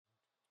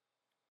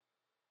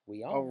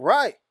We All on.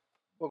 right.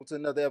 Welcome to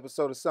another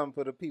episode of Something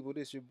for the People.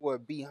 This your boy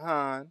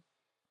Behind.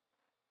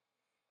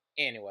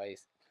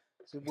 Anyways.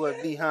 It's your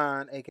boy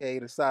Behind, aka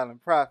the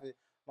Silent Prophet,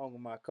 along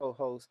with my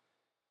co-host,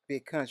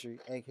 Big Country,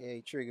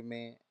 aka Trigger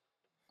Man,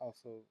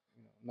 also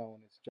known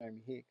as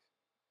Jeremy Hicks.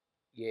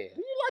 Yeah.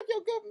 Do you like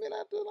your government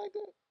out there like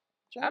that?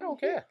 I don't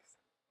care.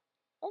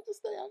 I'm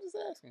just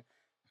asking.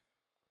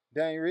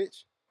 Dang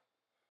Rich.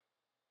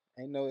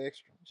 Ain't no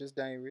extra. Just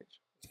Dang Rich.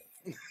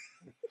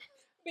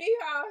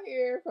 Behind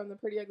here from the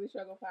Pretty Ugly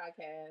Struggle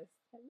podcast.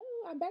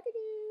 Hello, I'm back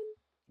again.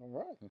 All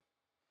right.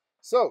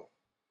 So,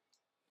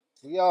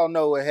 we all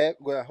know what happened.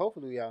 Well,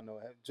 hopefully we all know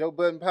what happened. Joe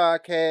Budden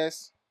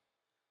podcast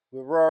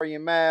with Rory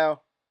and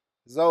Mal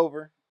is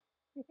over.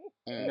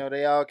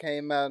 They all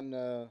came out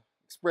and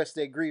expressed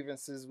their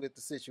grievances with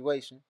the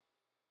situation.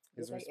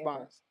 His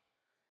response.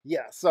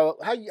 Yeah. So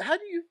how do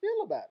you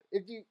feel about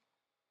it?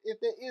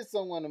 If there is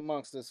someone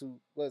amongst us who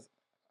was,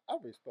 I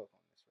already spoke on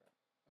this, right?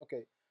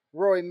 Okay.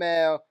 Roy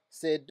Mal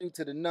said, due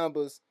to the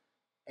numbers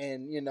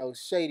and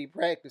shady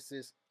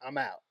practices, I'm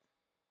out.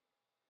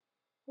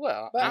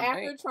 Well, but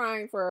after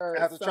trying for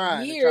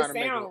some years,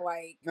 sound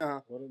like.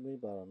 What do you mean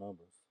by the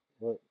numbers?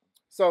 What?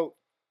 So,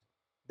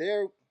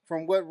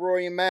 from what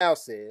Roy and Mal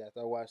said after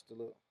I watched the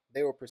little,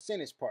 they were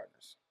percentage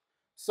partners.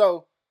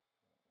 So,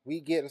 we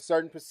get a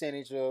certain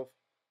percentage of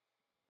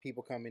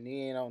people coming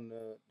in on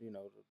the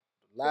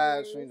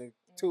live stream, the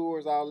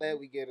tours, all that.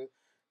 We get it.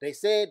 They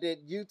said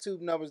that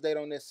YouTube numbers they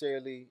don't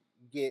necessarily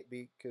get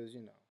because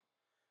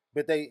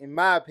but they, in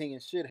my opinion,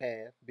 should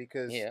have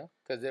because it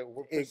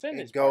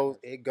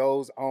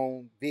goes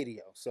on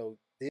video. So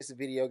this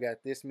video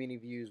got this many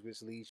views,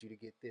 which leads you to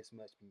get this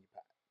much in your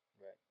pot.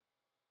 Right?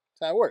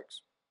 That's how it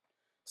works.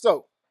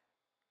 So,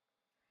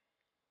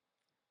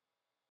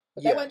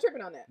 but they weren't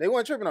tripping on that. They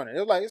weren't tripping on it. It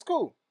was like, it's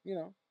cool,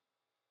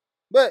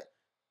 But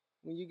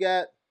when you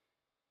got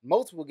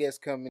multiple guests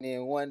coming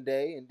in one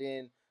day and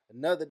then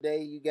another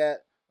day you got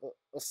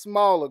a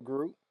smaller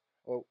group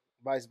or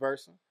vice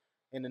versa,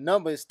 and the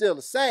number is still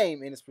the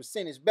same and it's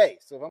percentage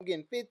based. So if I'm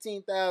getting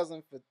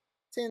 15,000 for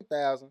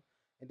 10,000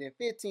 and then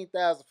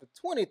 15,000 for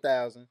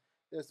 20,000,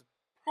 there's a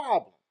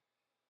problem.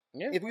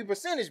 Yeah. If we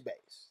percentage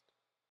based.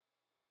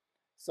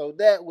 So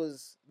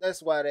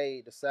that's why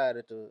they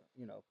decided to,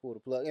 pull the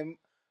plug.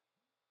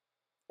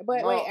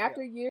 But wait,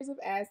 after years of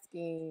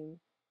asking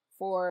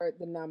for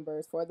the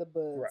numbers, for the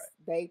books,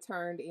 they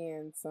turned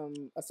in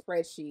a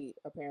spreadsheet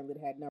apparently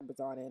that had numbers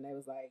on it, and they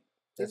was like,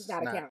 this is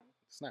not accounting.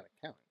 It's not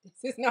accounting.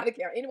 This is not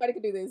accounting. Anybody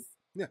can do this.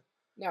 Yeah.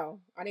 No,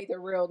 I need the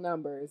real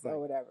numbers or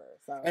whatever.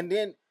 So. And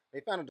then they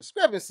found a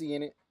discrepancy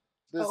in it.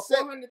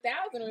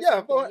 400,000 or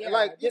something.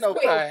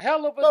 A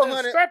hell of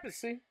a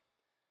discrepancy.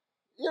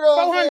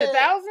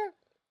 400,000?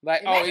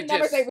 Like, and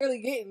numbers they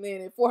really getting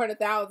in at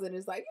 400,000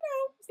 is like,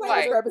 it's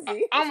like a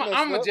discrepancy.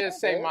 I'm gonna just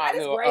say my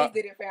little.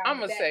 I'm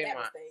gonna say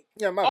my.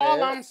 Yeah,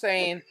 all I'm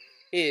saying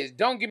is,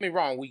 don't get me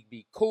wrong. We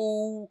be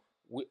cool.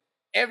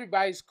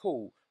 Everybody's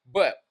cool.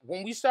 But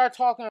when we start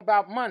talking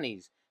about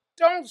monies,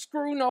 don't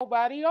screw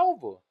nobody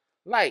over.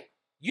 Like,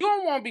 you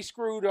don't want to be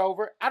screwed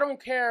over. I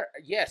don't care.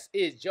 Yes,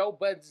 it's Joe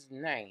Budden's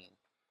name.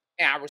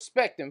 And I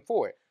respect him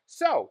for it.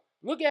 So,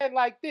 look at it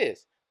like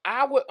this.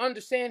 I would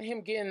understand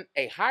him getting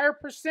a higher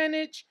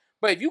percentage.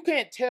 But if you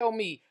can't tell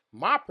me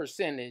my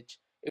percentage,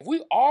 if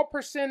we all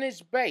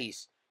percentage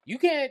based, you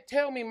can't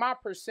tell me my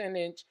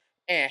percentage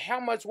and how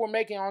much we're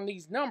making on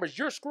these numbers.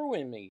 You're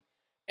screwing me.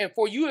 And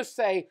for you to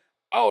say,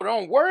 oh,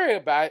 don't worry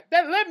about it,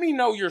 then let me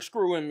know you're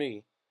screwing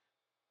me.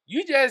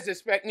 You just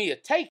expect me to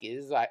take it.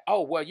 It's like,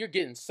 oh, well, you're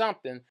getting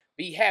something.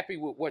 Be happy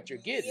with what you're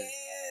getting.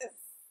 Yes.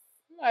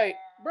 Like,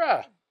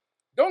 bruh,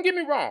 don't get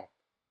me wrong.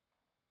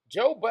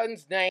 Joe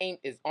Budden's name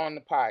is on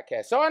the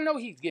podcast, so I know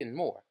he's getting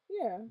more.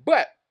 Yeah.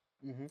 But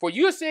for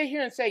you to sit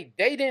here and say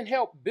they didn't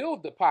help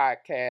build the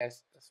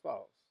podcast, that's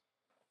false.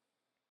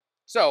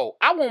 So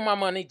I want my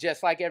money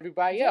just like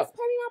everybody else. Just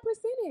pay me my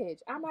percentage.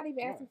 I'm not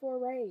even asking for a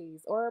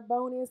raise or a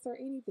bonus or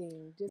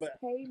anything. Just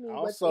pay me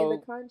what's in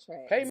the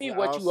contract. Pay me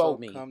what you owe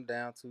me. Come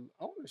down to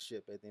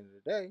ownership at the end of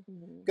the day.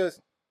 Because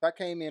if I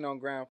came in on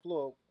ground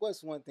floor,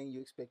 what's one thing you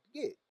expect to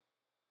get?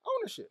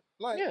 Ownership.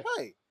 Like,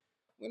 hey,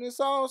 when it's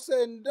all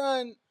said and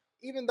done,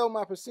 even though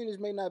my percentage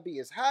may not be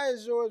as high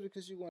as yours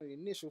because you're one of the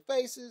initial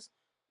faces,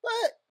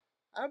 but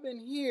I've been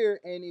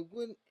here and it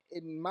wouldn't,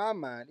 in my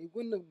mind, it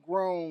wouldn't have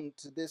grown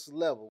to this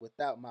level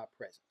without my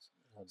presence.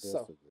 I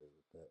disagree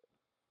with that.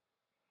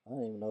 I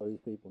didn't even know these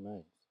people's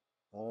names.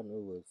 All I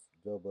knew was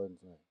Joe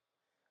Budden's name.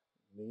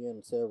 Me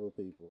and several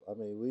people. I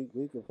mean,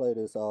 we could play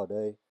this all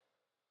day.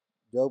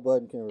 Joe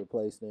Budden can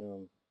replace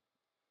them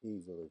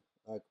easily.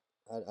 I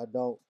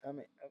don't. I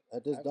mean, I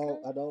just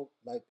don't. I don't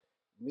like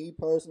me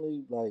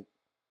personally. Like,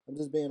 I'm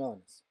just being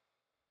honest.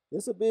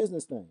 It's a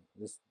business thing.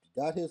 It's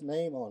got his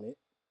name on it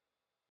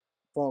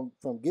from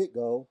get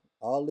go.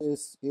 All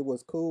this, it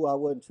was cool. I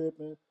wasn't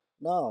tripping.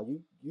 No,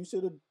 you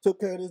should have took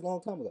care of this a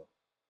long time ago.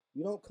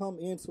 You don't come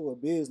into a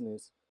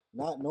business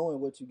not knowing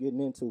what you're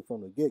getting into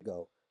from the get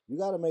go. You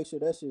got to make sure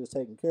that shit is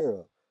taken care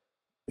of.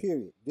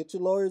 Period. Get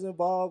your lawyers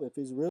involved. If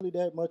it's really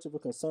that much of a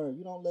concern,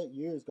 you don't let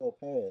years go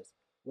past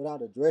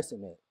without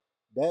addressing that.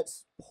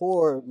 That's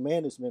poor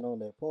management on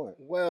their part.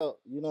 Well,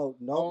 don't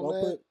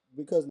put,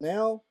 because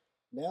now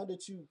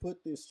that you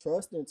put this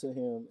trust into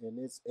him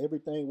and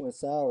everything went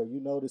sour,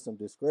 there's some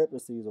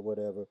discrepancies or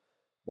whatever.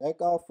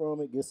 Back off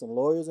from it. Get some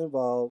lawyers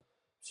involved.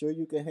 Sure,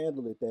 you can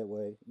handle it that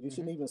way. You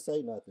shouldn't even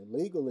say nothing.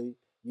 Legally,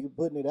 you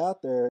putting it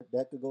out there,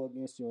 that could go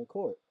against you in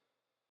court.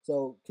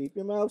 So keep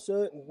your mouth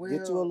shut.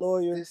 Get you a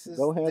lawyer.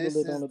 Go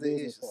handle it on the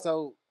business part.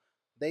 So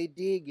they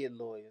did get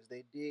lawyers.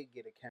 They did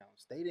get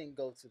accountants. They didn't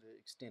go to the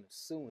extent of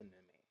suing the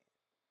man.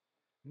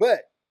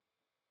 But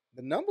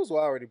the numbers were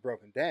already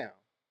broken down.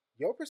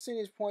 Your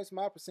percentage points,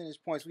 my percentage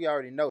points, we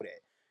already know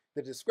that.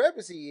 The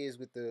discrepancy is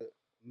with the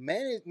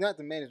not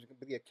the management,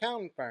 but the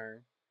accounting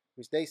firm,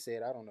 which they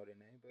said, I don't know their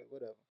name, but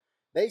whatever.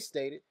 They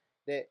stated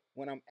that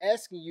when I'm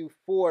asking you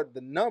for the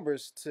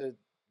numbers to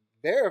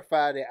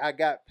verify that I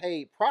got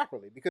paid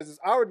properly, because it's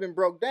already been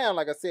broke down,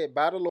 like I said,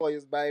 by the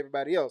lawyers, by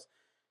everybody else.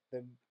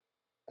 The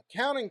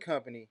accounting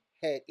company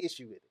had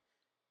issue with it.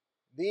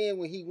 Then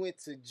when he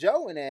went to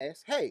Joe and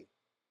asked, hey,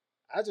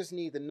 I just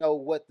need to know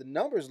what the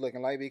numbers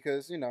looking like,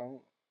 because it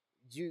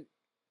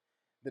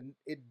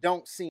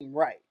don't seem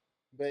right.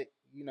 But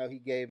he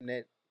gave him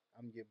that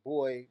 "I'm your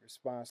boy"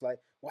 response, like,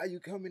 why you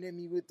coming at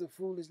me with the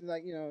foolishness,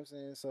 like, what I'm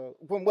saying? So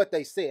from what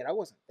they said, I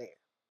wasn't there.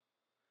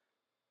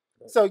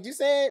 So you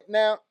said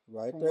now,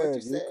 right there,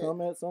 you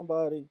come at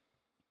somebody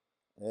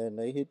and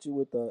they hit you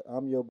with the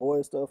 "I'm your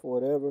boy" stuff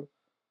or whatever,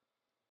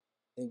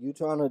 and you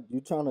trying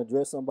to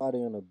address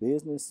somebody in a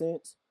business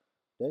sense,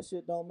 that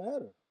shit don't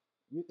matter.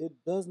 It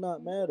does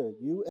not matter.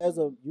 You as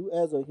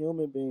a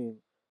human being,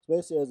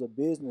 especially as a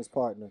business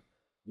partner,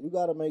 you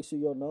got to make sure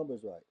your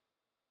numbers right.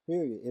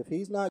 Period. If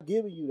he's not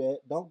giving you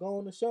that, don't go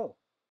on the show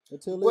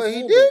until it's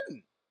handled.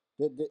 He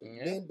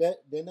didn't.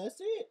 Then that's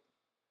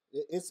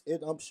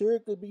it. I'm sure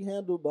it could be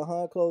handled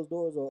behind closed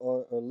doors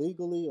or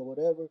legally or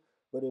whatever.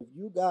 But if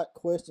you got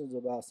questions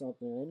about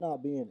something and they're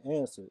not being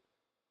answered,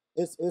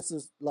 it's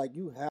just like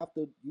you have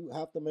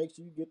to make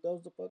sure you get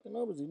those fucking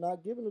numbers. He's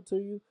not giving it to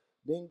you.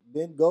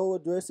 Then go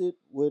address it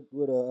with a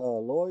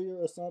lawyer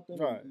or something.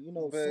 Right.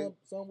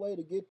 Some way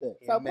to get that.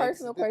 So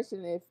personal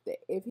question: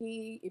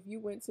 if you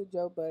went to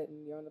Joe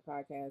Budden, you're on the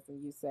podcast,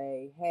 and you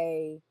say,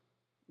 "Hey,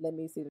 let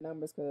me see the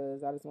numbers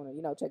because I just want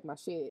to check my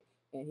shit,"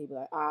 and he'd be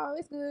like, "Oh,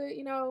 it's good,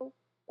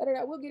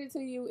 we'll get it to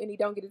you," and he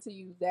don't get it to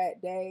you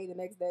that day, the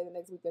next day, the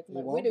next week, it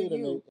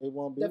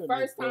won't be the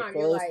first time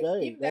you're like,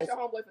 even that's your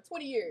homeboy for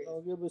 20 years. I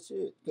don't give a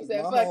shit. You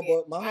said,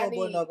 my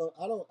homeboy not gonna.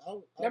 I don't.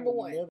 Number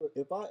one. Never,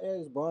 if I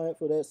ask Bryant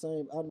for that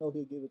same, I know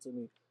he'll give it to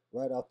me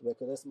right off the bat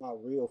because that's my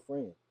real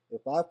friend.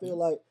 If I feel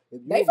like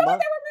they feel like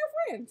they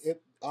were real friends.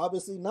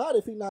 Obviously not.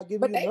 If he not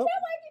giving you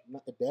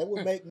nothing. That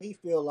would make me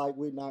feel like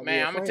we're not.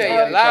 Man, I'm gonna tell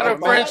you, a lot of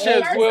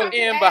friendships will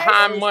end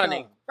behind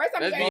money. First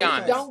time you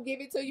ask, don't give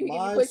it to you. He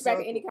can push back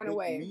in any kind of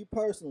way. Me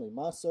personally,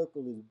 my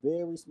circle is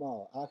very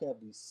small. I have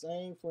the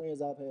same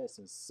friends I've had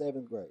since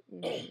 7th grade.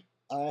 Mm-hmm.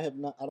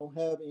 I don't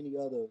have any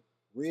other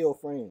real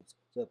friends.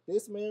 So if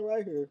this man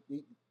right here,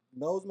 he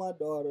knows my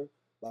daughter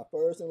by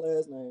first and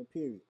last name.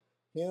 Period.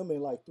 Him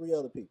and like 3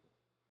 other people.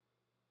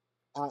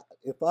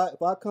 If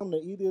I come to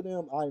either of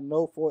them, I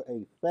know for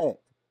a fact.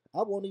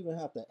 I won't even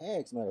have to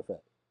ask, matter of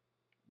fact.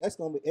 That's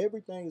going to be,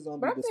 everything is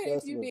going to be discussed. But I'm saying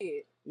if you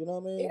did. You know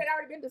what I mean? It had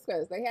already been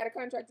discussed. They had a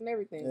contract and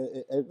everything.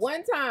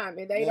 One time,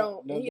 and he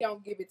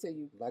don't give it to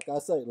you. Like I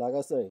say,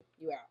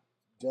 you out.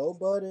 Joe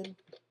Budden,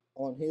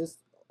 on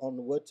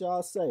what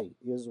y'all say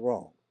is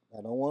wrong.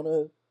 I don't want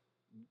to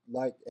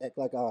act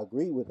like I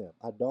agree with him.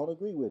 I don't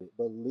agree with it.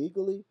 But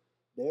legally,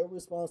 their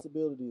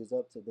responsibility is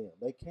up to them.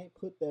 They can't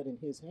put that in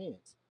his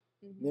hands.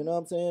 Mm-hmm. You know what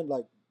I'm saying?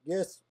 Like,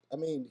 yes, I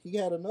mean, he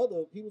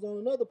was on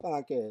another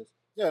podcast.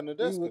 Yeah, no,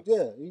 that's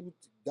good. He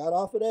got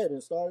off of that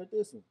and started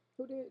this one.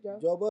 Who did, Joe?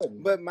 Joe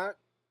Budden. But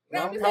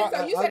so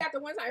you said after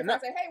one time, if I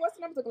said, hey, what's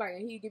the numbers look like?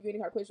 And he give you any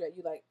kind of pushback,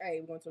 you like, hey,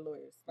 we're going to the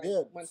lawyers.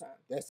 One time.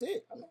 That's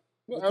it. Okay.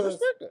 Well, I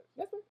respect that.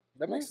 That's fair.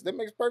 That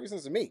makes perfect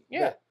sense to me.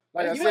 Yeah.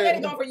 Like you ain't let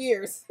it go for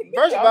years.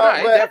 First of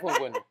all, definitely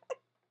wouldn't.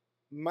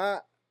 My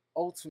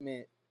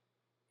ultimate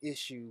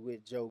issue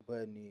with Joe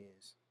Budden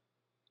is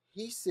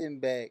he's sitting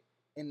back,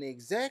 and the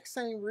exact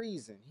same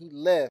reason he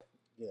left.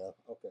 Yeah,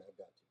 okay, I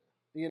got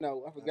you.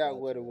 I forgot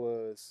what it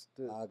was.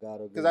 I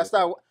got it. Because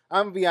I'm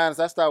gonna be honest,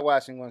 I started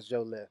watching once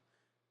Joe left.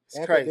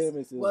 It's crazy.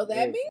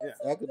 That means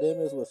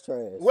Academics was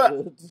trash.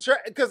 Well,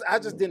 because I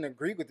just didn't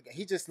agree with the guy.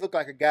 He just looked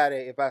like a guy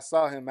that if I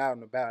saw him out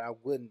and about, I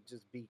wouldn't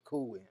just be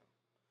cool with him.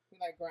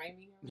 Like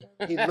grimy.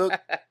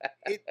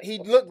 He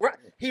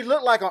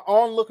looked like an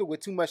onlooker with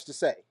too much to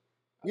say.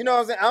 You know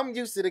what I'm saying? I'm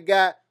used to the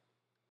guy.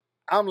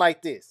 I'm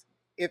like this.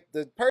 If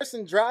the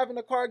person driving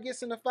the car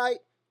gets in a fight,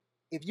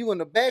 if you in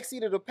the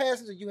backseat of the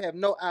passenger, you have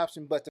no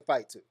option but to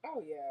fight too.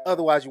 Oh yeah.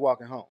 Otherwise, you're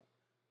walking home.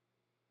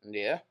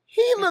 Yeah.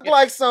 He looked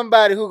like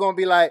somebody who gonna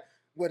be like,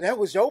 well, that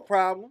was your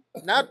problem.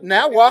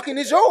 Now walking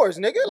is yours,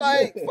 nigga.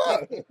 Like,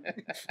 fuck.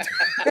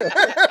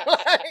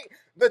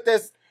 But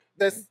that's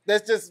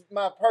just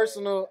my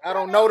personal. I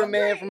don't know the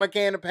man from a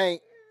can of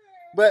paint.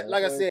 But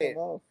like I said,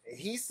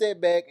 he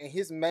sat back and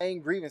his main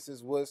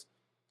grievances was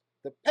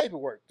the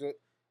paperwork.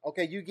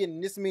 okay, you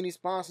getting this many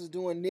sponsors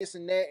doing this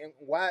and that, and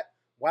why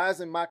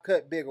isn't my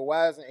cut bigger?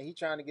 Why isn't he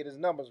trying to get his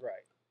numbers right?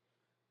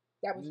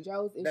 That was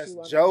Joe's issue.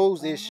 That's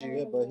Joe's issue.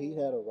 Yeah, but he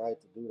had a right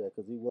to do that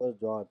because he was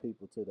drawing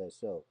people to that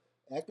show.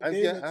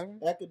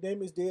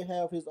 Academics did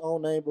have his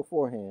own name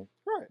beforehand,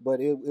 right?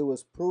 But it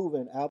was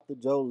proven after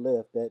Joe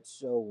left that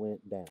show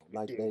went down,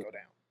 like they go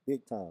down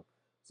big time.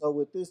 So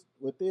with this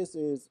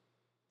is,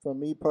 for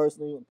me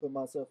personally, put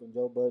myself in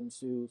Joe Budden's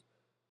shoes.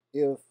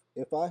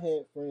 If I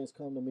had friends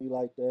come to me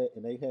like that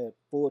and they had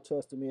full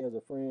trust in me as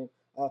a friend,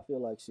 I feel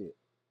like shit.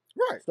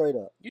 Right, straight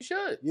up. You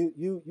should.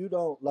 You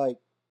don't like.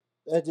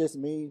 That's just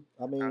me.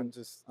 I mean, I'm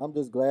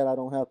just glad I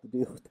don't have to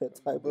deal with that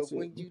type of shit. But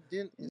when you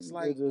didn't, it's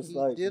like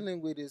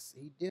dealing with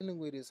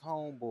his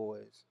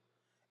homeboys,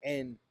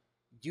 and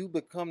you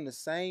become the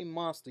same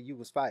monster you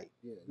was fighting.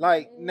 Yeah.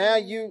 Like now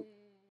you,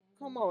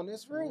 come on,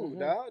 that's rude,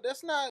 dog.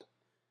 That's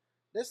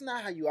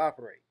not how you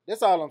operate.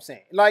 That's all I'm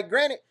saying. Like,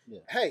 granted,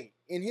 hey,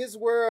 in his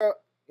world,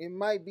 it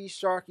might be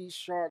shark,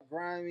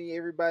 grimy,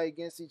 everybody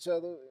against each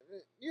other.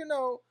 You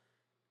know,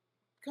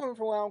 coming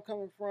from where I'm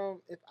coming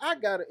from, if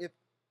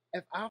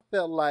I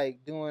felt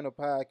like doing a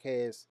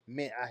podcast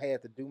meant I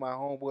had to do my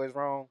homeboys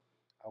wrong,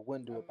 I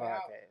wouldn't do a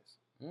podcast.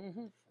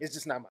 Mm-hmm. It's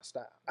just not my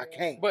style. I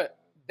can't. But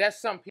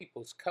that's some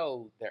people's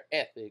code, their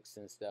ethics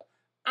and stuff.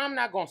 I'm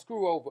not going to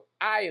screw over.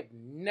 I have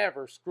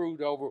never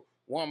screwed over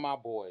one of my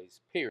boys,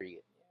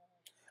 period.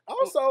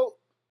 Also,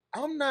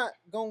 I'm not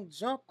going to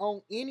jump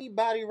on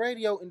anybody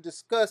radio and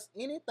discuss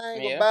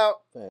anything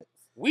about...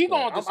 We're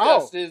going to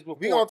discuss this before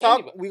We're going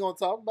to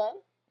talk about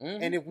it.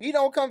 Mm-hmm. And if we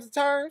don't come to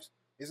terms,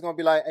 it's going to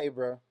be like, hey,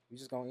 bro, we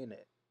just going to end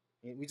that.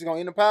 We just going to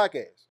end the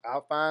podcast.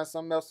 I'll find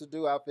something else to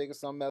do. I'll figure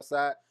something else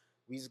out.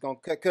 We just going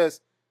to cut.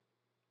 Because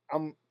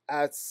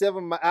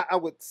I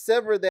would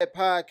sever that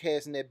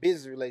podcast and that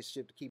business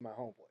relationship to keep my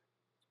homeboy.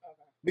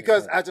 Okay.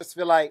 Because I just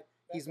feel like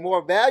he's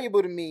more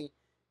valuable to me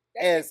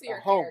as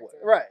a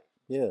homeboy. Right.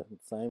 Yeah,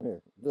 same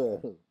here.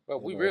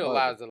 But we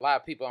realize a lot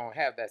of people don't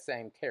have that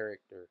same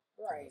character.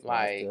 Right. Like,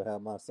 I still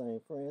have my same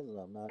friends, and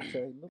I'm not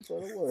trading them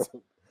for the world.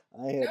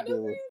 I ain't had to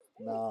deal with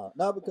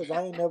not because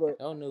I ain't never.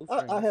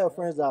 I have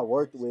friends that I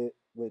worked with,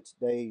 which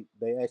they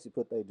actually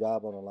put their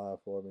job on the line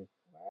for me.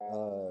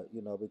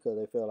 You know, because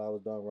they felt I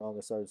was done wrong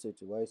in certain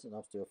situations.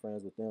 I'm still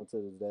friends with them to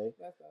this day.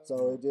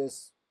 So it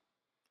just,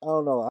 I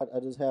don't know. I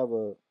just have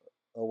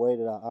a way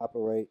that I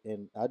operate,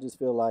 and I just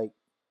feel like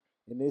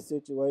in this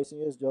situation,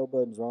 yes, Joe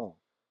Budden's wrong,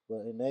 but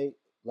and they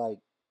like,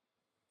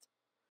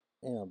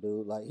 damn,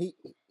 dude, like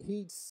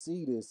he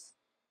see this,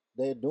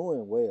 they're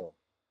doing well.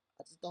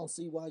 I just don't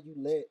see why you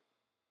let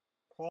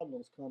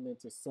problems come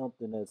into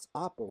something that's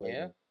operating.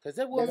 Yeah, because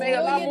it will make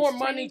a lot more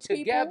money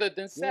together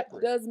than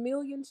separate. Does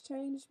millions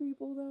change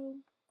people though?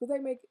 Because they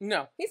make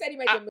He said he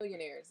made them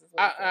millionaires.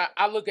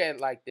 I look at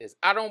it like this.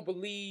 I don't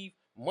believe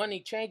money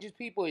changes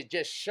people. It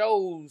just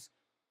shows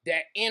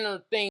that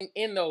inner thing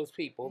in those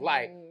people.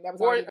 Like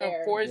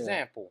for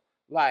example,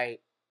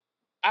 like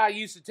I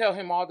used to tell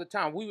him all the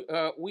time. We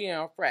in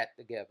a frat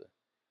together.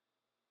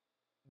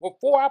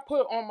 Before I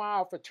put on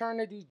my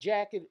fraternity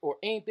jacket or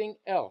anything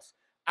else,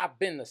 I've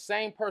been the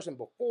same person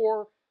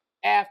before,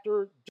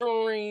 after,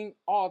 during,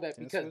 all that,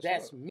 because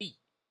that's me.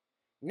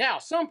 Now,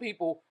 some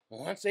people,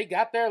 once they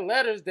got their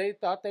letters, they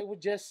thought they were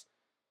just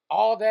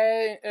all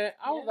that. And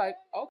I was like,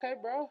 okay,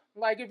 bro.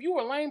 Like, if you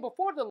were lame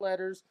before the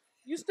letters,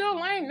 you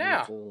still lame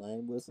now.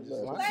 Lame with some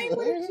letters.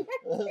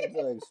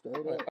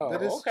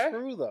 But it's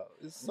true, though.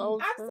 It's so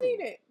true. I've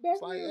seen it.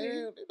 It's like,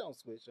 they don't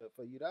switch up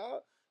for you,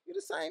 dog. You're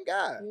the same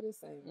guy. You're the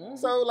same guy.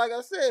 So, like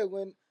I said,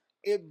 when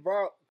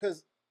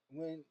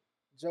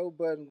Joe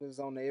Budden was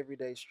on the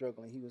Everyday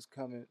Struggling, he was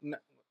coming...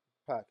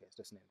 podcast,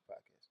 that's the name of the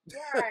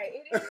podcast. Right,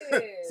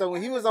 it is. So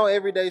when he was on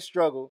Everyday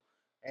Struggle,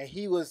 and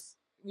he was,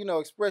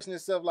 expressing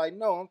himself like,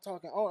 no,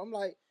 I'm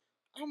like,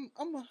 I'm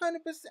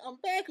 100%, I'm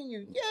backing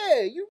you.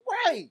 Yeah, you're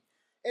right.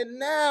 And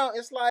now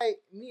it's like,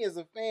 me as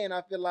a fan,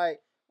 I feel like,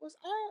 was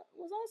I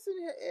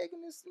sitting here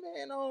egging this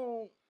man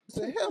on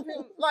to help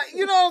him? Like,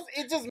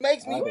 it just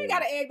makes me... You ain't got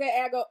to egg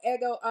that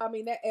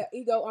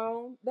ego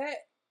on.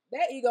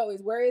 That ego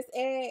is where it's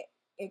at.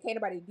 And can't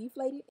nobody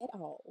deflate it at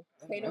all.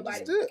 Can't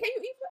nobody. Can you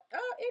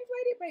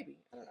inflate it? Maybe.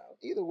 I don't know.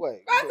 Either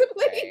way.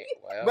 Possibly.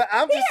 But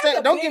I'm just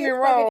saying, don't get me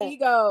wrong.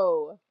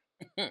 Ego.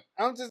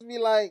 I'm just be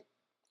like,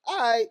 all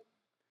right.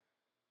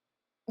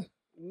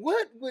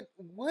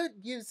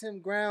 What gives him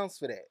grounds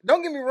for that?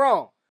 Don't get me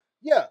wrong.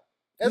 Yeah.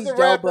 As a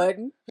rapper, Joe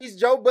Budden. He's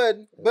Joe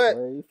Budden. But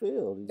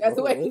that's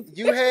the way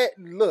you had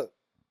look.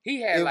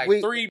 He had like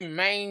 3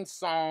 main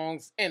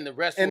songs and the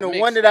rest. And the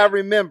one that I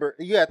remember,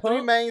 you had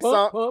 3 main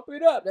songs. Pump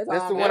it up.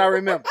 That's the one I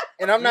remember.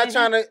 And I'm not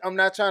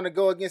trying to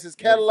go against his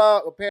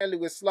catalog. Apparently,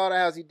 with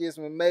Slaughterhouse, he did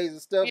some amazing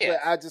stuff, but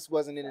I just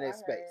wasn't in that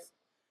space.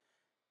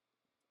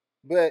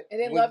 But and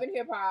then Love and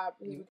Hip Hop,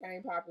 he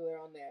became popular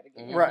on that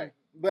again. Right.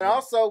 But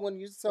also when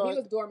you saw he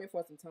was dormant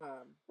for some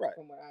time. Right.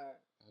 From what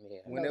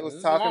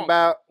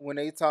when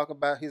they talk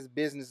about his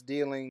business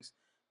dealings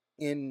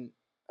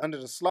under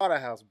the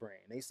Slaughterhouse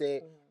brand. They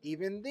said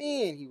even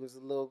then he was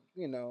a little,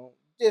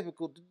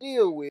 difficult to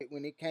deal with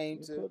when it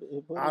came to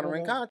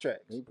honoring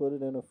contracts. He put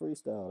it in a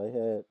freestyle.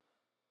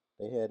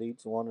 They had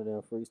each one of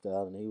them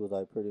freestyle, and he was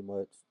like pretty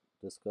much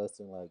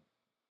discussing like,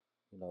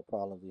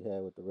 problems he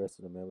had with the rest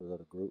of the members of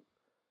the group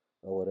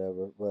or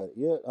whatever. But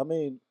yeah, I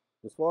mean,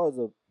 as far as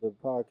the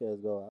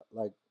podcast go,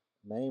 like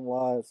name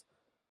wise,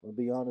 to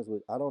be honest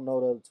with, I don't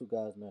know the other two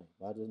guys' names.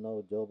 I just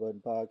know Joe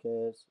Budden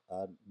podcast.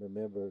 I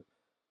remember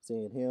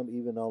seeing him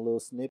even on little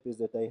snippets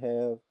that they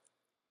have,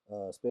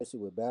 especially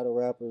with battle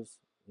rappers.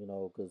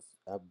 Because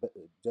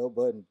Joe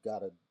Budden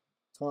got a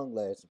tongue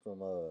lashing from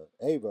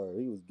Averb.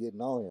 He was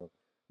getting on him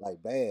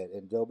like bad,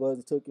 and Joe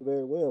Budden took it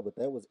very well. But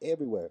that was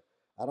everywhere.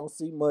 I don't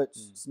see much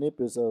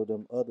snippets of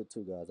them other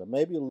two guys. Or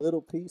maybe a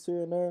little piece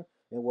here and there.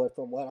 And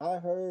from what I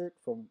heard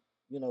from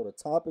the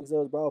topics that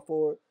was brought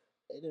forward,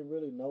 they didn't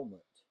really know much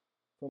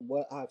from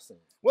what I've seen.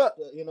 Well,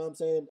 you know what I'm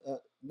saying? I'm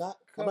not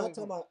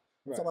talking about.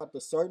 I'm talking about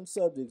the certain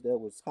subjects that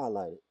was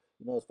highlighted.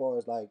 As far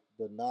as like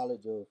the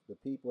knowledge of the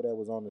people that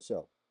was on the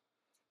show.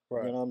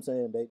 Right. You know what I'm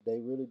saying? They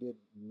really didn't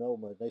know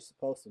much. They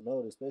supposed to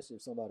know, especially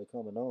if somebody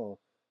coming on.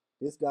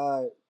 This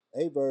guy,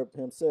 Averb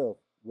himself,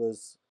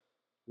 was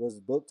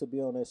booked to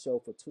be on that show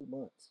for 2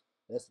 months.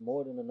 That's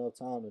more than enough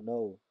time to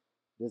know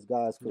this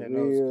guy's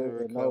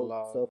career and know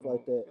stuff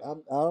like that.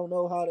 I don't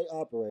know how they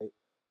operate.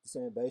 I'm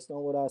saying based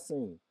on what I've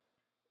seen.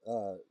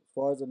 As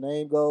far as the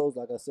name goes,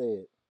 like I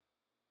said,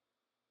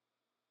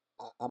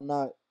 I'm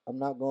not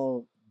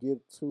gonna give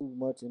too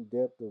much in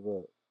depth of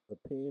a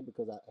opinion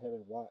because I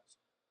haven't watched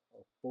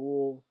a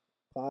full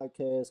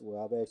podcast where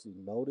I've actually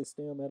noticed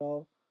them at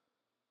all.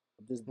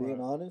 I'm just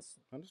being honest.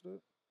 Understood.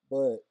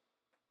 But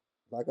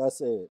like I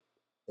said,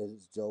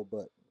 it's Joe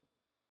Budden,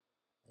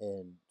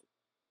 and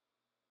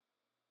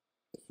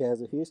he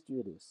has a history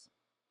of this.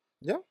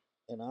 Yeah.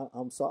 And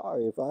I'm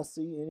sorry if I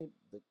see any.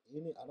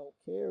 I don't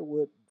care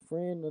what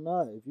friend or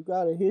not. If you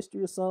got a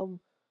history or something,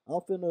 I'm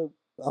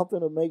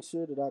finna make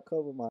sure that I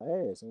cover my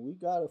ass. And we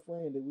got a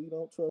friend that we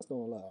don't trust on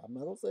a lot. I'm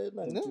not gonna say his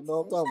name. But you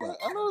know what I'm talking about.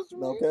 I know what you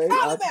mean. Okay,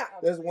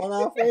 that's one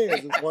of our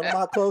friends. It's one of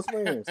my close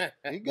friends.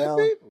 He good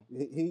people.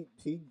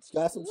 He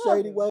got some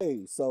shady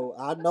ways, so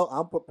I know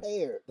I'm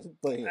prepared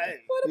for him.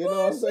 You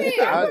know what I'm saying?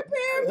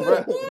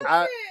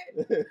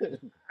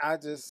 I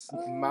just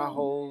my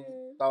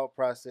whole thought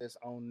process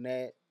on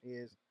that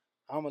is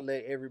I'm gonna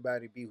let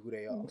everybody be who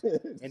they are,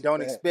 and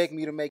don't expect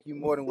me to make you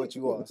more than what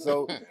you are.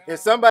 So if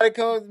somebody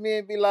comes to me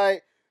and be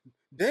like,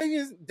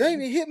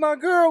 Damien hit my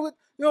girl with,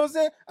 you know what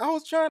I'm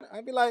saying?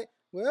 I'd be like,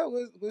 well,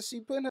 was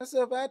she putting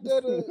herself out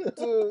there to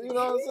you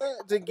know what I'm saying,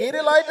 to get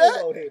it like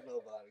that?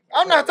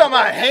 I'm not talking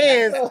about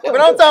hands,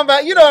 but I'm talking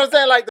about, you know what I'm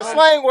saying, like the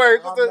slang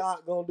word. I'm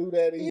not gonna do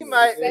that either. He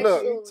might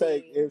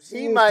if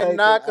he might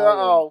knock her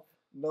off.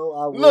 No,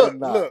 I will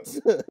not.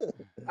 Look.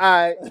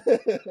 All right,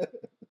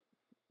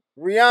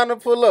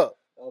 Rihanna, pull up.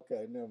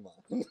 Okay, never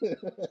mind.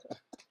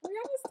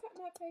 Rihanna's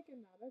not taking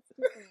now. That's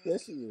different.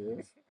 Yes, she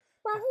is.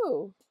 By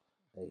who?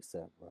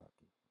 A$AP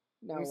Rocky.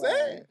 No I'm way.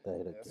 saying.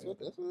 That's what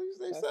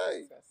they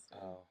say.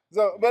 Oh.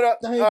 So, but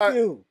thank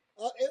you.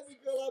 Every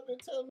girl I've been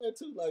telling that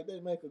to, like they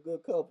make a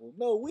good couple.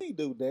 No, we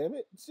do. Damn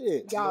it,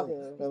 shit. Y'all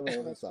do.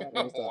 Let me stop.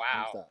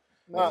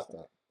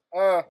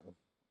 Wow.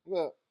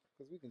 Well,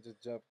 because we can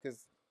just jump.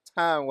 Because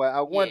time,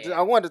 I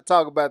wanted to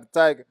talk about the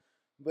Tiger,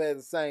 but at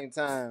the same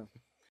time.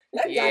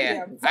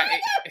 Yeah,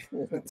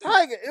 the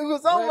Tiger. It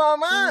was on my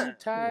mind.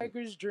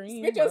 Tiger's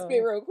dream. Spit your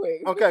spit real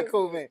quick. Okay,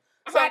 cool, man.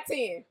 So, hot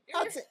 10.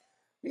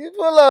 You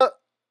pull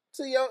up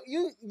to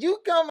you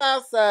come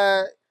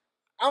outside.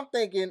 I'm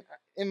thinking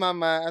in my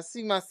mind, I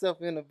see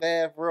myself in a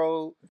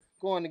bathrobe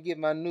going to get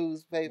my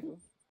newspaper.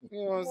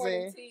 You know what I'm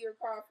saying? Morning tea or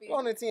coffee.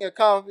 Morning tea or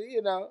coffee,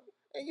 you know.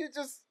 And you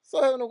just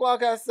so happen to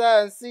walk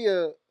outside and see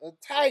a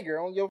tiger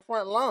on your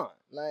front lawn.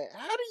 Like,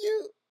 how do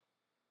you?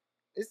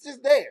 It's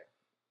just there.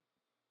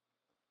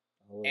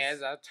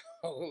 As I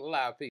told a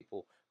lot of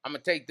people, I'm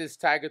going to take this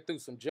tiger through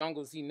some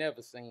jungles he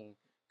never seen.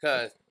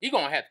 Because he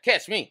going to have to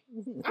catch me.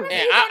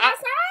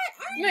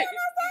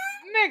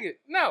 Nigga,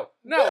 no.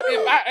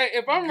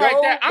 If I'm right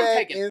there, I'm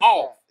taking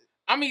off.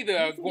 I'm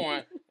either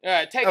going,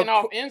 taking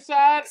off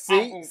inside,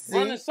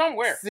 running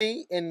somewhere.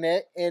 See, and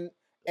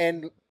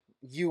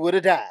you would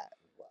have died.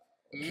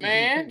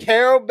 Man.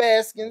 Carol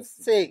Baskins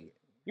said it.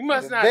 You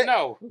must not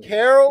know.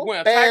 Carol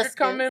when a Baskins,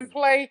 tiger come in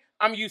play,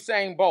 I'm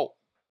Usain Bolt.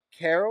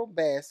 Carol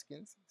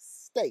Baskins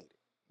stated.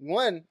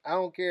 One, I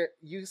don't care.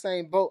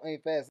 Usain Bolt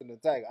ain't faster than a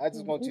tiger. I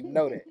just want you to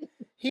know that.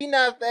 He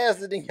not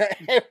faster than your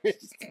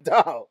average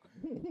dog.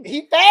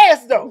 He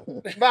fast though,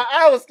 by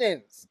our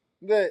standards.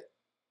 But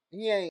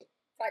he ain't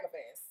tiger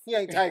fast. He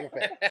ain't tiger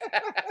fast.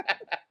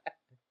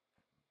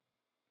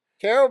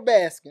 Carol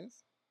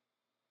Baskins,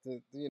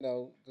 we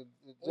know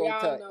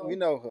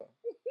her.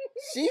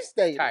 She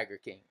stated Tiger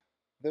King.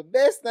 The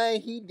best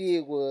thing he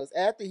did was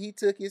after he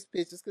took his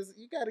pictures, because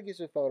you got to get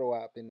your photo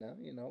op in there,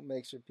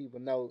 make sure people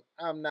know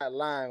I'm not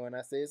lying when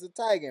I say it's a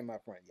tiger in my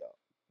front yard.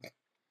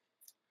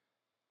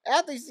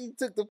 After he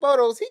took the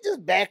photos, he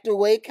just backed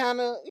away, kind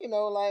of,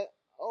 like,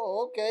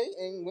 oh, okay,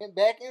 and went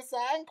back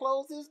inside and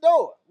closed his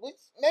door, which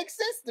makes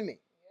sense to me.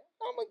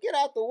 I'm going to get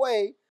out the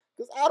way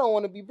because I don't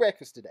want to be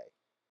breakfast today.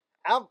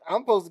 I'm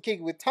supposed to kick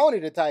it with Tony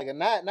the Tiger,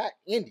 not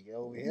India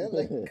over here.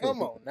 Like,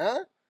 come on, nah.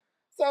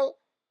 So,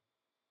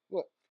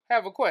 what?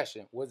 Have a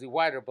question. Was he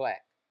white or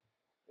black?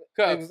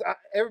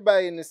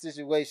 Everybody in this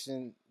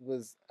situation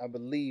was, I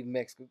believe,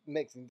 Mexican,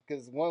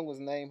 because one was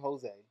named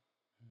Jose.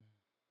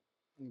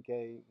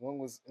 Okay,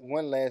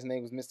 one last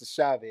name was Mr.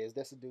 Chavez.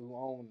 That's the dude who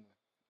owned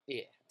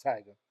the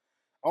Tiger.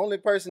 Only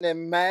person that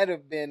might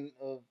have been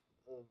of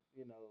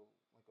like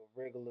a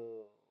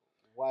regular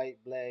white,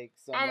 black,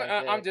 something like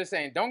that. I'm just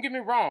saying, don't get me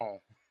wrong.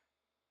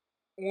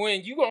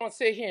 When you gonna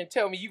sit here and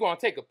tell me you gonna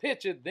take a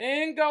picture,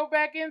 then go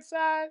back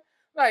inside,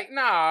 like,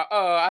 nah.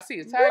 I see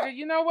a tiger. What?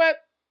 You know what?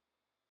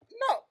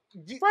 No.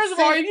 First of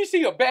all, if you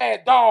see a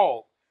bad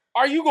dog,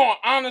 are you gonna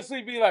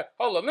honestly be like,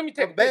 hold on, let me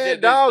take a picture of this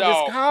dog? Bad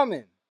dog is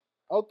common.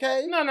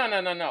 Okay.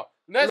 No.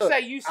 Let's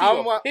say you see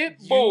a pit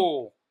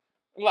bull.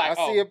 I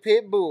see a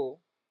pit bull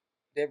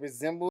that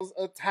resembles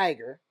a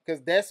tiger,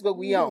 because that's what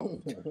we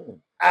own.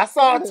 I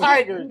saw a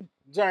tiger,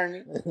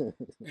 Journey.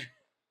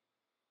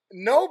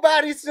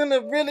 Nobody's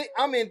gonna really.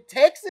 I'm in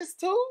Texas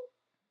too.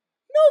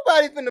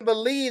 Nobody's gonna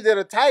believe that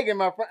a tiger in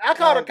my front. I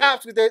called the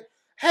cops with that.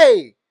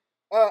 Hey,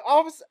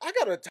 officer, I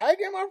got a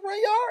tiger in my front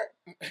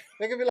yard.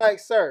 They can be like,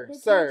 sir.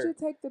 Can't you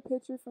take the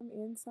picture from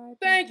inside?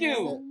 Thank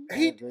you.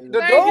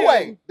 The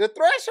doorway, the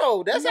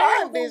threshold. That's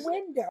our business. The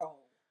window.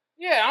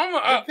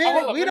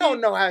 Yeah, we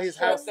don't know how his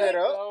house set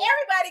up.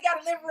 Everybody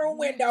got a living room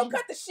window.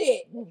 Cut the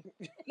shit.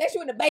 Unless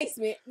you in the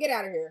basement, get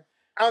out of here.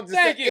 I'm just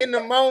saying, in the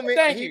moment,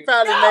 he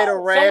probably made a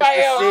rash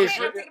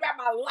decision. I'm thinking about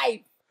my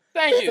life.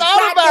 Thank you. He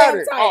thought about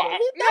it.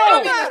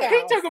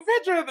 He took a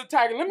picture of the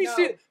tiger. Let me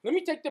see. Let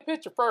me take the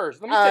picture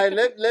first.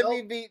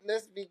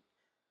 Let's be.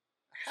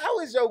 How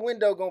is your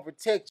window gonna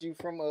protect you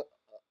from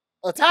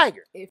a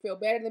tiger? It feel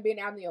better than being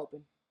out in the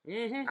open.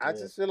 Mm-hmm. I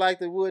just feel like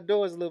the wood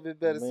door is a little bit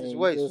better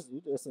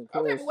situation.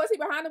 Okay, but was he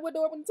behind the wood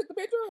door when he took the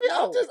picture?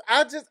 Yeah,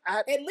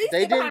 at least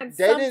they didn't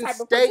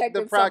state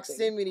the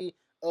proximity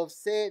of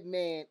said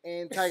man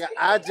and tiger.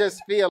 I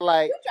just feel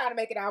like you're trying to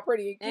make it out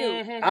pretty cute.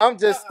 Mm-hmm. I'm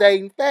just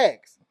stating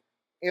facts.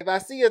 If I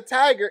see a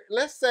tiger,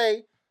 let's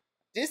say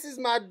this is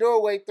my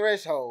doorway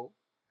threshold,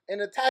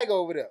 and a tiger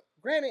over there.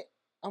 Granted,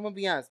 I'm gonna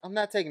be honest, I'm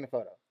not taking the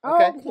photo.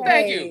 Okay.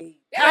 Thank you.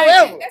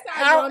 However,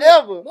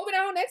 moving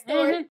on, next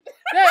story. Mm-hmm.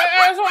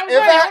 That's what I'm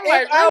saying.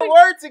 If I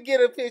were to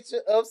get a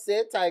picture of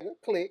said tiger,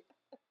 click.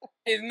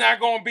 It's not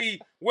gonna be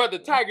where the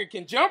tiger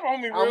can jump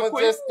on me real quick. I'm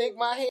gonna just stick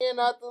my hand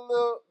out the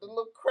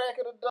little crack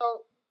of the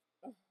door.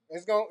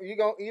 It's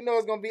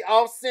gonna be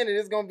off center.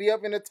 It's gonna be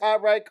up in the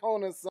top right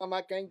corner or something.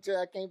 I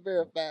can't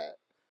verify.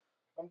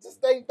 I'm just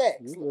stating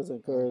facts. You just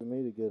encouraged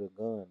me to get a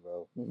gun,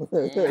 bro.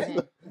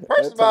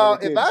 First of all,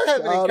 if I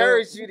haven't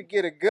encouraged you to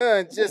get a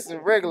gun just in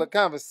regular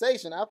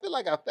conversation, I feel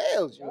like I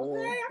failed you.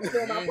 Okay, I'm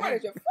doing my part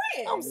as your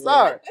friend. I'm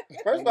sorry.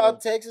 First of all,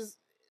 Texas,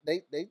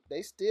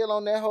 they still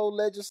on that whole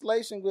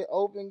legislation with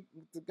open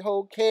the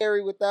whole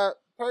carry without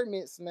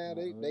permits now.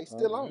 They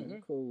still on it.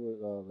 I'm cool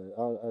with all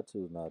that. I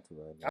choose not to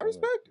right now. I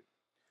respect it.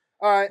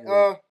 All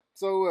right.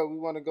 So we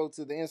want to go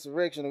to the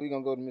insurrection, or we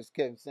gonna go to Mr.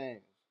 Kevin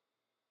Samuels?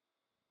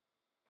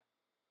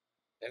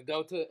 Let's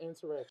go to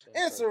insurrection.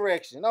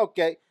 Insurrection.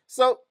 Okay.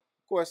 So, of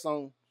course,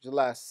 on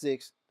July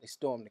 6th, they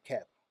stormed the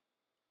Capitol.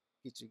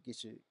 Get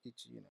your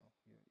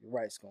your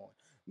rights going.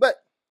 But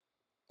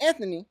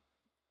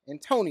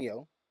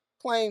Antonio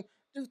claimed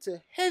due to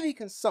heavy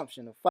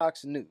consumption of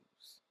Fox News,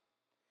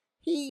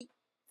 he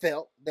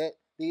felt that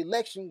the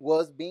election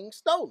was being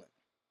stolen.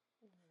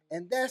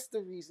 And that's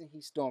the reason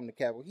he stormed the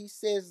Capitol. He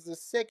says the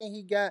second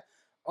he got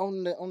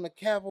on the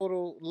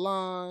Capitol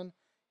lawn,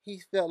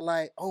 he felt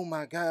like, oh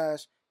my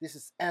gosh, this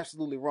is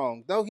absolutely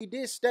wrong. Though he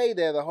did stay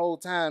there the whole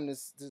time and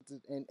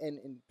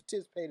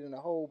participated in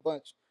a whole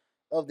bunch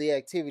of the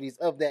activities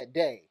of that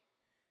day.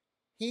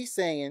 He's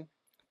saying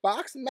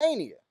Fox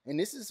Mania, and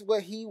this is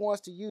what he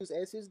wants to use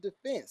as his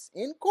defense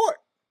in court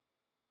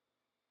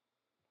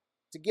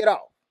to get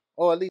off,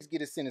 or at least get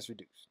his sentence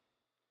reduced.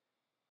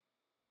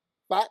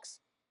 Fox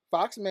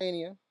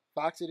Mania,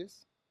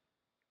 Foxidus,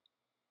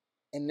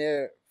 and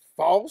their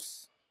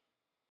false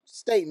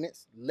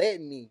statements led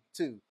me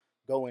to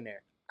go in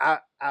there. I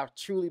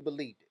truly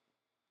believed it.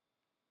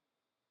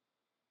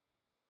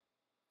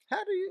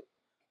 How do you?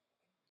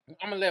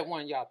 I'm gonna let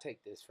one of y'all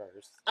take this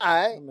first. All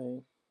right. I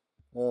mean,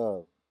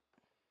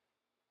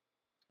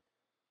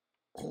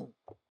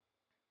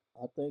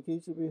 I think he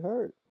should be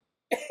heard.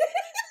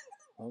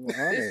 I'm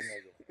honest.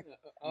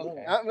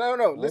 Okay.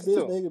 No. Listen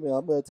to him.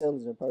 I'm an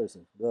intelligent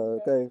person.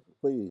 Okay,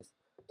 please.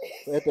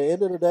 At the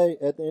end of the day,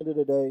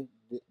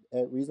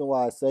 the reason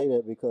why I say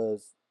that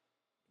because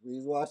the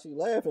reason why she's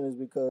laughing is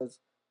because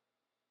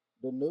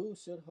the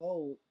news should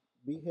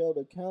be held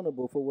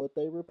accountable for what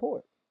they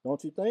report.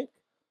 Don't you think?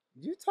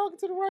 You talking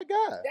to the right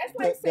guy. That's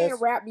like saying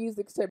rap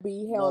music should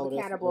be held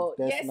accountable.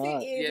 Yes, it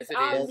is. Yes, it's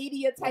all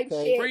media type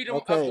shit. Freedom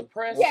of the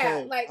press.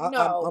 Yeah,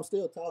 no. I'm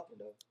still talking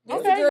though.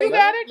 Okay, you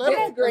got it.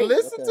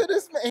 Listen to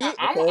this man.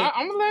 I'm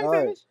gonna let him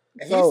finish.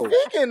 So,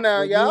 he's speaking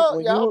now,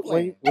 y'all.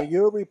 When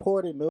you're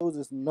reporting news,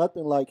 it's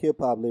nothing like hip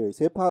hop lyrics.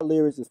 Hip hop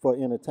lyrics is for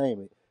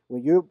entertainment.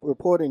 When you're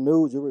reporting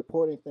news, you're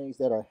reporting things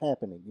that are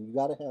happening. You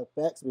got to have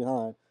facts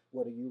behind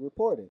what are you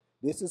reporting.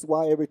 This is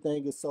why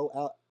everything is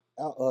so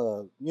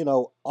all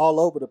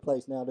over the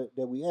place now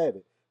that we have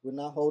it. We're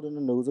not holding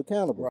the news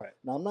accountable. Right.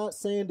 Now, I'm not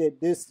saying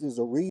that this is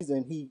a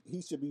reason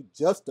he should be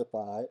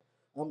justified.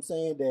 I'm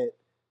saying that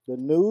the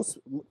news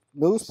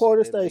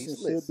reporter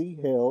stations should be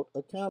held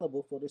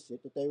accountable for the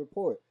shit that they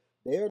report.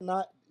 They're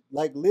not,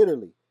 like,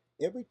 literally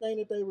everything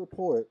that they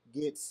report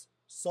gets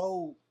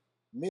so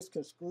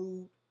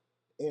misconstrued,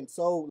 and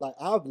so, like,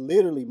 I've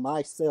literally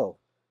myself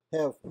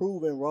have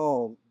proven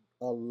wrong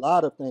a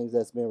lot of things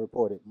that's been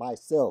reported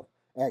myself.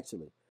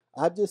 Actually,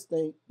 I just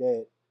think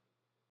that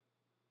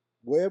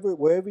wherever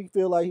you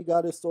feel like he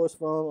got his source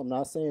from, I'm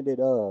not saying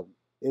that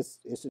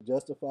it should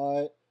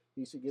justify it.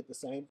 He should get the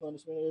same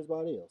punishment as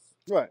everybody else.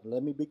 Right.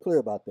 Let me be clear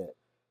about that.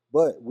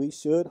 But we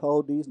should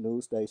hold these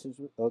news stations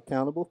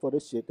accountable for the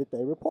shit that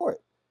they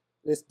report.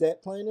 It's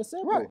that plain and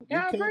simple. Right.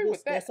 Yeah, I agree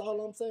with that. That's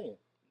all I'm saying.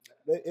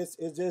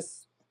 It's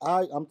just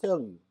I'm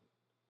telling you,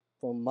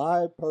 from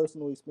my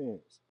personal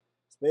experience,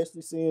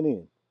 especially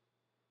CNN,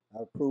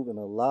 I've proven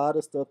a lot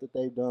of stuff that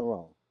they've done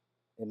wrong,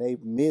 and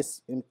they've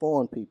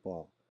misinformed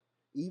people.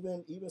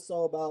 Even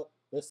so about,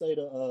 let's say,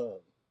 the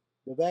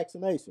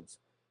vaccinations.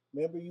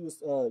 Remember you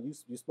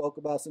spoke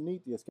about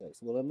Sanithia's case.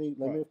 Well, let me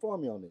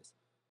inform you on this.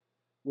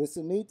 With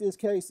Sanithia's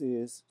case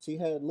is she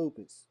had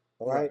lupus.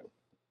 All right.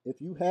 If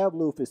you have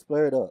lupus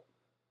flared up,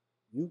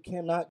 you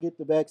cannot get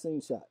the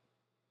vaccine shot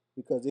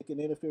because it can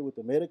interfere with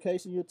the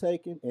medication you're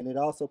taking, and it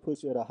also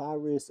puts you at a high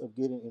risk of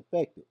getting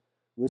infected,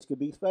 which could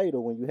be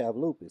fatal when you have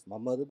lupus. My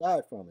mother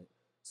died from it.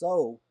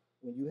 So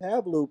when you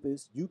have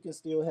lupus, you can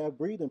still have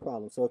breathing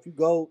problems. So if you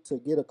go to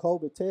get a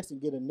COVID test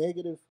and get a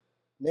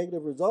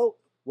negative result,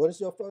 what is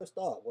your first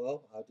thought?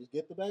 Well, I'll just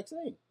get the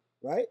vaccine,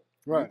 right?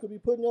 You could be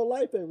putting your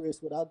life at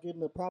risk without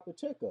getting a proper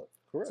checkup.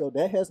 Correct. So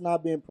that has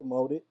not been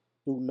promoted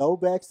through no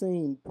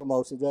vaccine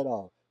promotions at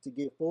all, to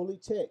get fully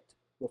checked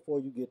before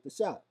you get the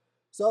shot.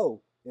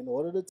 So in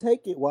order to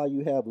take it while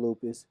you have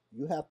lupus,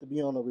 you have to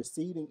be on the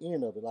receding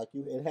end of it.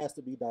 It has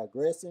to be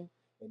digressing,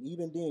 and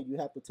even then you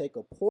have to take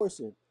a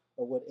portion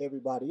of what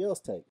everybody else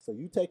takes. So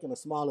you're taking a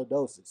smaller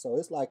dosage. So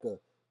it's like a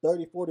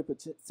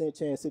 30-40%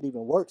 chance it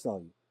even works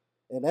on you.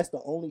 And that's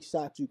the only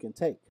shot you can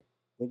take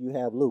when you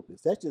have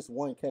lupus. That's just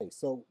one case.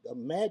 So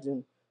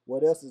imagine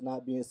what else is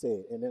not being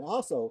said. And then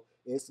also,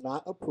 it's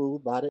not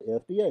approved by the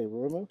FDA,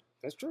 remember?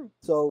 That's true.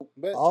 So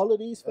all of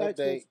these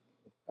factors.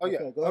 Oh, yeah.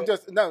 Okay,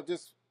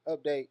 just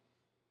update.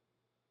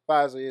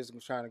 Pfizer is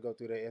trying to go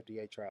through their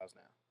FDA trials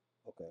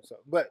now. Okay. So,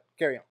 but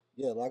carry on.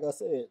 Yeah, like I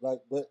said,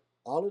 but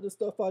all of the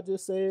stuff I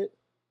just said,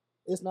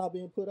 it's not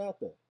being put out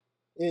there.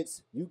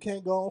 It's, you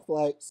can't go on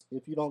flights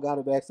if you don't got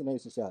a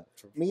vaccination shot.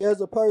 True. Me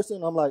as a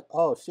person, I'm like,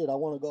 oh shit, I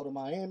want to go to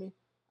Miami.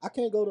 I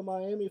can't go to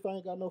Miami if I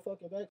ain't got no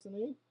fucking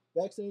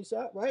vaccine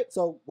shot, right?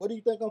 So what do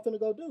you think I'm finna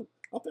go do?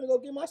 I'm finna go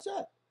get my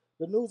shot.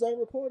 The news ain't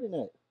reporting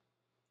that.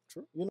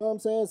 True. You know what I'm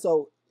saying?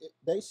 So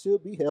they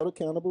should be held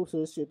accountable to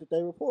the shit that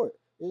they report.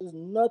 It is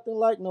nothing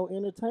like no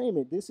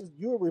entertainment.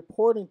 You're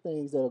reporting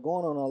things that are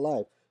going on in our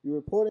life. You're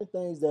reporting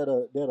things that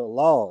are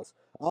laws.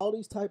 All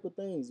these type of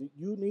things.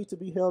 You need to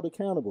be held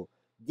accountable.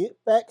 Get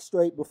facts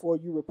straight before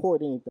you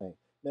report anything.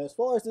 Now, as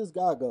far as this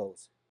guy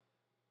goes,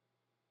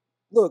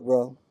 look,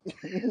 bro.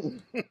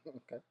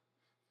 Okay.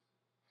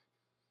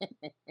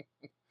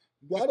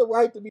 You got a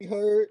right to be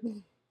heard,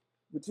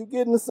 but you're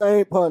getting the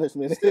same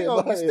punishment.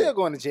 Still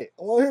going to jail.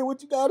 I want to hear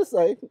what you got to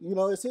say. You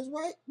know, it's his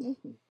right.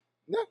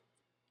 Yeah.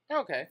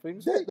 Okay.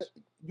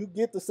 You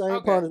get the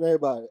same punishment,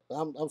 everybody.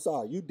 I'm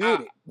sorry. You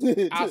did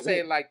it. I'll say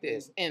it like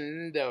this.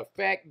 And the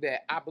fact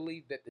that I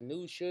believe that the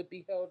news should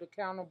be held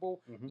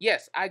accountable,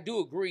 yes, I do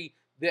agree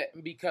that,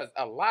 because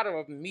a lot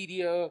of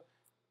media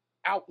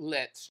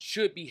outlets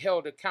should be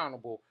held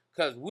accountable,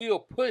 because we'll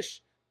push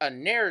a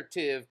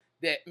narrative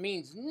that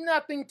means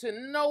nothing to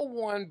no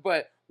one,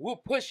 but we'll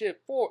push it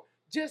forward.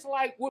 Just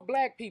like with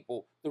black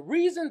people. The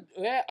reason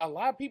that a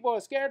lot of people are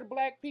scared of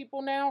black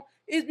people now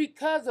is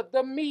because of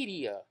the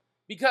media.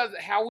 Because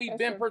how we've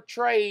been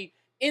portrayed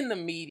in the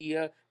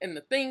media and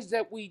the things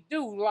that we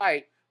do.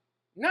 Like,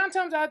 9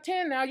 times out of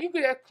 10 now, you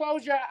could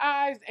close your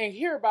eyes and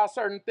hear about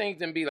certain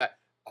things and be like,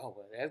 oh,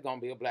 well, that's going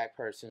to be a black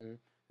person.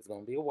 It's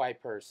going to be a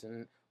white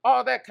person.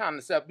 All that kind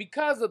of stuff.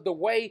 Because of the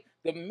way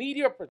the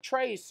media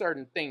portrays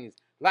certain things.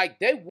 Like,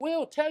 they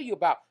will tell you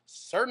about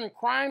certain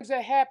crimes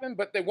that happen,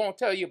 but they won't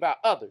tell you about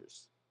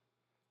others.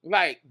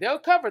 Like, they'll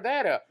cover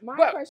that up.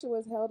 My question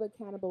was, held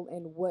accountable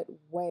in what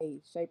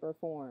way, shape, or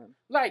form?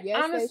 Like,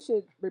 yes, they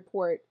should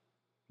report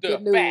the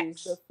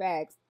news, the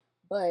facts,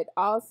 but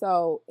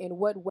also, in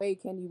what way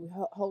can you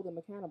hold them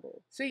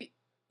accountable? See,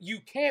 you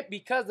can't,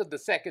 because of the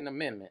Second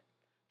Amendment.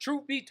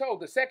 Truth be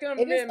told, the Second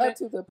Amendment... It is up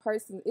to the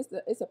person.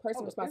 It's a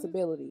person's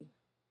responsibility.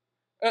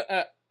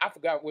 I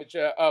forgot which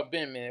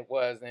amendment it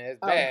was, and it's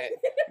bad.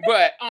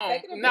 But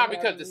not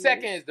because the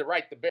second is the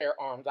right to bear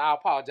arms. I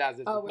apologize.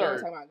 It's the third. We're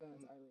talking about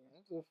guns.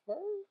 The first?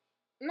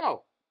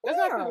 No, that's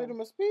not the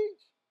freedom of speech.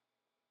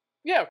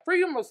 Yeah,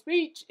 freedom of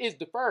speech is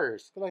the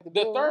first. Like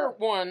the third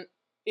one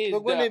is.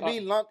 But wouldn't it be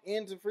lumped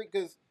into free?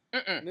 Because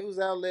News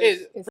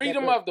outlets.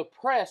 Freedom of the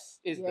press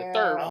is the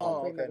third one.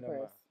 Oh,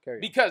 okay.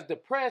 Because the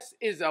press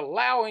is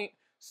allowing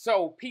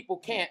so people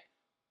can't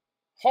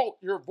halt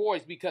your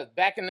voice, because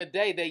back in the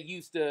day they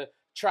used to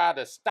try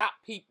to stop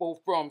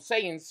people from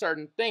saying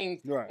certain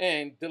things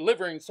and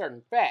delivering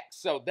certain facts.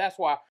 So that's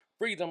why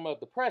freedom of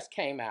the press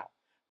came out.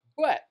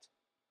 But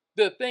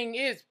the thing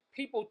is,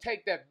 people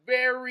take that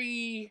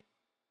very,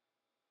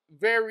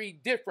 very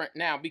different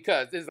now,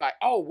 because it's like,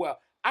 oh, well,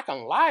 I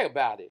can lie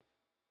about it.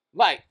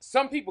 Like,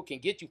 some people can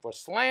get you for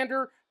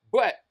slander,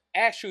 but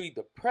actually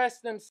the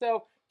press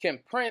themselves can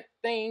print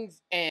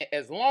things, and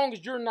as long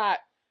as you're not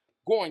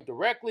going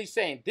directly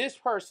saying this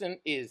person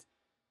is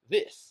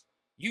this,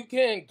 you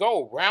can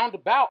go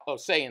roundabout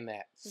of saying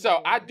that.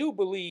 So I do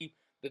believe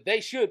that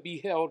they should be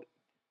held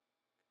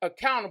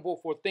accountable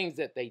for things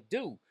that they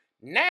do.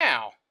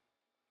 Now,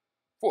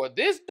 for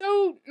this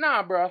dude,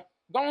 nah, bro,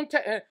 go and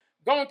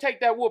take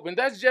that whooping.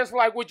 That's just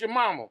like with your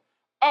mama.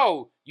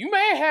 Oh, you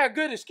may have had a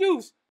good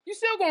excuse, you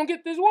still gonna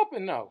get this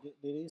whooping though.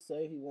 Did he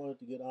say he wanted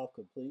to get off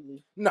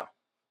completely? No.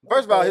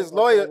 First of all, his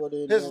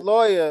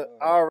lawyer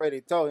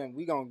already told him,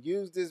 we gonna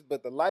use this,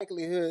 but the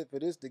likelihood for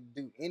this to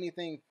do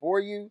anything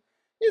for you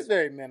is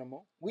very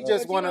minimal. We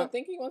just want to. You don't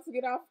think he wants to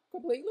get off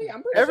completely?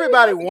 I'm pretty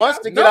Everybody sure wants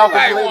to get off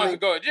completely. Nobody wants to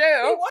go to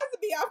jail. He wants to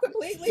be off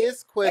completely.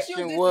 His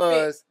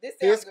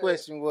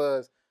question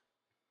was,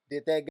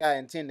 did that guy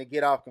intend to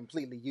get off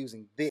completely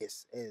using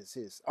this as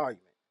his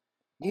argument?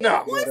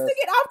 No. He wants to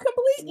get off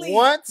completely.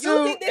 Want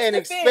to and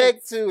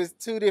expect to is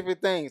two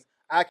different things.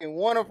 I can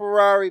want a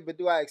Ferrari, but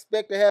do I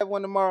expect to have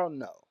one tomorrow?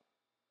 No.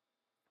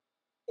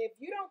 If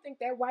you don't think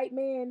that white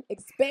man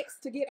expects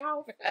to get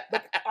off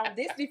on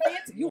this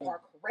defense, you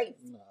are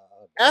crazy.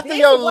 After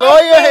your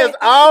lawyer has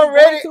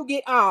already to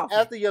get off.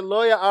 After your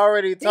lawyer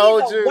already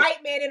told you,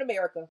 white man in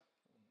America.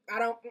 I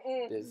don't.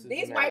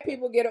 These white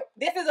people get.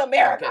 This is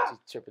America. I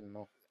tripping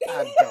though.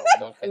 I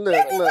don't.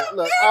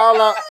 Look.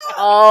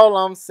 All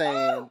I'm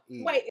saying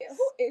is. Wait,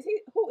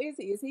 who is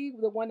he? Is he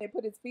the one that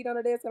put his feet on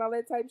the desk and all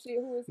that type shit?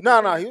 Who is he?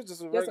 No, he was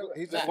just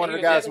he's just one of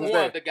the guys who was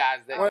there. One of the guys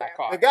that got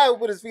caught. The guy who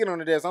put his feet on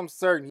the desk, I'm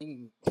certain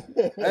he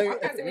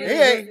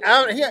ain't.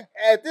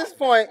 At this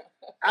point,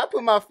 I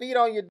put my feet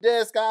on your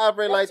desk. I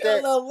operate like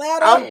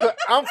that.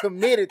 I'm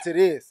committed to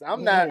this.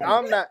 I'm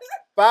not.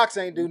 Fox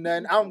ain't do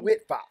nothing. I'm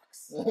with Fox.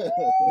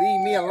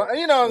 Leave me alone.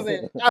 You know what I'm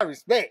saying? I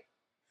respect.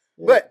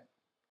 But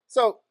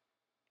so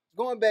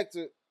going back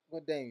to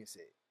what Damien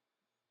said,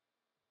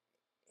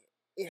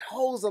 it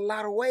holds a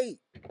lot of weight.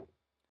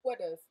 What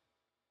does?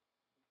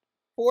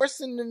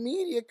 Forcing the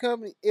media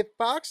company. If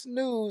Fox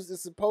News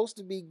is supposed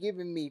to be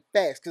giving me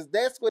facts, because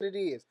that's what it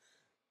is.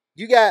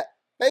 You got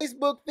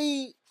Facebook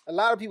feed. A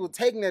lot of people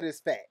taking that as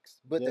facts,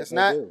 but that's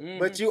not.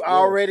 But you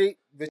already.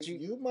 But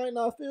you might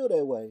not feel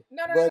that way.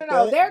 No.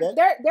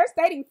 They're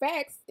stating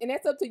facts, and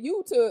that's up to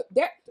you to.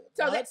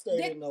 Not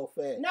stating no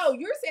facts. No,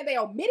 you're saying they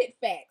omitted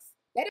facts.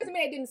 That doesn't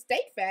mean they didn't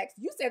state facts.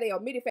 You said they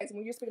omitted facts.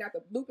 When you're speaking out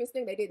the lupus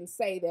thing, they didn't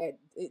say that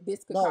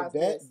this could cause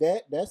this.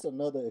 That's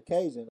another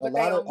occasion. But a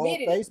lot of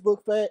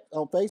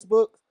on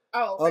Facebook.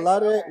 Oh, a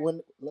lot of it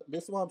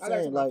this is what I'm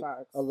saying. Like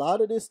a lot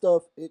of this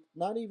stuff, it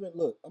not even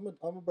look. I'm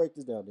gonna break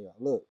this down to y'all.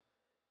 Look,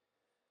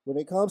 when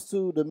it comes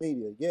to the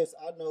media, yes,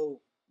 I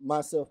know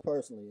myself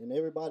personally, and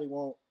everybody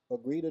won't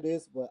agree to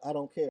this, but I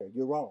don't care.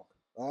 You're wrong.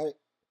 All right,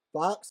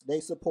 Fox, they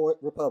support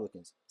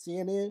Republicans.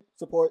 CNN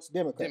supports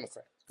Democrats.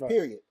 Right.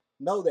 Period.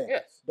 Know that.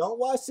 Yes. Don't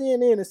watch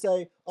CNN and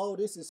say, oh,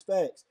 this is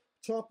facts.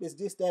 Trump is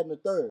this, that, and the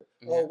third.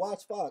 Yeah. Oh,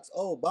 watch Fox.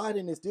 Oh,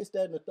 Biden is this,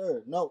 that, and the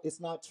third. No,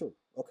 it's not true.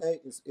 Okay?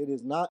 It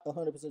is not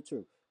 100%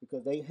 true,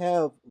 because they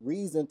have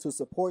reason to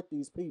support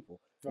these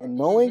people. Right. And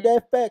knowing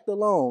that fact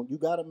alone, you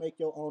got to make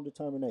your own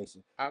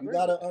determination. You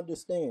got to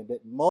understand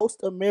that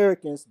most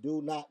Americans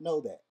do not know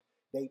that.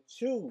 They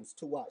choose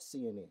to watch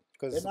CNN.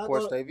 Because it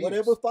supports their views.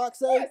 Whatever Fox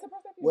say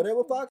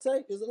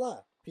is a lie.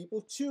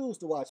 People choose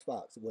to watch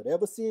Fox.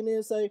 Whatever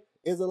CNN say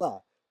is a lie.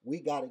 We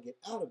got to get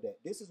out of that.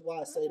 This is why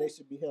I say they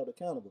should be held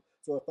accountable.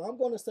 So if I'm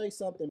going to say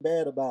something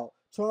bad about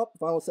Trump,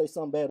 if I'm going to say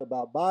something bad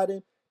about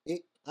Biden,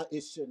 it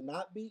should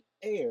not be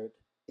aired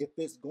if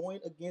it's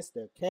going against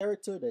their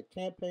character, their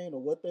campaign,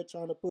 or what they're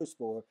trying to push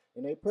for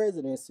in their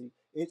presidency.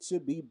 It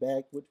should be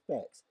backed with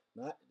facts,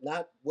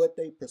 not what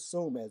they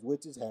presume as,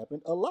 which has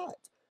happened a lot.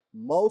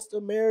 Most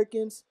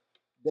Americans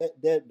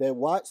that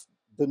watch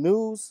the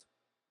news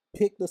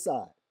pick the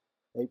side.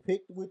 They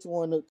picked which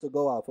one to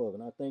go off of,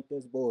 and I think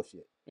that's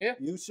bullshit. Yeah.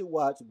 You should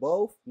watch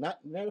both.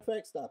 Matter of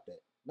fact, stop that.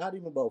 Not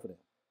even both of them.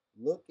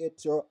 Look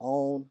at your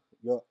own,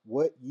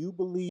 what you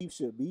believe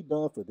should be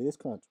done for this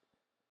country.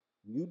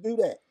 You do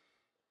that,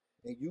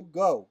 and you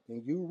go,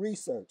 and you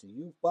research, and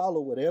you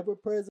follow whatever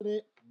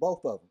president,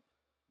 both of them.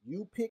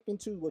 You pick and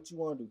choose what you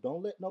want to do.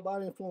 Don't let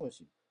nobody influence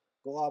you.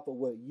 Go off of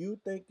what you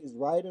think is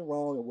right and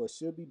wrong and what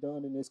should be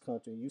done in this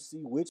country. You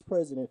see which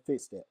president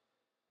fits that.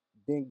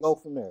 Then go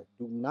from there.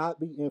 Do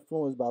not be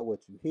influenced by what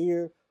you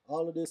hear.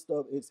 All of this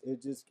stuff, it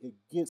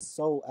gets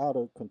so out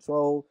of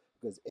control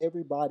because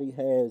everybody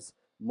has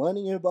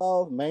money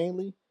involved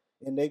mainly,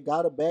 and they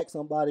gotta back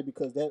somebody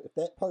because if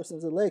that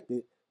person's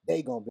elected,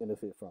 they gonna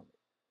benefit from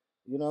it.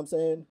 You know what I'm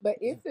saying? But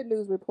if the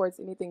news reports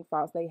anything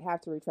false, they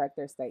have to retract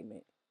their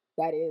statement.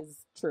 That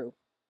is true.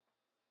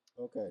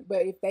 Okay.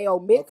 But if they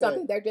omit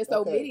something, they're just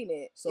omitting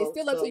it. So, it's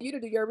still up to you to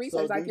do your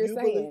research, like you're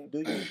saying. Do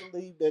you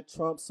believe that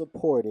Trump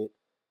supported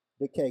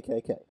the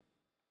KKK?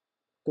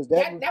 Because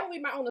that would be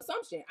my own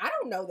assumption. I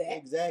don't know that.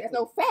 Exactly. That's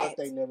no fact.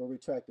 But they never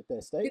retracted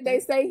that statement. Did they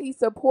say he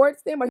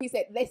supports them, or they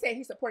said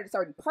he supported a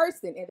certain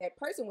person, and that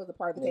person was a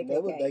part of the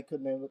KKK?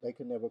 They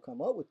could never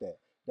come up with that.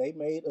 They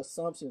made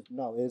assumptions.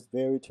 No, it's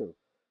very true.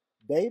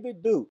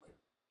 David Duke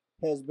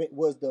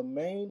was the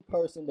main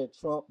person that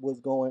Trump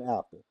was going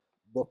after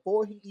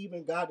before he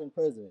even got in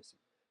presidency.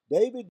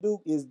 David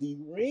Duke is the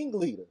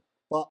ringleader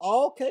for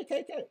all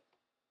KKK.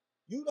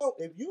 You don't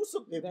if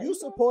you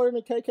supporting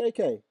the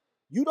KKK,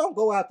 you don't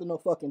go after no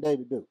fucking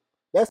David Duke.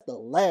 That's the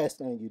last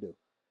thing you do.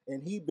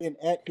 And he been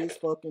at his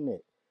fucking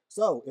neck.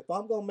 So if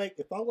I'm gonna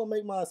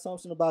make my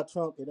assumption about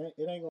Trump, it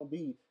ain't gonna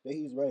be that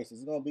he's racist.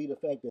 It's gonna be the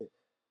fact that,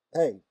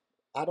 hey,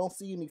 I don't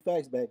see any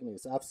facts backing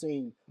this. I've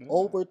seen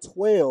over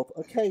 12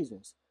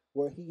 occasions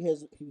where he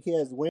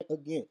has went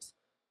against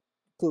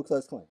Ku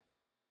Klux Klan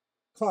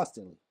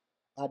constantly.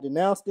 I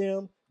denounced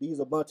them. These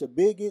are a bunch of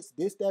bigots.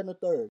 This, that, and the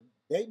third,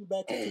 dating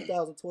back to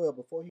 2012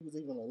 before he was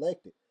even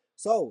elected.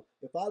 So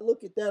if I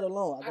look at that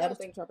alone, I don't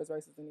think Trump is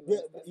racist anymore.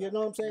 Yeah, you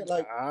know what I'm saying?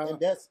 Like, and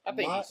that's I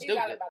think he's all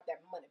about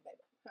that money, baby.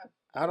 Huh?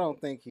 I don't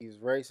think he's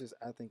racist.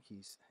 I think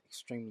he's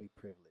extremely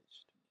privileged.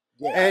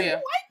 Yeah.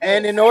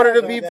 And in order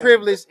to be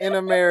privileged in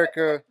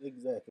America,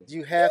 exactly,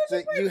 you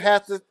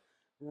have to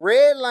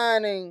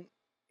redlining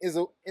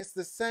it's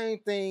the same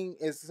thing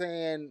as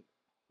saying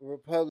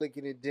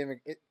Republican and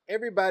Democrat.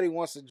 Everybody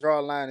wants to draw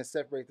a line and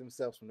separate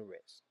themselves from the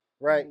rest,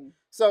 right?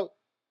 So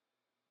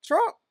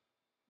Trump,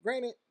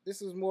 granted,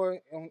 this is more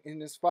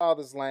in his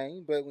father's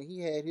lane, but when he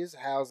had his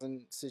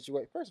housing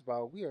situation, first of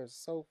all, we are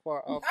so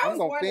far off. I'm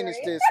gonna finish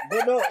this.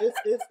 But no,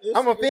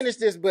 I'm gonna finish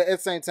this, but at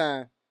the same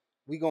time,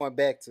 we going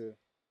back to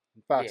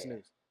Fox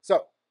News.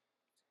 So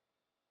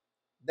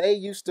they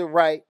used to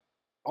write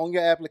on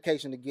your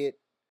application to get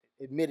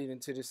admitted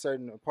into this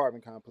certain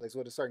apartment complex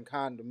or a certain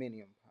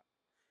condominium.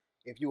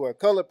 If you were a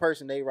colored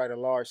person, they write a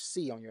large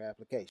C on your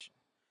application.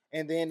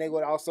 And then they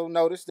would also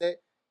notice that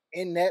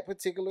in that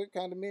particular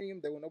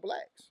condominium, there were no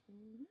blacks.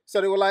 So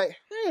they were like,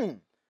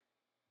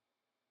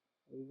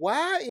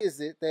 why is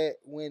it that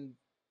when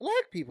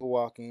black people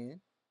walk in,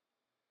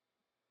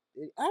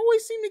 they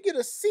always seem to get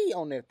a C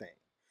on their thing?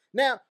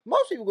 Now,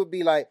 most people would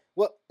be like,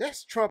 well,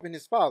 that's Trump and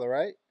his father,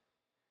 right?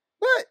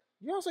 But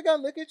you also got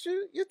to look at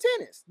your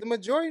tenants. The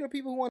majority of the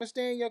people who want to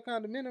stay in your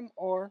condominium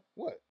are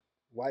what?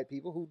 White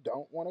people who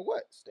don't want to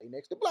what? Stay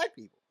next to black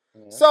people.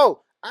 Yeah.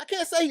 So I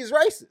can't say he's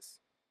racist.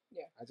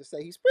 Yeah. I just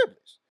say he's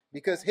privileged.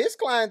 Because his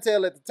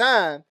clientele at the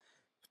time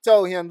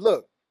told him,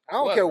 look, I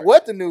don't care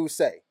what the news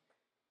say.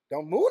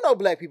 Don't move no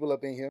black people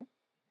up in here.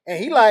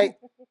 And he like,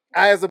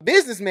 as a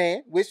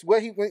businessman,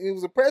 when he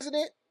was a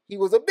president, he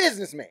was a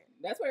businessman.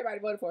 That's what everybody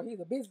voted for. He's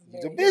a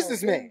businessman. He's a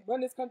businessman.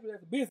 Run this country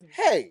as a business.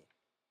 Hey,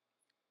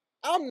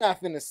 I'm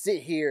not finna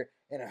sit here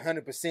and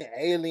 100%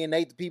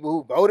 alienate the people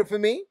who voted for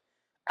me.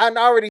 I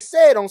already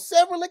said on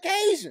several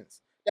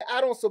occasions that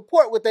I don't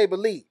support what they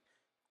believe.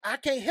 I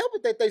can't help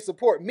it that they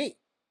support me.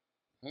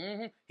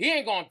 Mm-hmm. He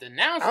ain't gonna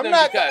denounce them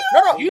because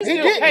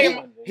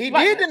he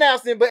did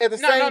denounce them, but at the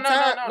same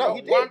time, no.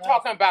 I'm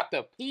talking about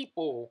the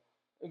people,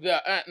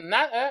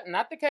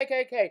 not the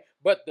KKK,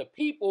 but the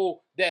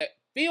people that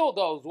feel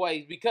those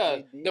ways,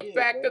 because the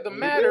fact of the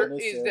matter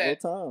is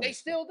that they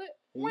still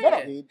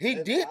did. He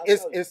did.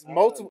 It's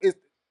multiple.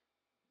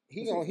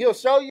 He'll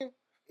show you.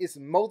 It's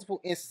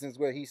multiple instances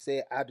where he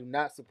said, "I do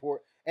not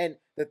support." And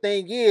the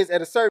thing is,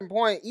 at a certain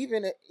point,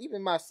 even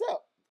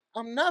myself,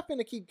 I'm not going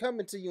to keep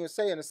coming to you and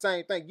saying the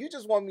same thing. You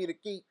just want me to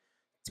keep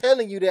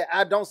telling you that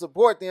I don't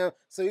support them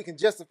so you can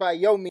justify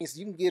your means so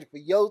you can get it for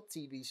your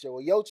TV show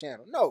or your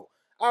channel. No,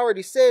 I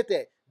already said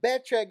that.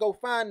 Backtrack, go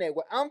find that.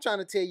 What I'm trying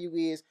to tell you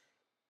is,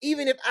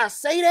 even if I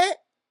say that,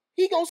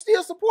 he going to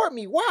still support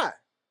me. Why?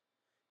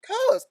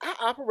 Because I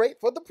operate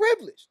for the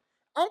privilege.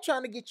 I'm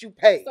trying to get you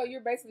paid. So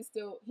you're basically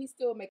he's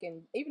still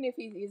making, even if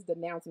he is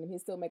denouncing them,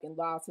 he's still making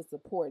laws to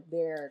support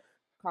their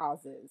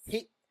causes.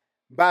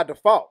 By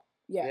default.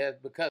 Yeah,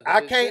 because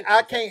I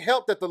can't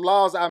help that the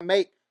laws I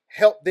make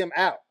help them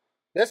out.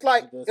 That's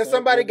like if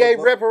somebody gave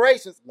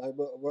reparations. Like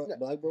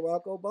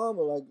Barack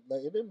Obama,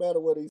 like it didn't matter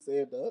what he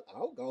said to us. I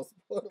was gonna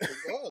support him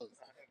regardless.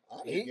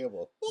 I didn't give a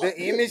fuck.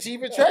 The image he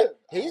portrayed.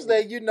 He's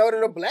letting you know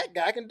that a black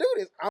guy can do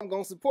this. I'm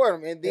gonna support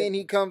him, and then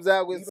he comes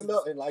out with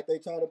and like they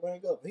try to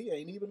bring up, he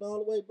ain't even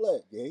all the way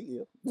black. Yeah,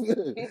 he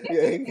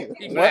is.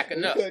 He's black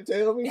enough. You couldn't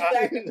tell me.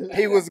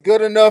 He was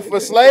good enough for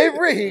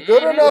slavery. He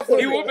good enough for.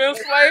 He would have been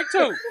slave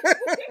too.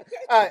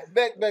 All right,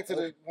 back to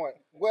the point.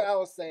 What I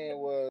was saying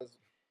was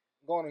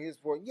going on his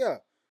point. Yeah,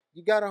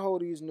 you gotta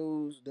hold these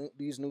news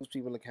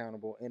people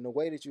accountable, and the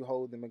way that you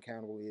hold them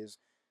accountable is,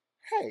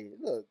 hey,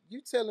 look, you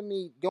telling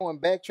me go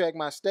and backtrack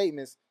my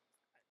statements.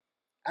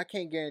 I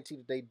can't guarantee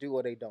that they do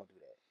or they don't do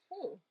that.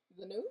 Who?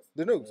 The news?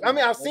 The news. I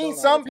mean, I've seen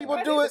some people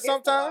do it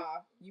sometimes.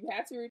 You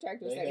have to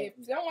retract your statement.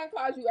 If someone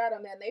calls you out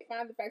on that and they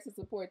find the facts to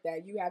support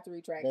that, you have to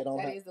retract.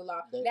 That is the law.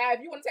 Now,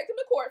 if you want to take them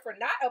to court for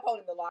not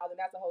upholding the law, then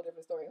that's a whole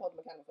different story. Hold them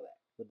accountable for that.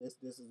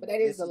 But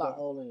that is the law.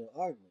 The whole in your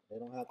argument. They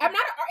don't have to. I'm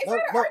not. It's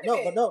not an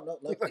argument. No.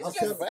 I'm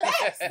telling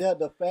you,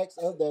 the facts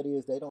of that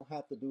is they don't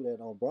have to do that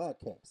on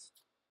broadcast.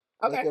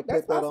 Okay, they can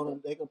put that on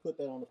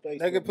the Facebook.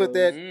 They can put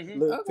that.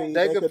 Okay.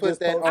 They could put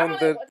that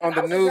on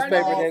the newspaper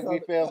that we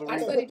failed to read.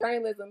 I studied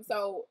journalism,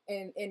 so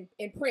in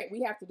print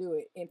we have to do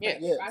it in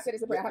print. Yes. If I said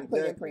it's in print, I have to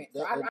put it in print.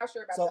 So I'm not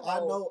sure about that.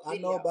 So I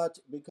know about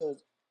you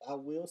because I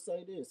will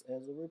say this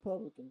as a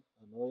Republican.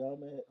 I know y'all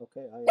mad.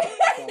 Okay, I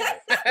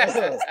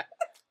am.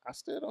 I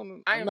still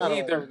don't. I'm not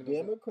either.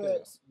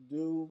 Democrats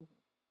do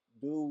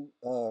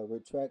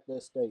retract their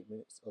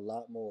statements a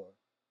lot more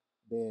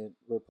than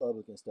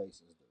Republican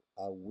stations do.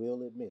 I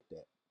will admit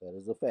that. That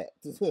is a fact.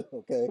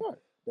 Okay? Right.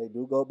 They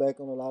do go back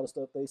on a lot of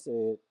stuff they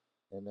said,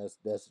 and that's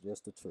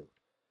just the truth.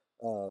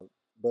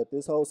 But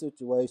this whole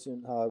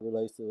situation, how it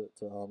relates to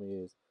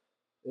Ami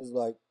is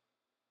like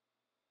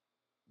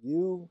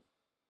you,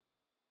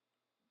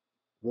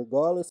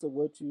 regardless of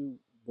what you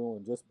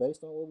doing, just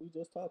based on what we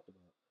just talked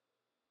about,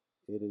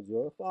 it is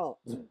your fault.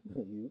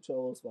 You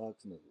chose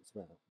Fox News,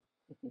 man.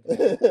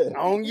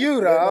 On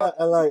you, dog.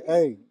 Like,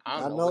 hey,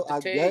 I know. I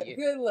get you.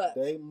 Good luck.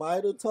 They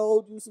might have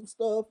told you some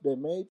stuff that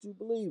made you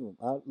believe them.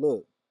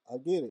 I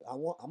get it.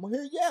 I'm gonna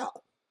hear you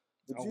out.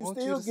 But you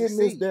still getting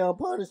this damn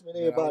punishment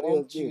everybody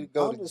else you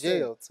go to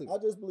jail too. I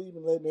just believe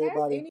in letting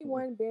everybody. Has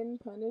anyone been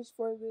punished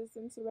for this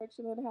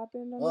insurrection that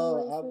happened?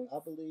 I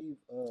believe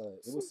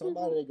it was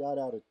somebody that got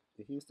out of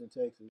Houston,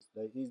 Texas.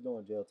 He's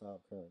doing jail time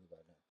currently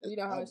right now. You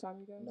know how much time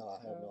you got? No, I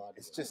have no idea.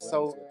 It's just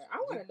so. I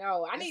want to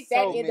know. I need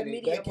that in the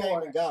media more. They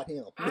came and got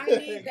him. I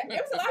need that.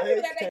 There was a lot of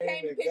people that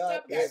came and picked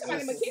up. There's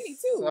somebody McKinney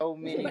too. So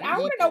many. But I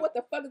want to know what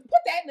the fuck is.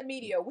 Put that in the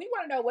media. We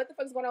want to know what the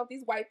fuck is going on with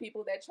these white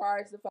people that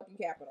charge the fucking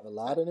Capitol. A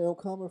lot of them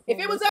coming from if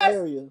it was this us,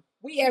 area.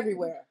 We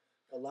everywhere.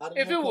 A lot of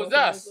if it was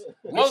us,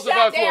 most of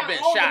us would have been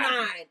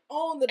shot.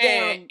 On the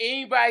and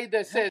anybody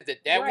that says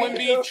that wouldn't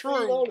be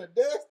true,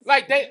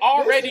 like they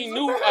already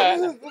knew.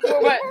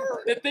 But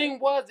the thing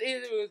was,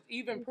 it was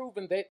even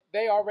proven that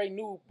they already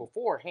knew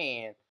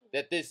beforehand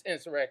that this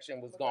insurrection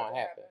was going to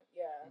happen.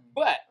 Yeah.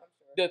 But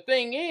the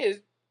thing is,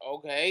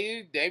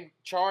 okay, they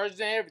charged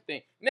and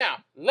everything.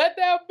 Now, let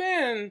that have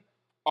been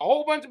a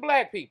whole bunch of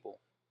black people.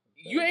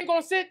 You ain't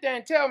going to sit there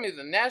and tell me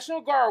the National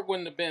Guard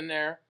wouldn't have been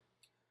there,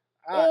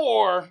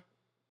 or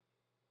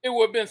it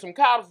would have been some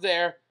cops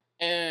there,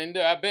 and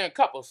been a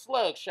couple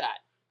slugs shot.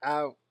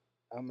 I'm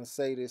going to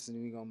say this,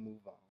 and we're going to move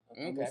on.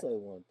 I'm going to say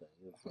one thing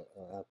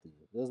after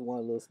you. There's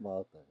one little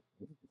small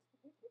thing.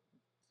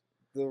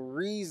 The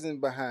reason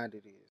behind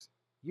it is,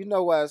 you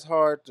know why it's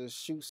hard to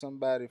shoot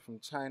somebody from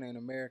China in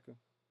America?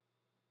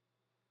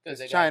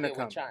 Because China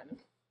comes.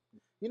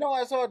 You know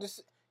why it's hard to...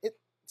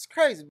 It's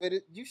crazy, but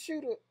you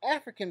shoot an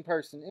African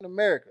person in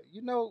America,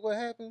 you know what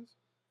happens?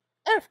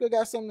 Africa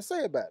got something to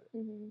say about it.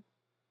 Mm-hmm.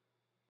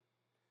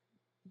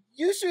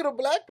 You shoot a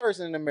black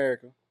person in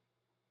America,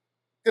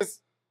 because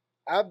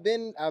I've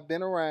been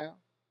around.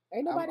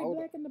 Ain't nobody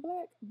back in the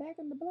black. Is that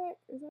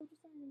what you're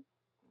saying?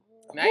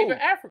 Not even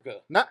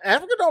Africa. Not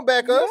Africa don't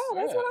back us.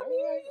 Yeah, that's what I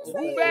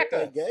mean. Who back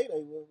us? Gay,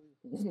 they will.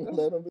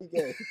 Let them be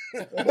gay.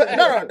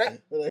 No,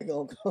 they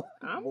gonna come.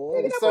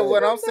 So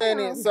what I'm saying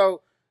is,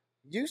 so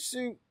you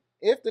shoot.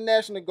 If the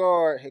National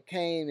Guard had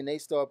came and they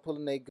started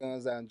pulling their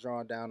guns out and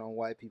drawing down on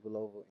white people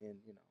over in,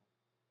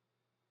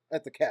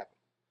 at the Capitol,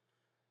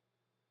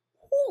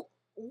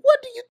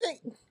 what do you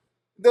think?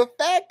 The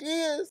fact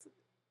is,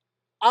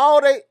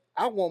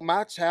 I want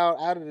my child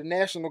out of the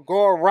National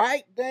Guard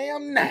right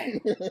damn now.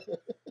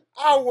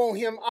 I want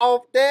him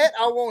off that.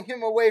 I want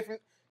him away from.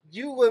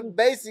 You would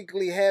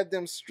basically have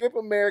them strip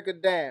America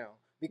down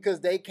because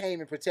they came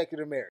and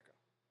protected America.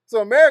 So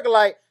America,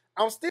 like,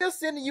 I'm still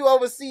sending you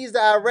overseas to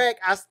Iraq.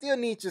 I still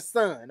need your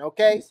son,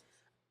 okay?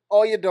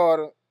 Or your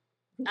daughter.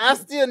 I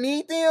still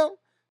need them.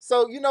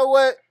 So you know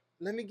what?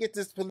 Let me get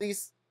this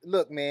police.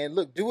 Look, man.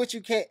 Look, do what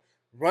you can.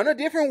 Run a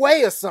different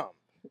way or something.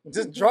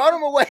 Just draw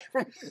them away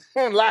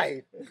from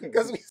life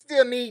because we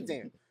still need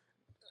them.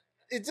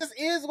 It just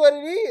is what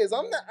it is.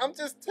 I'm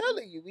just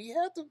telling you. We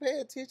have to pay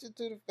attention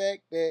to the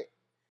fact that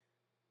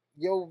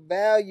your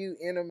value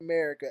in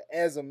America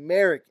as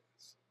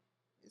Americans,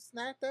 it's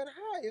not that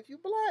high if you're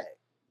black.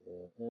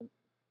 Yeah, and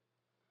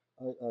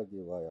I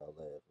get why y'all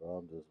laugh, bro.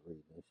 I'm just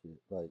reading this shit.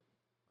 Like,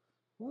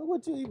 why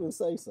would you even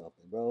say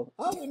something, bro?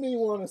 I wouldn't even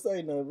want to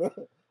say nothing, bro.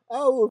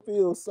 I would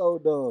feel so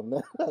dumb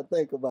now I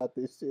think about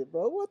this shit,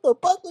 bro. What the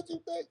fuck was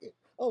you thinking?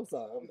 I'm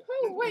sorry.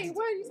 Wait,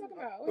 what are you talking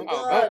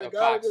about? The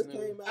guy just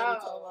came out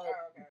and talking about.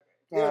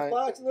 Yeah,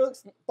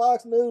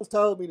 Fox News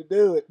told me to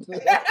do it.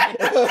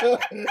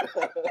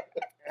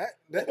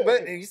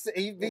 But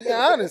he be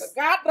honest.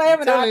 God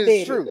damn it, I did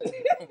it's true.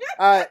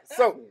 All right,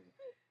 so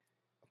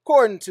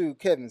according to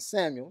Kevin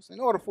Samuels, in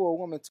order for a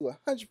woman to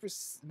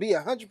be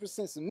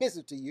 100%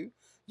 submissive to you,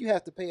 you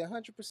have to pay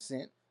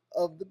 100%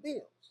 of the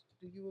bills.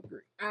 Do you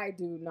agree? I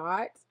do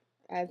not.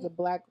 As a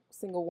black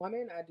single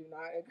woman, I do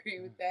not agree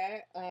with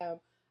that.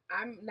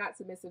 I'm not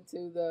submissive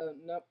to the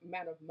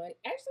amount of money.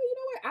 Actually, you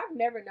know what? I've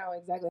never known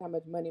exactly how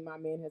much money my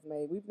man has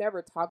made. We've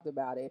never talked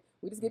about it.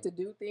 We just get to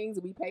do things,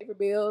 and we pay for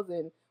bills,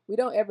 and we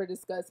don't ever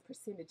discuss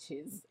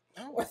percentages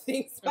or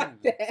things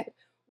like that.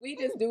 We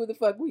just do what the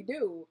fuck we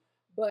do.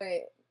 But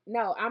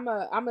no, I'm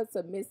a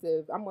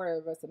submissive. I'm more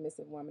of a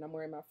submissive woman. I'm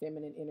more in my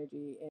feminine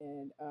energy,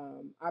 and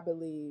I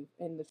believe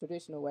in the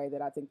traditional way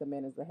that I think the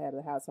man is the head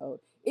of the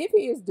household. If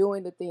he is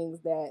doing the things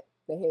that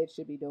the head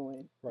should be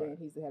doing, then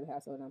he's the head of the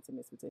household, and I'm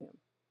submissive to him.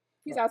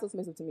 He's also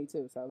submissive to me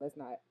too, so let's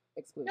not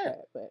exclude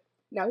that. But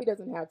no, he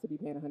doesn't have to be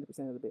paying 100%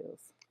 of the bills.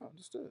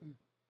 Understood.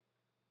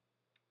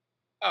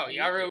 Oh,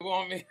 y'all really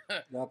want me?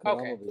 No,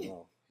 okay.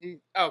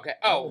 Okay.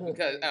 Oh,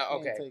 because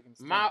okay.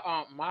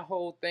 My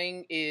whole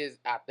thing is,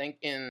 I think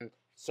in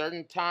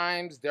certain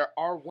times there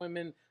are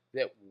women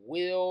that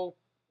will,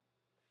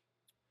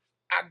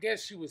 I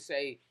guess you would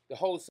say, the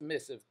whole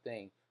submissive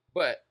thing,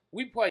 but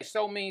we play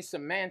so many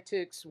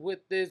semantics with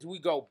this. We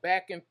go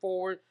back and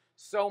forth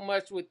so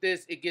much with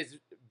this, it gets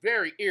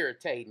very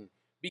irritating,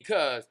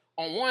 because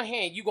on one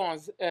hand you're going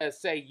to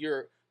say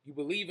you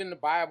believe in the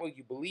Bible,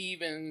 you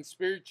believe in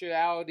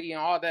spirituality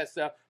and all that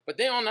stuff, but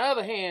then on the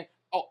other hand,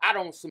 oh, I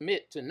don't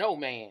submit to no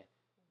man.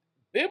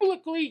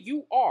 Biblically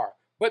you are,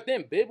 but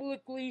then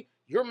biblically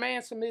your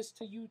man submits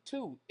to you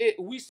too.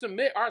 We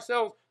submit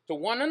ourselves to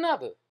one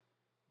another.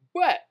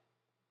 But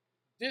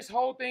this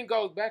whole thing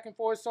goes back and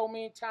forth so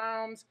many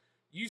times.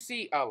 You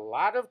see a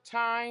lot of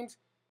times,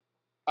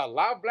 a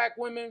lot of black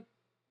women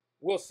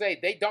will say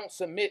they don't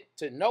submit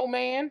to no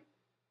man.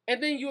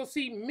 And then you'll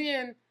see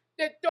men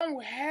that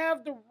don't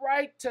have the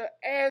right to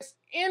ask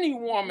any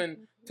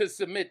woman to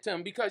submit to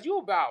them, because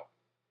you're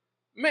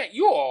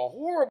a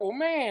horrible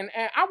man.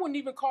 And I wouldn't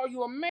even call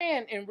you a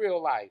man in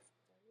real life.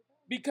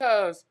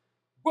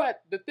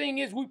 But the thing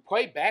is, we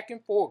play back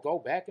and forth, go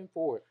back and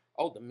forth.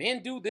 Oh, the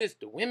men do this,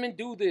 the women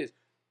do this.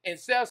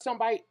 Instead of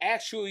somebody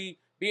actually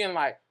being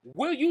like,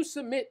 will you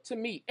submit to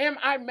me? Am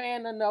I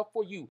man enough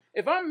for you?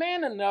 If I'm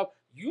man enough,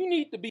 you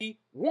need to be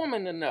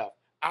woman enough.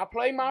 I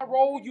play my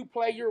role, you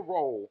play your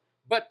role.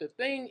 But the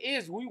thing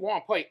is, we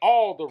want to play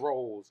all the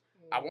roles.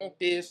 I want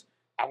this,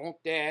 I want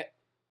that.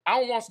 I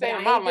don't want to stay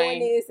in my lane. I ain't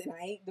doing this and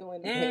I ain't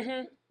doing that.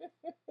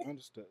 Mm-hmm.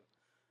 Understood.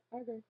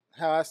 Okay.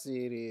 How I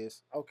see it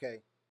is,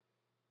 okay,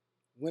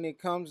 when it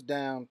comes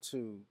down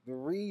to the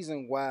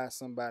reason why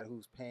somebody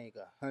who's paying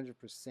 100%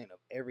 of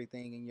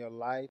everything in your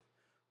life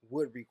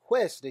would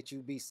request that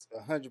you be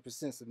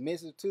 100%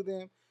 submissive to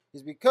them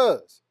is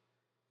because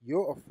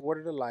you're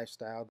afforded a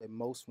lifestyle that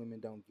most women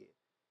don't get.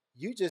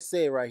 You just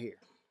said right here,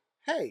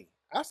 hey,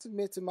 I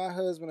submit to my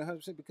husband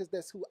 100% because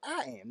that's who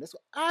I am. That's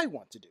what I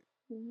want to do.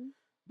 Mm-hmm.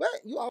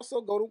 But you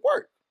also go to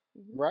work,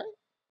 right?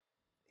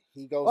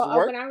 He goes to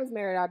work. When I was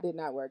married, I did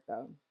not work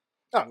though.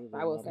 Oh,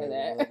 I will say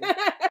that.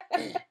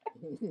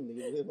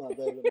 Nigga live my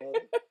baby mother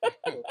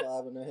for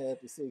 5.5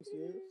 to 6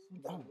 years.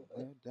 Oh,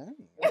 well, dang.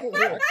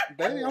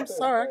 Baby, I'm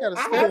sorry.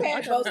 I have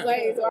had both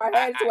ways, or I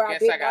had to where I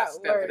did not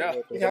work. It up.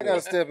 Yeah, I got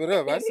to step it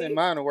up. I sent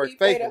mine to work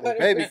faithfully.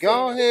 Baby,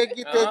 go ahead,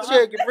 get that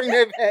check and bring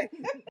that back.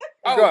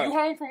 Oh, you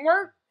home from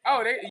work?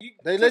 Oh,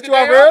 they let you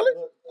off early?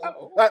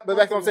 But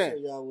that's what I'm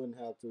saying. Y'all wouldn't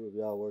have to if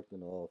y'all worked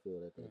in the oil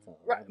field at that time.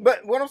 Right.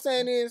 But what I'm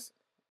saying is,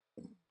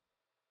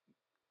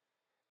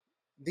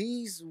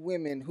 these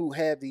women who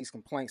have these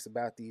complaints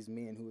about these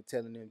men who are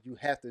telling them you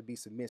have to be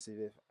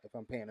submissive if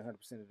I'm paying 100%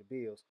 of the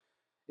bills,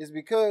 is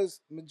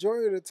because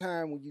majority of the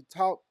time when you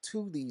talk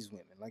to these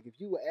women, like if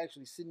you were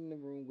actually sitting in the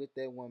room with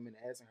that woman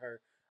asking her,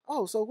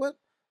 oh, so what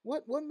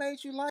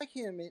made you like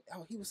him? And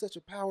oh, he was such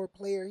a power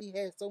player. He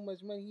had so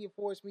much money. He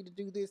forced me to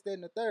do this, that,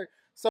 and the third.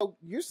 So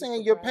you're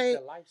saying you're paying,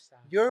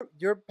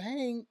 you're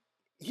paying.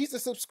 He's a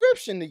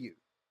subscription to you.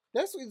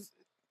 That's what.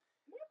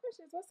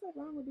 What's so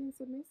wrong with being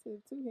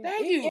submissive to him?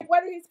 Thank you.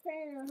 Whether he's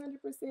paying 100%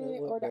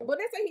 or not, but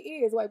that's what he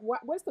is. Like,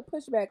 what's the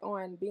pushback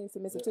on being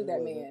submissive to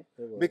that man?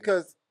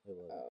 Because,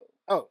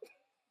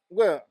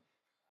 well,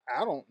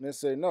 I don't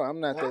necessarily know. I'm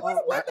not that.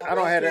 I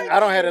don't have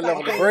that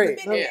level of bread.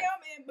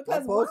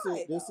 Because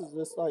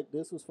why?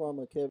 This was from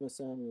a Kevin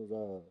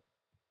Samuels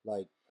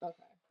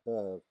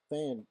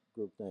fan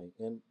group thing,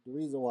 and the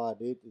reason why I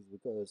did is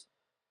because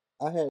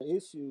I had an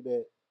issue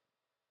that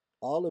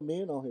all the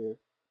men on here,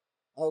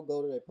 I would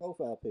go to their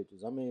profile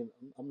pictures. I mean,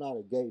 I'm not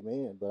a gay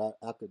man, but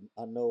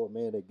I know a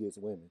man that gets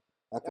women.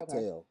 I can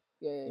tell.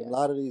 Yeah. And a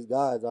lot of these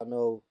guys I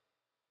know,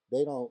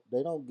 they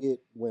don't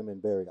get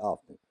women very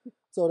often.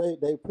 So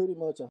they pretty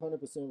much 100%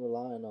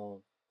 relying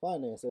on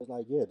finance. It's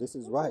like, yeah, this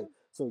is right.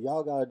 So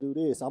y'all gotta do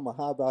this. I'm a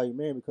high value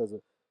man because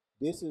of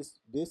this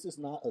is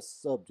not a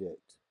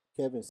subject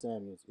Kevin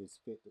Samuels is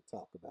fit to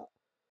talk about.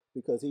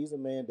 Because he's a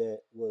man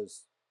that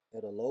was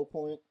at a low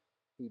point,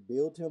 he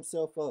built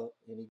himself up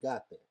and he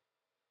got there.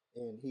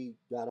 And he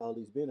got all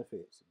these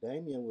benefits.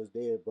 Damien was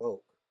dead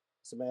broke,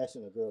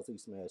 smashing the girls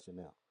he's smashing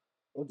now.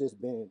 I'm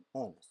just being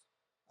honest.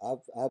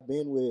 I've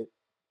been with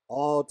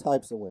all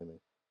types of women,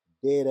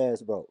 dead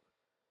ass broke,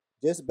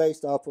 just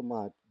based off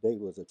of they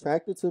was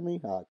attracted to me,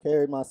 how I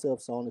carried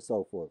myself, so on and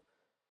so forth.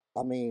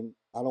 I mean,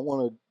 I don't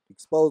want to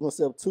expose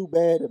myself too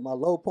bad at my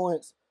low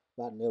points,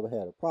 but I never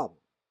had a problem.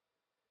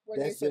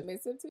 Were they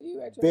submissive to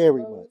you at your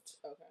very much?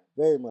 Okay.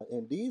 Very much.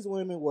 And these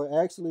women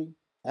were actually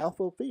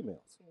alpha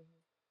females.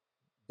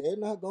 Mm-hmm. They're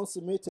not going to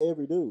submit to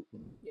every dude.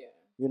 Yeah.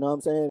 You know what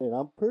I'm saying? And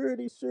I'm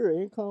pretty sure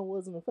income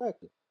wasn't a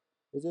factor.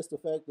 It's just the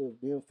fact of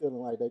them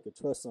feeling like they could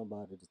trust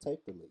somebody to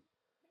take the lead.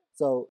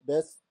 So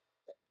that's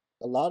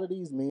a lot of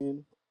these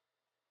men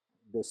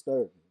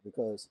disturb me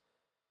because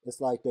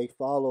it's like they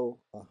follow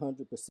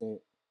 100%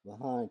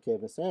 behind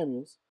Kevin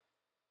Samuels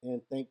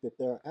and think that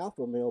they're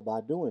alpha male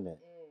by doing that.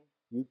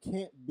 You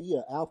can't be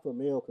an alpha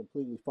male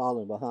completely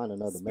following behind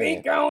another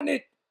man. Speak on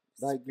it.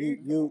 Like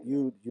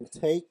you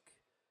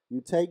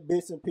take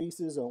bits and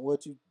pieces on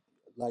what you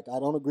like. I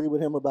don't agree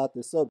with him about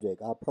this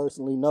subject. I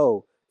personally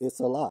know it's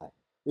a lie.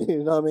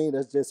 You know what I mean?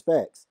 That's just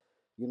facts.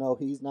 You know,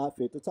 he's not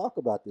fit to talk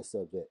about this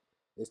subject.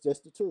 It's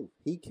just the truth.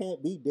 He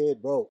can't be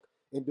dead broke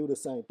and do the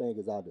same thing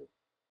as I do.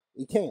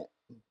 He can't.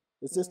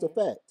 It's just a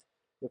fact.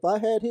 If I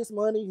had his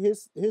money,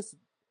 his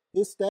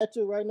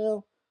stature right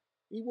now,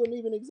 he wouldn't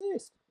even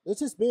exist.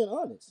 It's just being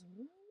honest.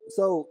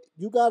 So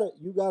you gotta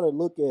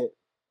look at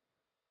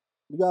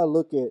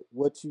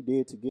what you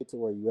did to get to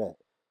where you at.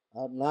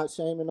 I'm not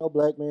shaming no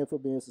black man for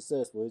being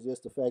successful. It's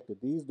just the fact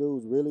that these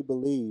dudes really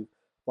believe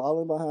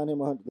following behind him.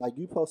 Like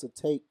you supposed to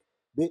take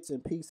bits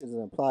and pieces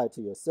and apply it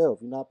to yourself.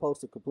 You're not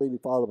supposed to completely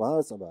follow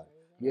behind somebody.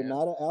 You're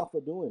not an alpha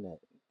doing that.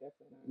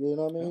 You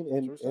know what I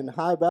mean? And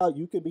high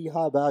value, you can be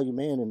high value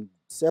man in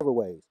several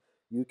ways.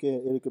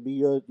 It could be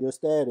your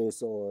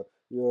status or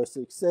your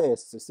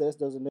success. Success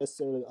doesn't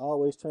necessarily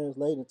always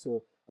translate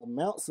into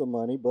amounts of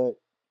money, but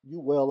you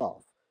well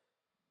off.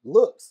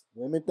 Looks,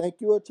 women think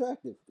you're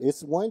attractive.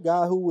 It's one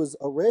guy who was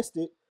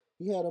arrested.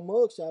 He had a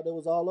mugshot that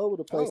was all over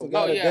the place and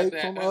got a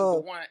date from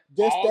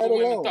just that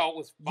alone.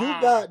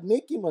 You got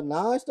Nicki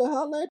Minaj to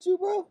holler at you,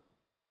 bro.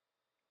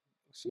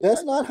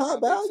 That's not high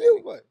value.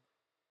 Anyway.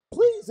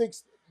 Please,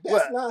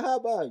 that's not high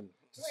value.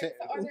 Wait,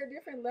 so are there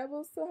different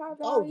levels to high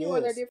value? Oh, yes. Or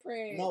are there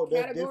different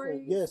categories?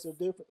 Different. Yes, they're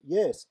different.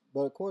 Yes,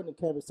 but according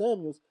to Kevin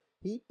Samuels,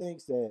 he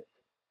thinks that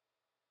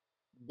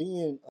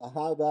being a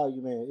high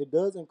value man, it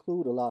does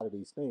include a lot of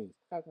these things.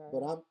 Okay.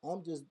 But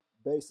I'm just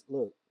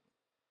look,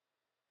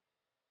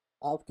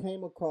 I've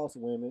came across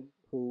women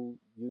who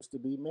used to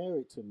be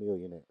married to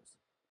millionaires.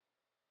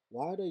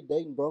 Why are they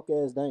dating broke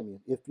ass Damien?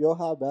 If your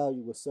high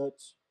value was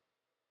such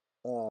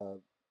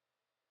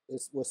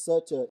was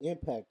such an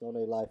impact on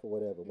their life or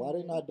whatever, why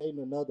they not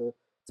dating another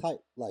type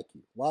like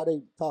you? Why are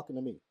they talking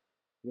to me?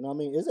 You know what I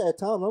mean? It's at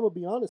times, I'm gonna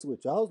be honest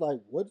with you. I was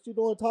like, what did you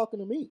doing talking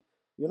to me?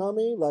 You know what I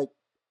mean? Like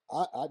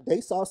they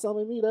saw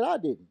something in me that I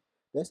didn't.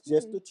 That's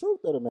just the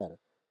truth of the matter.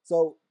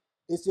 So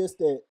it's just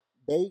that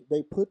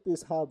they put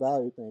this high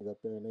value thing up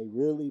there and they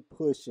really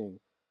pushing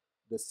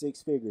the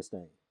 6 figures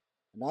thing.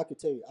 And I can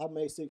tell you, I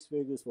made 6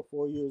 figures for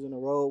 4 years in a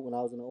row when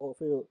I was in the oil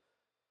field.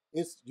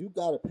 You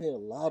got to pay a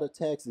lot of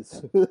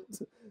taxes.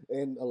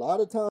 And a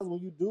lot of times when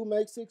you do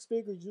make 6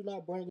 figures, you're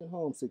not bringing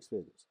home 6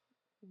 figures.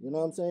 You know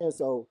what I'm saying?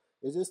 So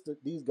it's just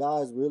that these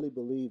guys really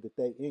believe that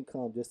their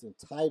income just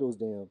entitles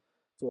them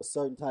to a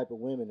certain type of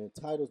women,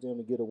 entitles them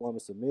to get a woman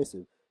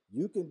submissive.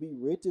 You can be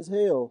rich as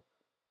hell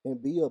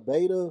and be a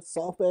beta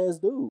soft ass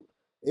dude.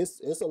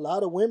 It's a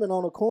lot of women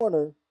on the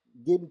corner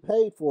getting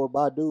paid for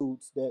by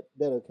dudes that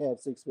have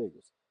 6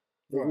 figures.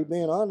 If we're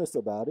being honest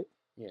about it.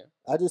 Yeah.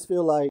 I just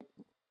feel like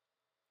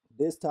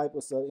this type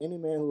of stuff, any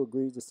man who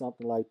agrees to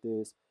something like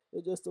this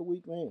is just a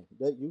weak man.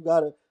 That you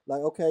gotta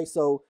like, okay,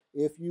 so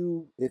if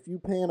you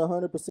paying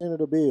 100% of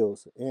the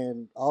bills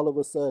and all of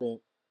a sudden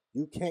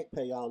you can't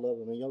pay all of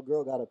them and your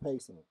girl gotta pay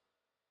some.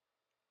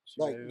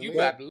 Like you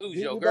about to lose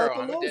your girl.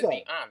 I'm gonna just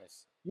be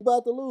honest. You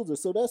about to lose her.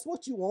 So that's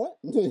what you want.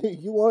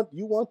 you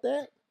want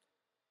that?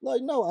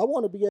 Like, no, I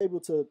want to be able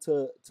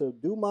to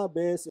do my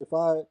best. If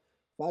I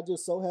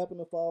just so happen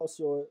to fall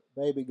short,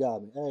 baby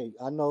got me. Hey,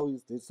 I know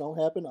this don't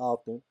happen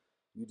often.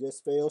 You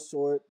just fell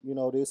short, you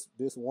know, this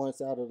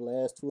once out of the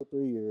last 2 or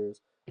 3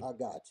 years. I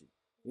got you.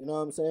 You know what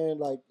I'm saying?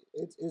 Like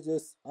it's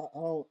just I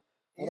don't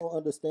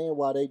understand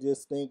why they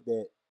just think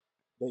that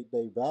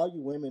they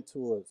value women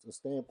to a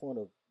standpoint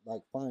of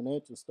like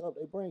financial stuff.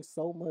 They bring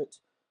so much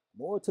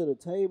more to the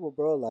table,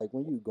 bro. Like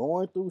when you're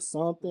going through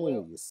something,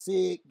 you're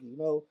sick, you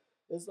know,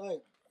 it's like.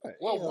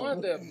 Well, one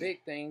of the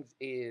big things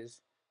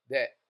is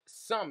that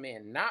some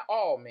men, not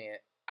all men,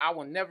 I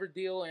will never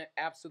deal in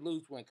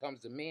absolutes when it comes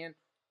to men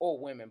or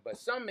women, but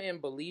some men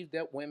believe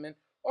that women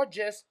are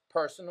just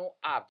personal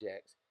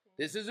objects.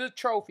 This is a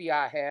trophy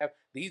I have.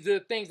 These are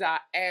the things I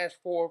asked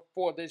for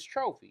this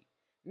trophy.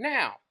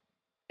 Now,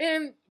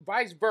 and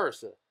vice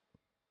versa.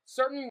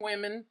 Certain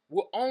women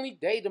will only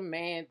date a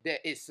man that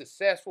is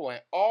successful in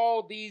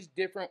all these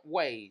different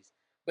ways.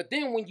 But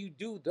then when you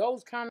do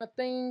those kind of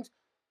things,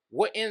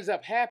 what ends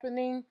up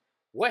happening?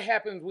 What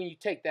happens when you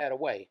take that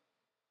away?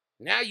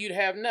 Now you'd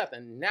have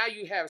nothing. Now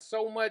you have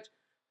so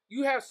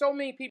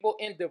many people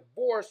in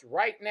divorce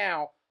right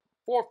now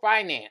for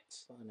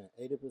finance.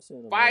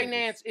 80% of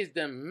finance is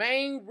the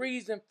main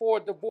reason for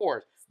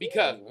divorce.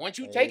 Because once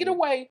you take it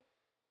away,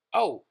 I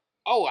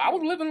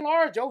was living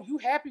large. Oh, you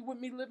happy with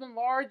me living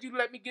large? You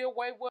let me get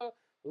away with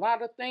a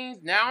lot of things.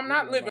 Now I'm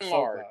not living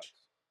large.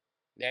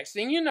 Next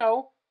thing you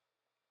know,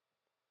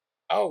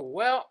 oh,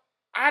 well,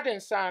 I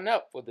didn't sign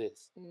up for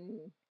this.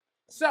 Mm-hmm.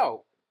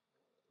 So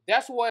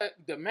that's what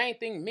the main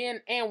thing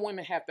men and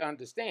women have to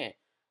understand.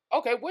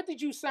 Okay, what did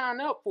you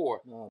sign up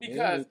for? No, because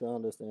men need to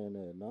understand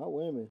that, not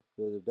women.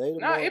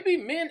 It be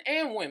men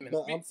and women.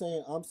 But I'm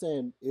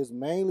saying it's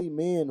mainly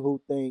men who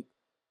think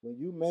when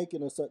you making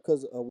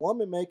because a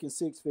woman making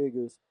six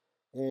figures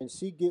and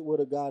she get with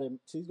a guy and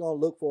she's gonna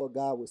look for a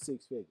guy with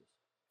six figures.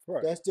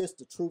 Right. That's just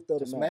the truth of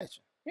the matter.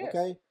 Yeah.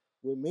 Okay,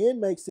 when men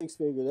make six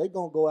figures, they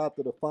gonna go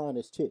after the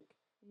finest chick.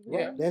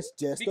 Right. Yeah. That's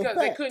just because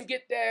they couldn't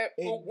get that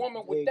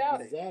woman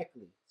without it.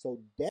 Exactly. So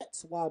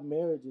that's why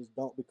marriages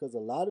don't, because a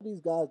lot of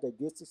these guys that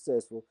get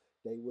successful,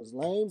 they was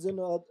lames in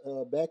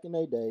the back in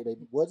their day. They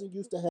wasn't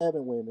used to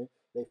having women.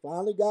 They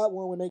finally got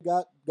one when they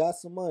got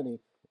some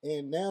money,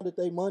 and now that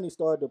their money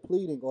started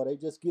depleting, or they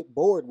just get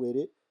bored with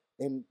it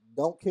and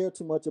don't care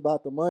too much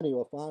about the money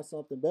or find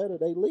something better,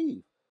 they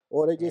leave,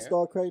 or they just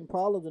start creating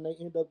problems and they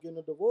end up getting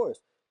a divorce.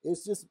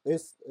 It's just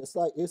it's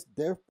like it's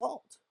their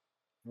fault.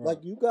 Right.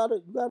 Like you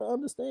gotta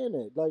understand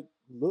that. Like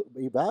look,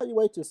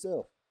 evaluate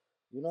yourself.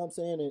 You know what I'm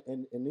saying?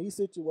 And in these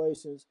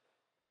situations,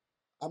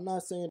 I'm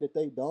not saying that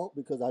they don't,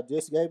 because I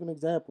just gave an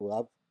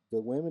example. The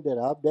women that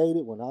I've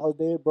dated when I was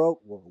dead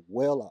broke were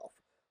well off.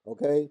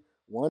 Okay,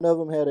 one of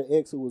them had an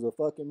ex who was a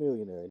fucking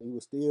millionaire, and he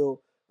was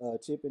still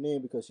chipping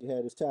in because she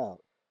had his child.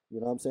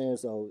 You know what I'm saying?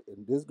 So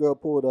this girl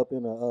pulled up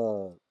in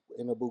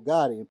a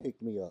Bugatti and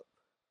picked me up.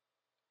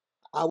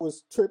 I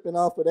was tripping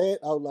off of that.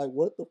 I was like,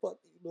 "What the fuck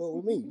are you doing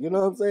with me?" You know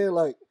what I'm saying?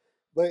 Like,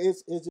 but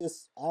it's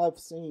just I've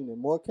seen in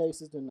more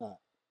cases than not,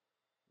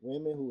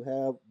 women who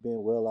have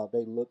been well off,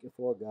 they looking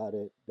for a guy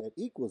that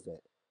equals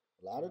that.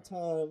 A lot of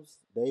times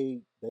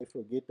they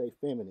forget their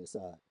feminine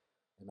side.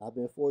 And I've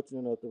been fortunate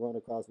enough to run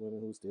across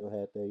women who still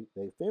had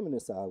their feminine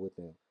side with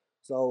them.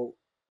 So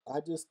I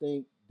just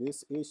think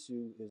this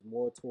issue is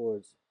more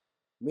towards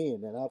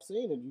men. And I've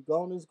seen it. You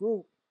go in this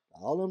group,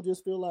 all of them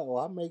just feel like, oh,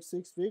 I make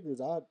six figures.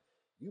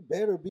 You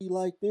better be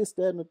like this,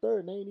 that, and the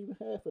third. And they ain't even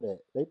half of that.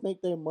 They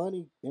think their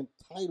money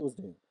entitles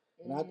them.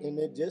 And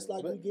then just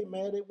like we get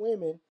mad at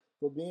women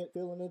for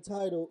feeling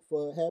entitled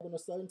for having a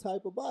certain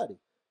type of body,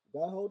 we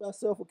gotta hold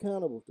ourselves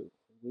accountable to.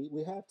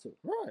 We have to.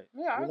 Right.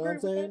 Yeah, I agree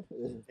with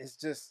that. It's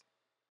just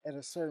at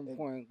a certain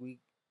point we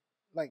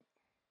like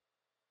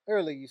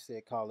earlier you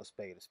said call a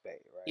spade,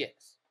 right?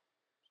 Yes.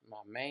 My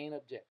main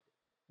objective.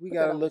 We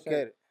gotta look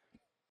at it.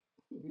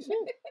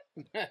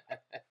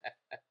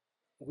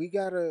 We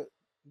gotta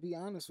be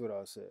honest with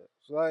ourselves.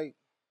 Like,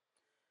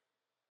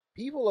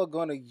 people are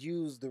gonna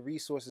use the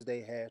resources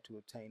they have to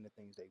obtain the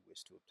things they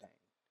wish to obtain.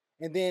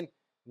 And then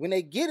when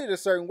they get it a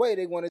certain way,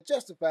 they want to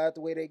justify it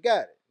the way they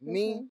got it. Mm-hmm.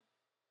 Me,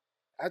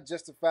 I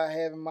justify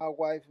having my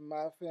wife and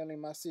my family,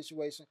 my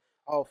situation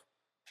off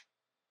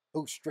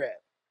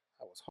bootstrap.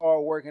 I was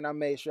hard working. I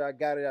made sure I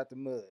got it out the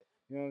mud.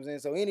 You know what I'm saying?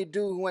 So any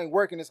dude who ain't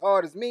working as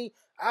hard as me,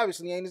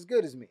 obviously ain't as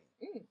good as me.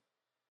 Mm.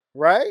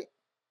 Right?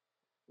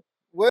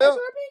 Well, that's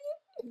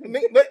your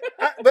opinion?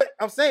 But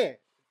I'm saying,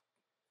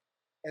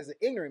 as an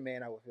ignorant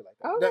man, I would feel like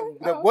that. Okay.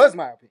 That was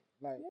my opinion.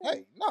 Like,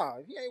 hey, nah,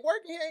 if you ain't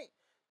working,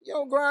 you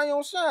don't grind, you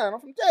don't shine. I'm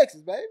from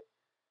Texas, baby.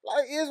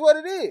 Like, it is what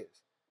it is.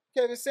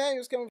 Kevin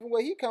Samuels coming from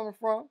where he coming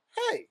from.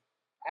 Hey,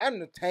 I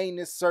attained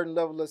this certain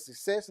level of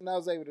success, and I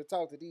was able to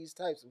talk to these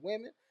types of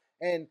women.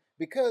 And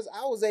because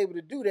I was able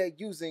to do that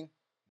using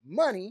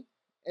money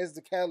as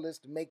the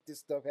catalyst to make this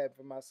stuff happen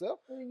for myself.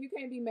 You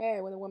can't be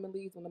mad when a woman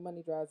leaves when the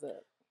money dries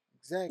up.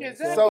 Exactly.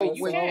 So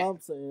when all I'm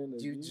saying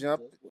is you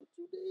jump,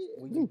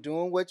 when you're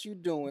doing what you're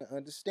doing,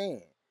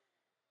 understand.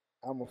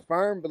 I'm a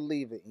firm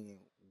believer in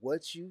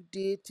what you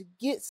did to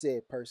get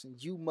said person,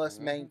 you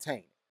must maintain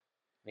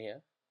it. Yeah.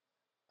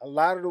 A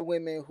lot of the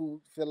women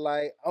who feel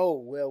like, oh,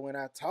 well, when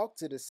I talk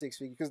to the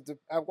six-figure, because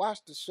I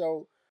watched the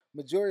show,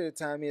 majority of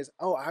the time is,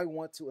 oh, I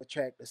want to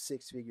attract a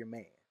six-figure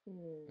man.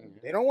 Mm-hmm.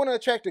 They don't want to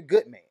attract a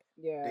good man.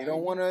 Yeah. They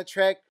don't want to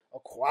attract a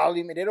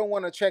quality man. They don't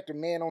want to attract a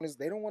man on his.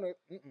 They don't want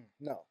to.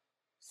 No.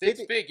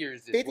 Six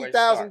figures.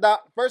 $50,000.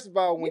 First of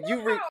all, when you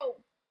how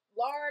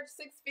large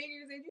six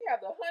figures is, you have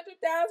the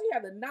 100,000, you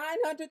have the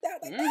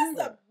 900,000. Like,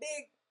 that's a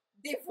big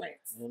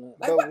difference.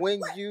 Like, but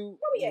when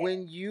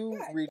you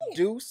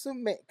reduce a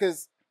man,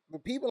 because the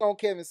people on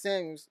Kevin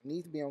Samuels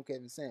need to be on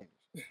Kevin Samuels.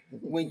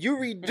 When you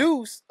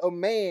reduce a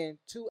man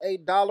to a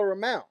dollar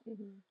amount,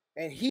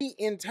 and he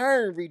in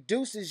turn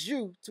reduces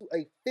you to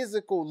a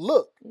physical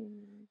look,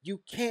 you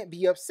can't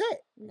be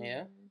upset.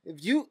 Yeah.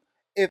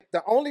 If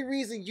the only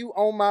reason you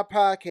own my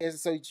podcast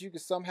is so that you can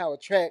somehow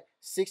attract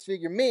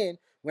six-figure men,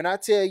 when I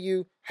tell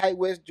you height,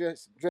 weight,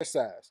 dress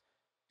size,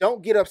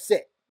 don't get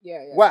upset.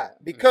 Yeah. Why?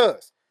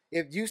 Because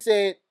if you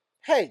said,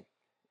 hey,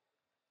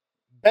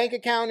 bank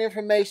account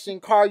information,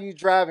 car you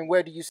drive, and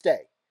where do you stay?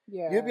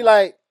 Yeah. You'd be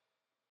like,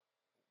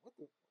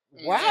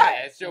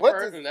 why?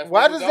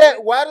 Why does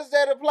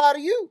that apply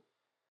to you?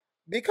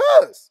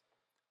 Because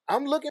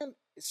I'm looking,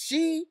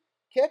 she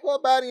kept her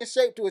body in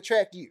shape to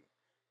attract you.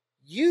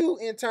 You,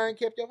 in turn,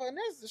 kept your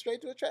finances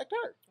straight to attract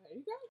her. There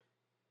you go.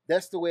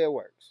 That's the way it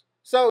works.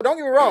 So, don't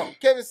get me wrong.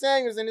 Kevin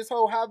Samuels and this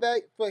whole high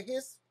value, for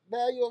his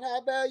value of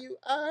high value,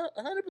 I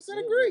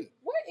 100% agree.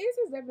 What is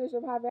his definition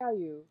of high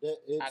value?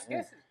 I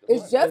guess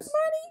it's just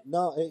money.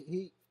 No,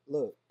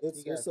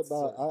 it's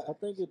about. I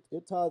think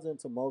it ties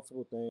into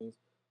multiple things,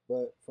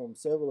 but from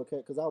several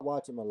occasions, because I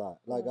watch him a lot.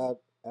 Like I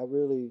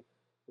really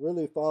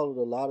followed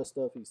a lot of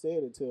stuff he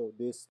said until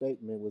this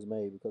statement was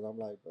made, because I'm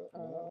like, bro,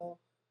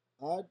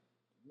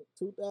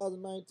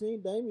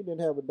 2019, Damien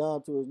didn't have a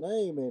dime to his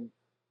name, and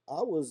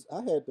I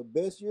had the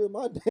best year of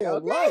my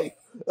damn life.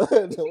 What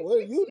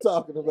are you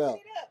talking about?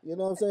 You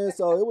know what I'm saying?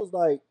 So it was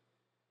like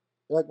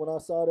when I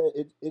saw that,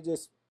 it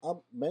just,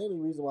 mainly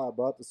reason why I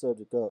brought the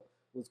subject up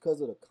was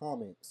because of the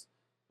comments.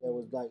 That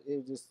was like, it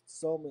was just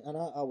so many, and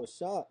I was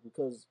shocked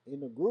because in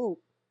the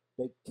group,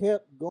 they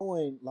kept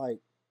going, like,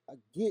 I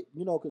get,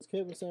 because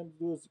Kevin Samuels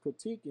was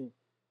critiquing,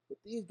 but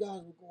these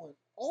guys were going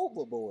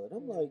overboard.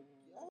 I'm like,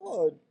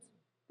 bro,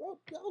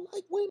 y'all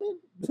like women?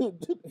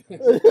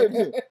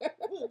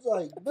 It's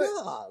like,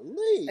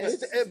 golly.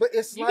 But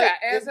it's you like,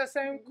 gotta ask that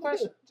same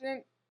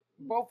question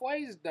both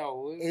ways,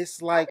 though.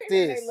 It's like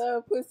this. They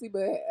love pussy,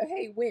 but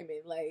hate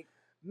women. Like,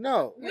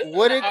 no,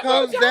 when it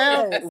comes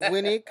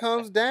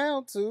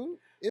down to,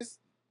 it's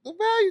the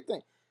value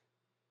thing.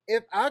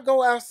 If I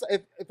go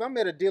outside, if I'm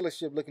at a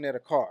dealership looking at a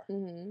car,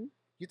 you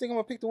think I'm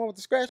gonna pick the one with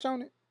the scratch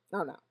on it?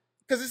 Oh no,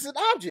 because it's an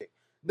object.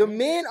 The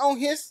man on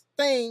his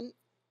thing.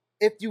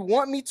 If you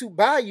want me to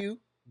buy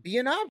you, be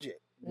an object.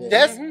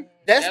 That's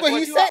what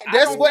he said.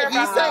 That's what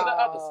he said.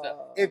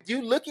 If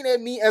you looking at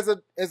me as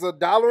a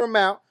dollar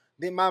amount,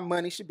 then my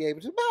money should be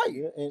able to buy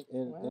you.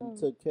 And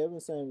to Kevin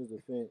Samuels'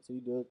 defense, he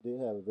did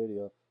have a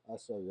video. I'll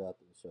show you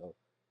after the show.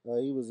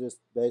 He was just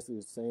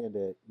basically saying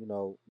that,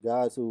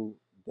 guys who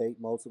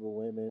date multiple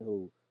women,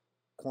 who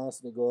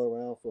constantly go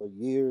around for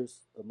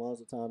years,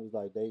 amongst the time, is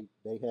like they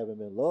haven't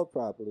been loved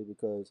properly,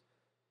 because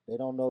they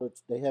don't know that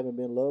they haven't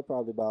been loved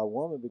probably by a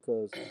woman,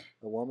 because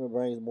a woman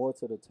brings more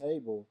to the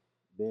table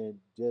than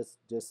just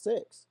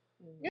sex.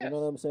 Yes. You know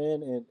what I'm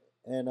saying?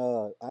 And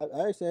I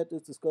actually had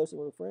this discussion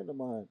with a friend of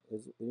mine.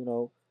 Because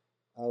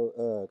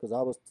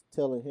I was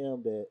telling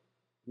him that,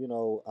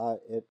 I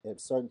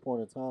at certain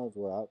point in times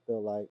where I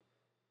felt like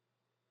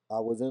I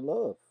was in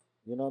love.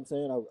 You know what I'm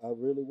saying? I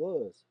really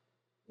was.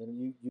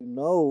 And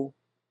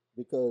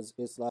because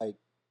it's like,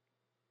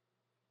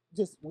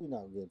 we're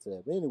not gonna get into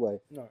that. But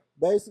anyway,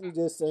 basically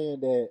just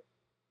saying that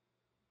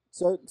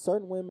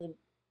certain women,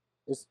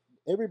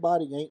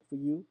 everybody ain't for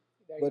you,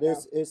 but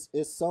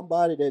it's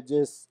somebody that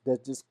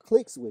just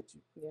clicks with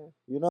you. Yeah.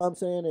 You know what I'm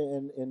saying?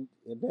 And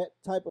that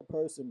type of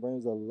person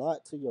brings a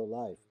lot to your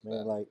life,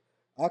 man. Like,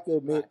 I could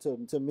admit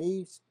to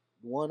me,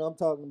 one I'm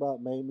talking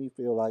about made me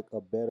feel like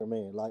a better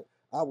man. Like,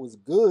 I was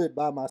good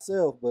by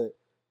myself, but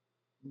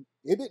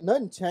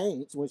nothing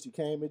changed when she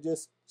came.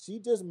 She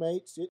just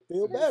made shit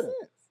feel better.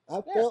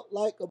 I felt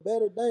like a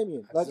better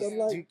Damien. Like, I'm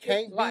like,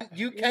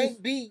 you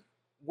can't be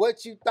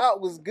what you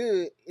thought was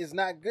good is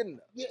not good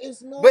enough. Yeah,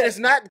 it's not. But it's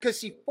not because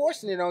she's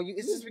forcing it on you.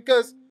 It's just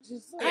because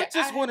I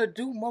just want to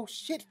do more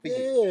shit for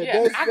you.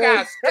 Yeah, I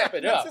gotta step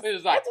it up.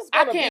 It's like,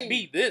 I can't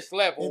be this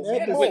level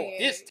with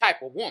this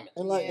type of woman.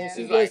 And like, and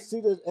she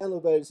just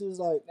elevated. She was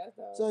like,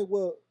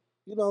 well,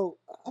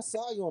 I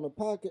saw you on the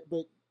pocket,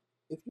 but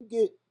if you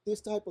get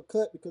this type of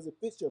cut because it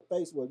fits your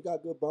face well, you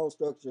got good bone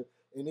structure,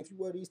 and if you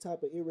wear these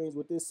type of earrings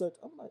with this such,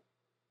 I'm like,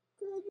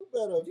 girl, you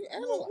better let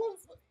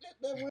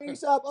that ring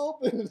shop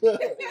open.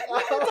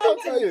 I'll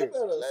tell you.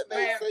 Let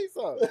me say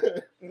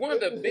something. One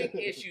of the big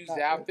issues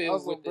that I feel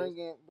also with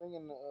bringing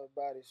the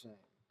body shame.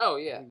 Oh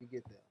yeah. When you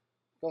get there.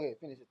 Go ahead,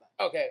 finish your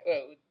thing. Okay.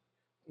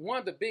 One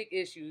of the big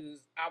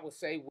issues I would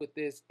say with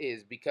this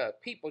is because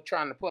people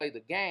trying to play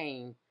the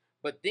game,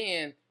 but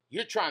then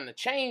you're trying to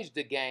change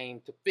the game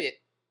to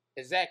fit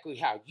exactly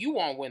how you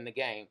want to win the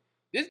game.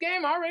 This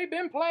game already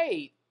been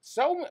played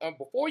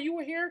before you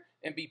were here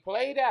and be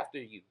played after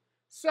you.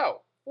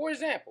 So, for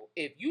example,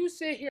 if you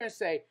sit here and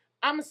say,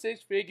 I'm a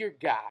 6-figure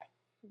guy,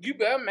 you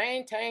better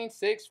maintain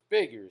 6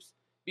 figures,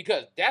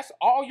 because that's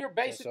all you're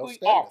basically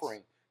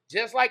offering.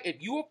 Just like if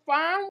you a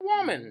fine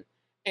woman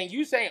and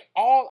you say,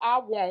 all I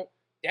want,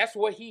 that's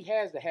what he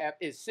has to have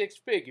is 6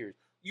 figures.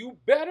 You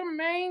better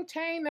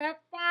maintain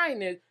that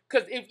fineness,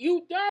 because if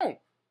you don't,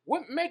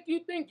 what make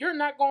you think you're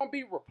not going to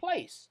be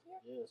replaced?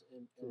 Yes,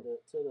 and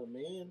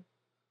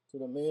to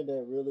the men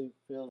that really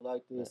feel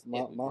like this,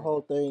 my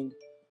whole thing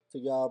to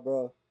y'all,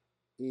 bro,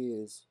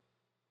 is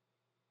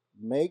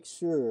make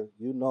sure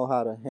you know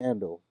how to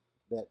handle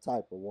that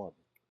type of woman.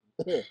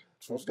 Okay?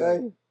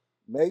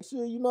 Make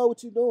sure you know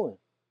what you're doing.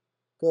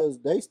 Because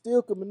they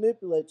still can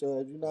manipulate you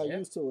if you're not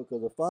used to it.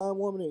 Because a fine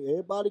woman,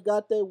 everybody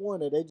got that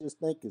one that they just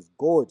think is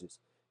gorgeous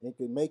and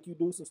can make you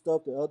do some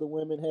stuff that other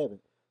women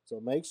haven't. So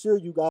make sure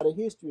you got a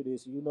history of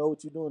this. You know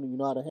what you're doing and you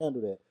know how to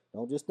handle that.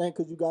 Don't just think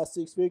because you got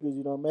 6 figures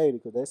you done made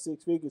it, because that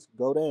 6 figures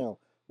go down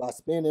by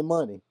spending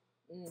money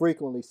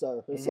frequently,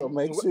 sir. So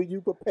make sure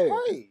you prepare.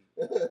 Hey.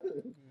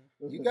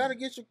 You got to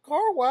get your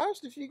car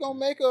washed if you're going to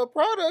make a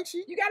product.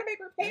 You got to make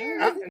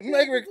repairs. You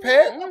make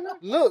repairs?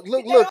 Look.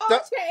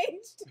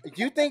 Changed.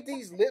 You think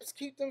these lips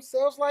keep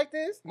themselves like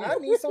this? I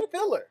need some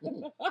filler.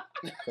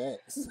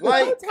 Thanks.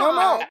 Like, come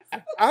on.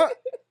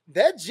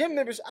 That gym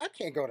membership, I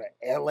can't go to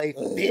LA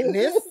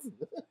Fitness.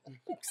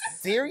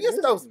 Serious,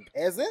 those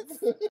peasants.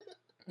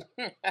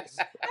 I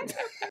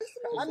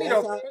need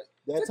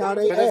that's how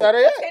they act.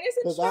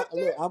 Because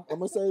I'm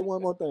gonna say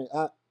one more thing.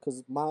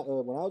 Because when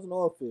I was in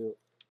Northfield,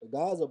 the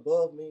guys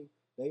above me,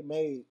 they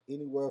made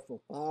anywhere from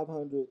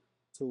 500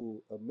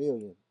 to $1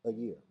 million a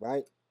year,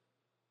 right?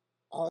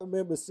 I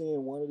remember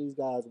seeing one of these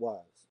guys'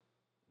 wives.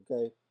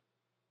 Okay,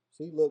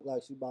 she looked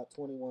like she about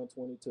 21,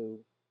 22,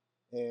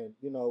 and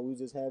we was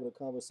just having a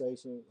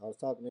conversation. I was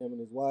talking to him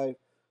and his wife,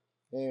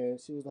 and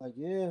she was like,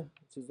 "Yeah,"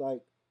 she's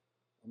like,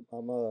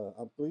 I'm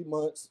 3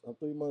 months. I'm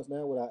 3 months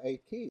now with our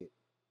 8th kid.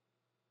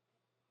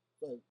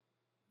 Like,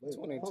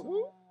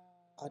 22.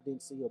 I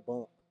didn't see a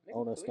bump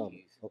on her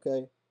stomach.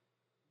 Okay,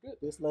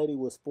 this lady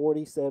was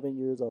 47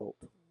 years old.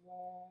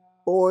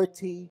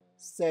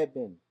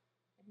 47.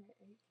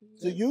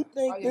 So you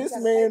think this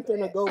man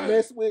finna go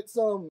mess with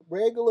some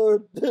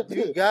regular?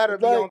 You gotta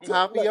be on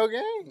top of your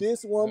game.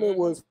 This woman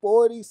was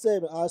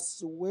 47. I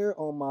swear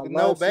on my life.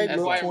 No baby.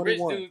 That's why rich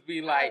dudes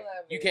be like,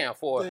 you can't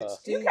afford her.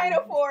 You can't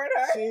afford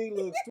her. She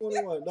looks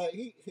 21. Like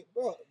he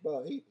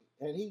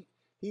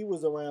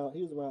was around.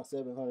 He was around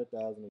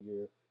 700,000 a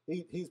year.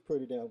 He's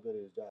pretty damn good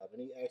at his job,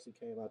 and he actually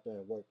came out there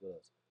and worked with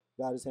us.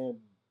 Got his hand.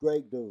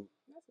 Great dude,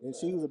 and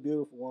she was a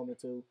beautiful woman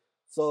too.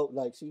 So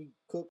like she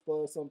cooked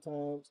for us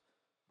sometimes.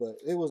 But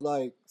it was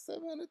like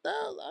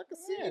 700,000. I can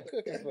see you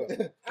cooking for.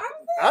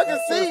 I can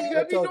see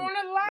you be doing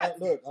a lot.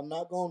 Look, I'm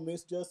not gonna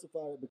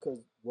misjustify it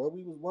because where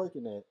we was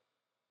working at,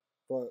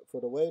 for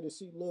the way that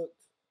she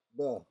looked,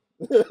 bro.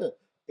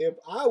 If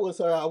I was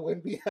her, I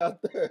wouldn't be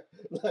out there.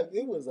 Like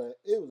it was a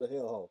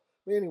hellhole.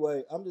 But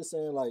anyway, I'm just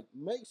saying, like,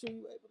 make sure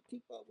you're able to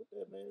keep up with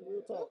that, man.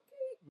 Real talk.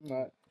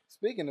 Right.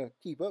 Speaking of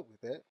keep up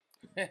with that,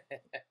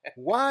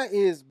 why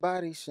is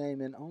body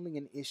shaming only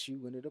an issue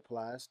when it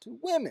applies to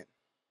women?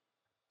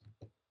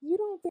 You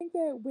don't think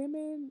that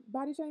women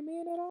body shame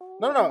men at all?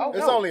 No,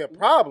 it's only a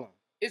problem.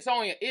 It's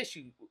only an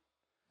issue.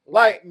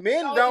 Like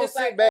men don't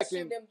sit back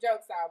and them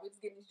jokes out. We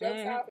just get these jokes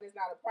out, and it's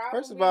not a problem.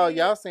 First of all,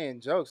 y'all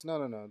saying jokes. No.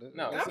 Let's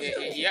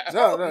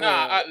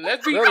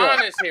be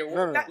honest here.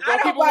 No.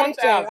 Don't keep it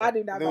 1,000. I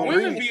do not.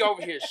 Women be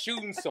over here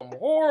shooting some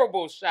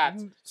horrible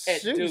shots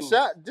at dudes.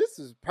 This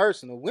is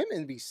personal.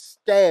 Women be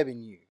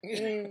stabbing you.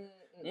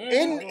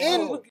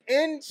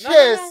 In chest.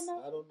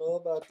 I don't know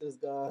about this,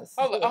 guys.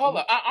 Hold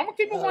on. I'm gonna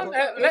keep it one.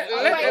 Let me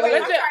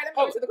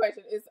answer the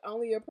question. It's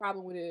only a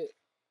problem with it.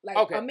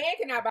 Like a man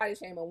cannot body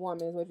shame a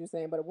woman, is what you're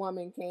saying, but a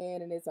woman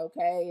can, and it's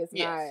okay. It's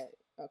not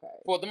okay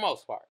for the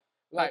most part.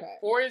 Like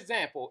for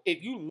example,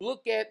 if you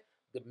look at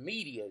the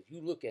media,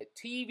 you look at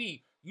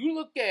TV, you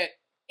look at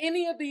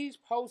any of these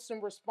posts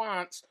and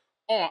response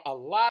on a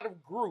lot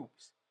of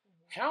groups.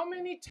 How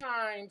many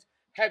times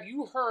have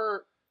you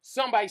heard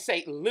somebody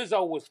say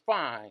Lizzo was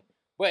fine?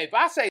 But if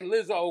I say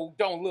Lizzo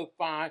don't look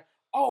fine,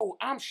 oh,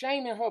 I'm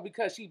shaming her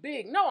because she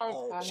big.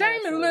 No, I'm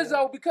shaming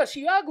Lizzo because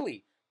she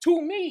ugly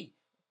to me.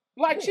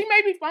 Like she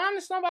may be fine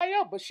to somebody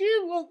else, but she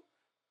look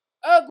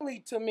ugly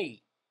to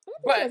me.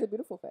 But she has a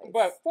beautiful face.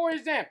 But for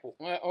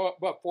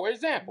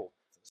example,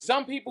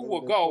 some people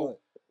will go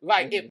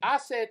like if I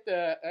said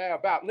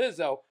about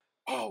Lizzo,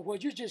 oh well,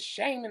 you're just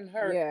shaming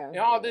her and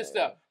all this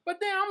stuff. But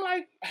then I'm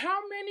like,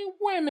 how many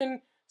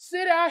women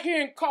sit out here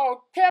and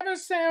call Kevin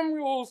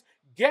Samuels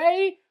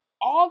gay,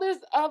 all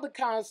this other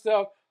kind of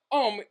stuff,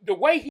 the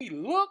way he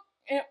looked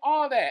and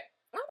all that.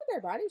 I don't think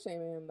they're body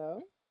shaming him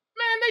though.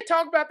 Man, they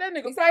talk about that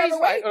nigga face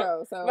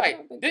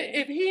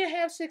if he didn't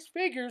have 6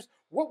 figures,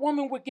 what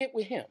woman would get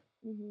with him?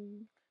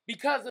 Mm-hmm.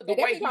 Because of the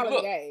way he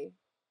looks.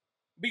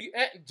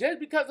 Just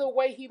because of the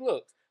way he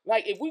looks.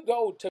 Like if we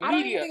go to media, I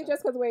don't even think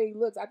just because of the way he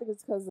looks. I think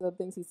it's because of the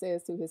things he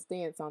says to his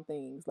stance on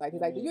things. Like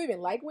he's like, do you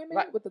even like women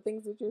with the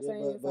things that you're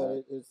saying?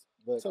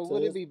 So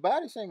would it be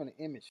body shaming or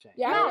image shaming?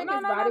 Yeah, no.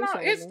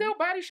 It's still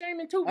body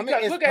shaming too. I mean,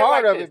 it's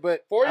part of it,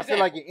 but I feel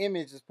like your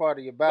image is part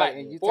of your body.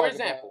 Like, and you for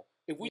example,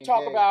 if we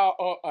talk about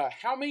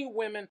how many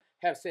women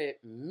have said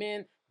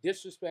men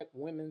disrespect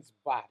women's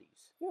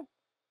bodies. Yeah.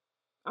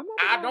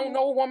 I don't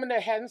know a woman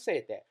that hasn't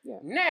said that. Yeah.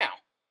 Now,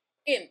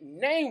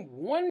 name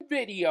one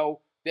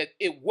video that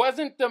it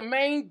wasn't the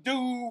main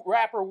dude,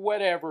 rapper,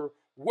 whatever,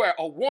 where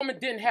a woman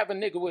didn't have a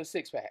nigga with a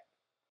 6-pack.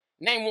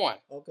 Name one.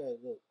 Okay,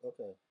 look,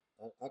 okay.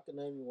 I can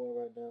name you one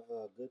right now.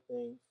 Good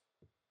Things.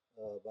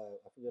 By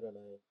I forget her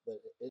name,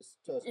 but it's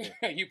trust me.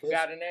 You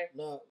forgot her name?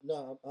 No.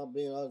 I'm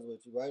being honest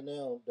with you. Right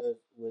now,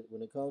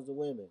 when it comes to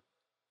women,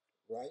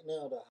 right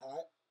now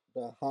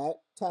the hot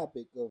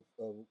topic of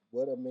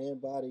what a man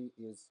body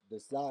is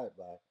decided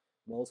by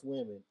most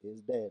women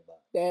is dad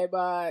bod. Dad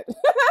bod.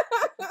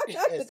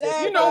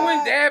 You know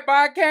when dad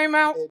bod came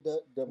out?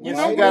 You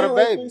know, got a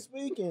baby.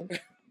 Speaking,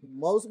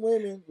 most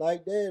women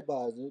like dad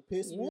bods. It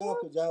pissed me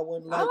off because y'all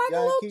wouldn't like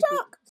y'all keep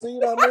it. See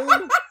what I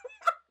mean?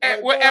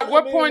 At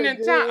what point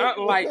in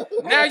time? Like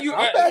now you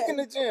I'm back in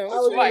the gym. I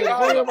was like, I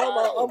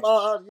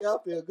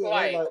feel good.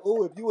 I'm like,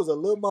 oh, if you was a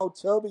little more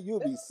chubby,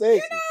 you'd be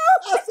sexy.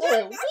 I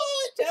said,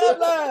 what? Chub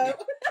love.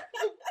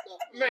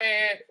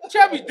 Man,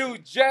 chubby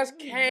dude just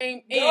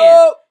came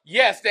in.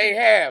 Yes, they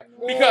have.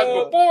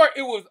 Because before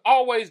it was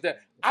always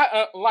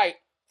like,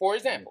 for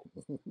example,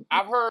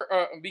 I've heard,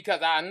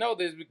 because I know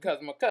this because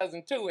my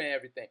cousin too and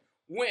everything.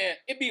 When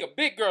it be a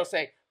big girl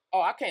say,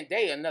 oh, I can't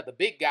date another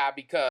big guy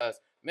because,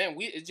 man,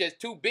 it's just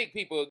two big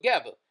people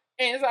together.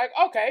 And it's like,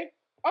 okay,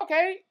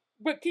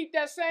 but keep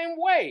that same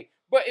way.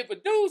 But if a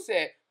dude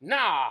said,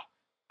 nah,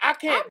 I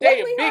can't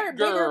date a big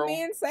girl.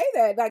 Bigger men say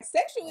that, like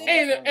sexually.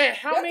 And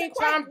how many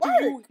times do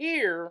you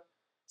hear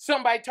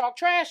somebody talk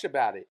trash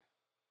about it?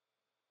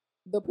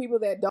 The people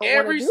that don't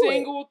every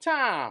single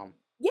time.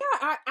 Yeah,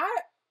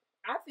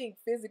 I think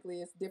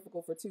physically it's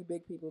difficult for two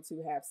big people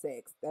to have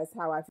sex. That's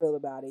how I feel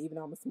about it. Even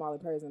though I'm a smaller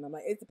person, I'm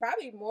like, it's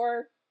probably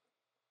more.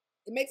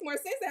 It makes more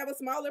sense to have a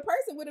smaller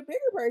person with a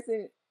bigger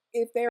person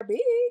if they're big.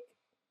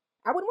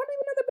 I wouldn't want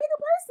another bigger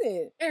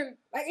person. And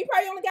like, he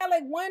probably only got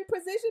like one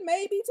position,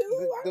 maybe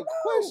two. The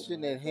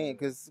question at hand,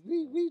 because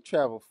we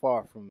travel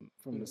far from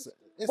the.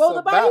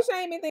 The body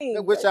shaming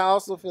thing, which I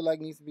also feel like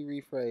needs to be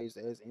rephrased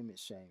as image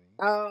shaming.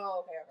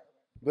 Oh, okay.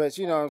 But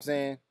you know what I'm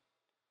saying?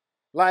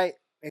 Like,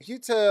 if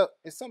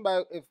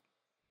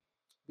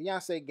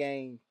Beyonce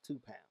gained 2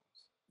 pounds.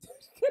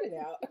 Cut it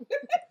out.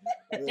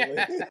 There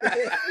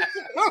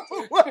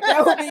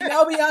will be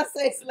no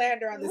Beyonce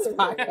slander on this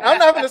podcast. I'm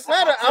not going to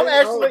slander. I'm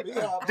actually.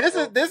 This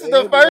is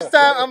the first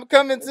time I'm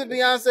coming to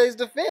Beyonce's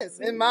defense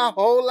in my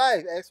whole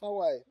life. Ask my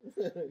wife.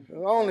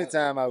 The only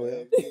time I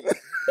will.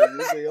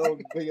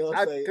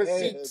 Because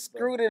she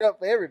screwed it up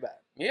for everybody.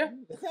 Yeah.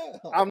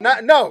 I'm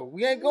not. No,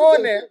 we ain't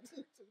going there.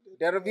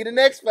 That'll be the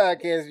next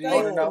podcast. You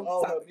want to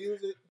know? Her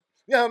music.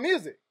 Yeah, her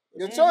music.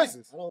 Your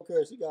choices. I don't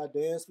care. She got to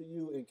dance for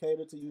you and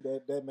cater to you.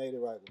 That made it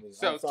right with me.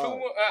 So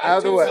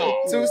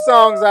two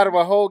songs out of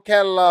a whole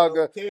catalog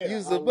of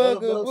Use a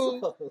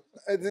Bugaboo.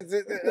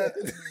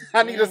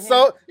 I need a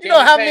soul. You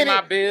know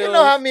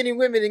how many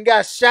women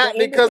got shot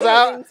because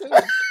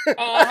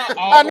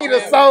I need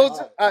a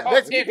soldier.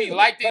 If he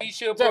liked it, he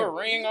should put a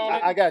ring on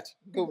it. I got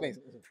you. Cool beans.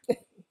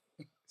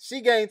 She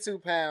gained 2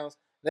 pounds.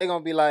 They're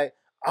gonna be like,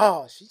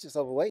 oh, she's just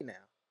overweight now.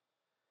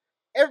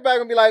 Everybody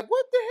gonna be like,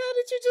 what the hell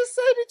did you just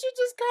say? Did you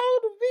just call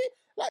the bee?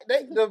 Like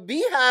the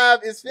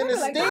beehive is finna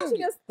sting.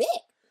 She just thick.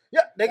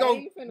 Yeah, they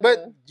gonna.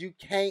 But you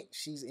can't.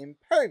 She's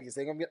impervious.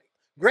 They gonna be.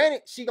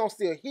 Granted, she gonna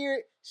still hear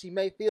it. She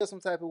may feel some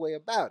type of way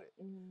about it,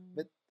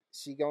 but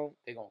they gonna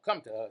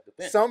come to her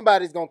defense.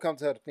 Somebody's gonna come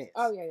to her defense.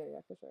 Oh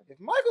yeah, for sure. If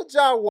Michael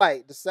John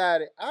White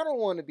decided, I don't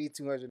want to be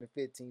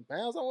 215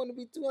 pounds. I want to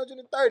be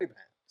 230 pounds.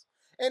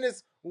 And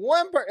it's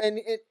one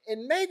and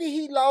maybe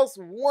he lost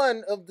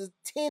one of the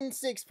 10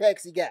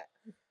 six-packs he got.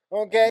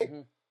 Okay?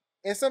 Mm-hmm.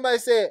 And somebody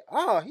said,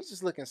 oh, he's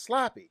just looking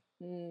sloppy.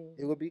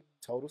 It would be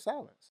total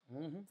silence.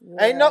 Mm-hmm.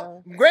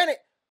 Yeah. Granted,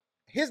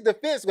 his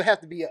defense would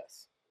have to be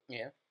us.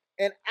 Yeah.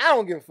 And I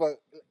don't give a fuck.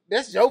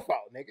 That's your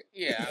fault, nigga.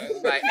 Yeah.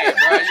 Like, hey,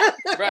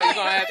 bro, you're going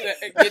to have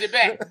to get it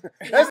back.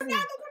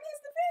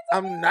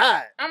 I'm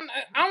not.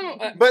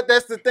 But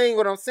that's the thing.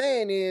 What I'm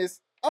saying is,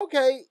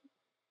 okay,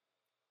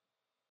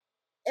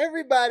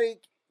 everybody,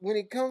 when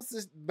it comes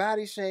to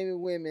body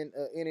shaming women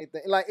or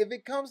anything, like if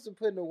it comes to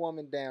putting a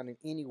woman down in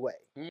any way,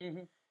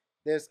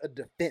 there's a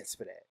defense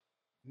for that.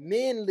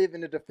 Men live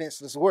in a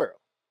defenseless world.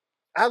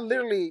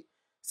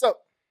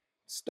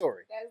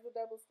 Story. That's the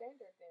double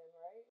standard then,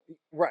 right?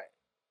 Right.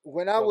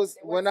 When I was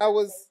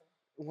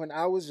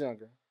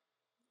younger.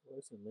 Well,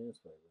 it's a man's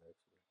favorite,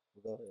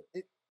 actually. Go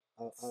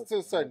ahead. To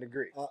a certain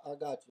degree. I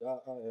got you.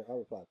 I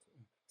reply to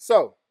you.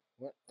 So,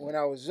 when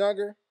I was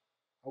younger,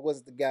 I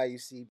wasn't the guy you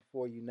see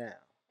before you now.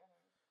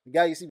 The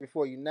guy you see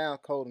before you now,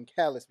 cold and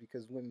callous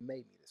because women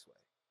made me this way.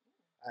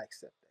 I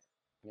accept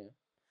that. Yeah.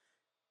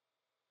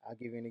 I'll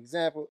give you an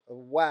example of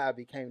why I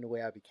became the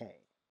way I became.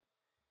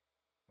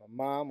 My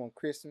mom on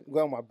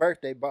my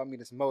birthday bought me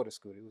this motor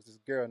scooter. It was this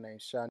girl named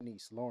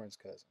Shanice, Lauren's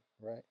cousin,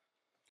 right?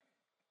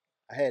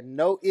 I had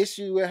no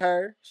issue with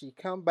her. She'd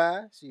come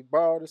by, she'd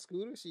borrow the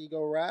scooter, she'd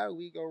go ride,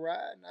 we'd go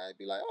ride, and I'd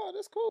be like, oh,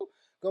 that's cool.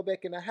 Go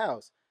back in the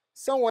house.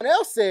 Someone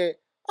else said,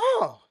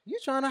 oh, you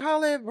trying to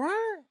holler at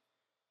Brian?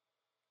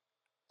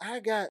 I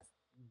got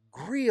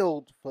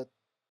grilled for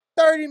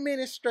 30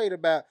 minutes straight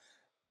about,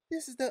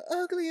 this is the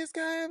ugliest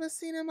guy I ever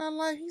seen in my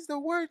life. He's the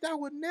worst. I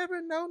would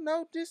never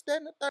know, this, that,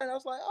 and the third. I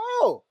was like,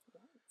 oh,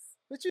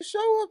 but you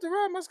show up to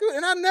ride my scooter.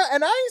 And I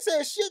ain't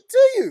said shit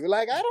to you.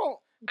 Like, I didn't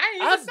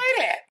even say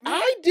that.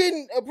 I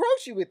didn't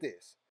approach you with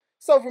this.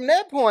 So from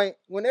that point,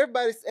 when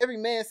every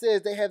man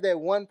says they have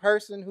that one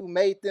person who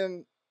made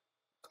them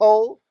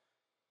cold,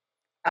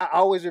 I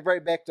always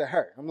revert back to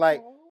her. I'm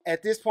like,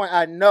 at this point,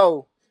 I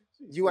know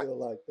you are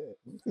like that.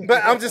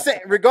 But I'm just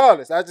saying,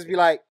 regardless, I'll just be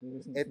like,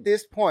 at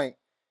this point,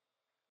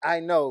 I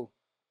know,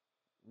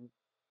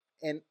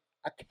 and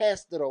I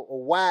casted a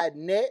wide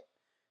net,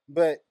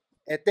 but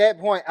at that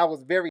point, I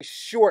was very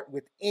short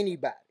with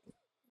anybody.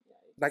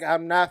 Like,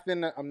 I'm not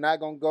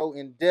gonna go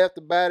in depth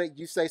about it.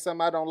 You say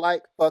something I don't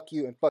like, fuck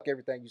you and fuck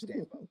everything you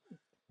stand for.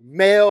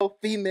 Male,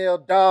 female,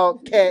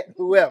 dog, cat,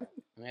 whoever.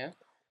 Yeah.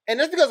 And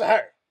that's because of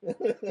her.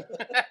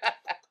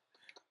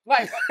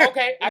 Like,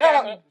 okay,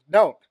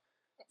 don't.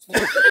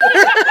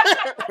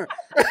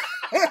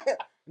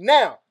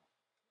 Now,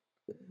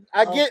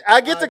 I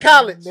get to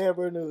college.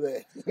 Never knew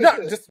that. No,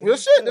 just real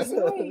shit.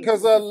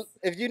 Because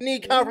if you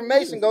need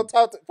confirmation, go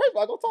talk to. First of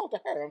all, go talk to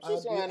her. I'm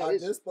sure I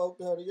just spoke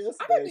to her yesterday.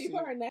 I don't think you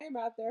put her name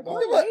out there.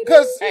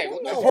 Because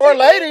poor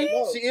lady,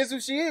 she is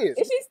who she is.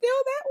 Is she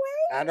still that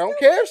way? I don't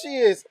care if she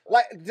is.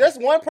 Like, just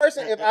one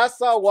person. If I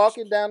saw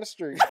walking down the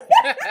street,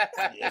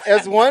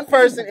 as one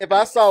person, if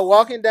I saw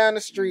walking down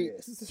the street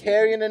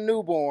carrying a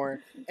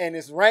newborn and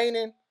it's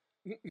raining.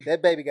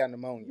 That baby got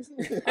pneumonia.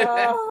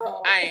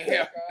 I ain't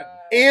here.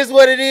 Is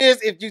what it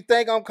is. If you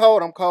think I'm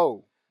cold, I'm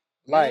cold.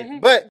 Like,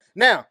 but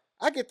now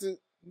I get to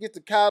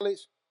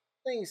college.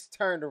 Things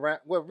turned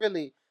around. Well,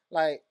 really,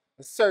 like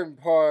a certain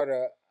part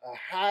of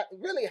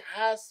really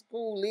high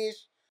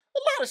school-ish. A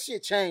lot of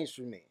shit changed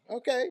for me.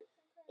 Okay,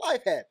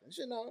 life happens.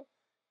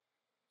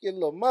 Get a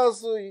little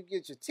muscle. You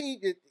get your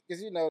teeth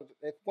because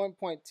at one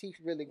point teeth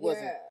really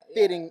wasn't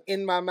fitting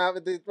in my mouth.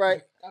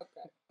 Right.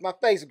 Okay. My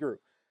face grew.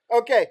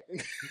 Okay.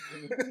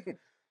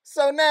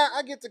 So now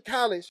I get to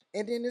college,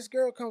 and then this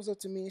girl comes up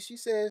to me, and she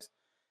says,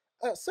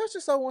 such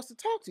and so wants to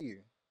talk to you.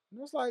 And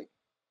I was like,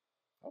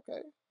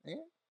 okay, and?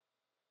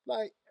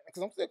 Like,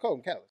 because I'm still cold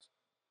in college.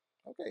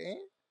 Okay, and?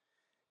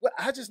 Well,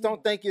 I just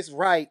don't think it's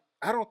right.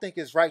 I don't think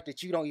it's right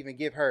that you don't even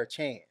give her a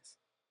chance.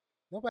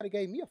 Nobody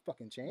gave me a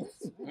fucking chance.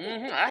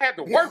 I had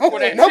to work for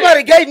that.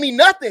 Nobody gave me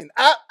nothing.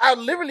 I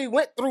literally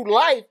went through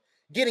life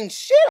getting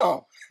shit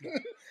on.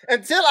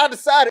 Until I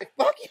decided,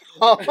 fuck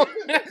y'all.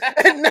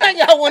 And now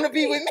y'all want to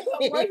be with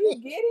me. Were you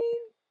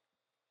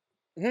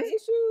getting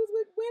issues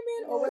with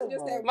women, or was it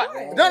just that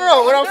one?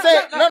 No. What I'm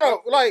saying,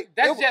 no. Like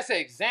that's just an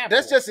example.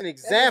 That's just an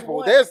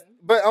example.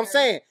 But I'm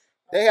saying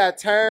they had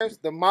terms.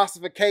 The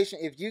mossification.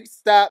 If you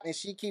stop and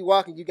she keep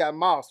walking, you got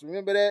moss.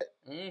 Remember that?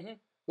 Mm-hmm.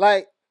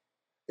 Like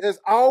there's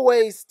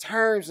always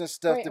terms and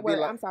stuff to be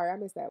like. I'm sorry, I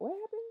missed that. What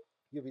happened?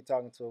 You'll be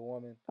talking to a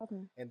woman,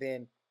 and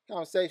then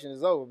conversation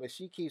is over, but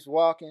she keeps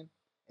walking.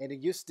 And then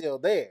you're still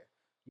there.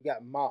 You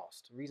got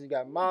mossed. The reason you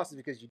got mossed is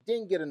because you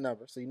didn't get a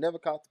number, so you never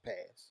caught the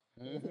pass.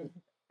 Mm-hmm.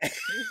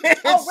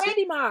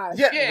 Randy Moss.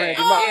 Yeah,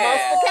 Randy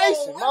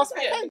Moss.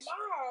 Mossification.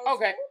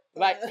 Okay,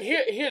 like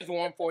here's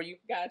one for you.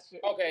 Gotcha.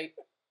 Okay,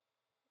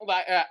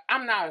 like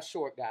I'm not a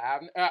short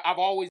guy. I've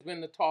always been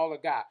the taller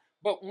guy.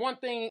 But one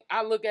thing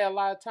I look at a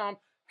lot of times,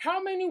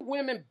 how many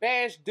women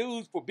bash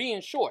dudes for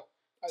being short?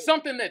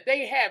 Something that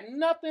they have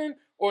nothing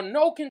or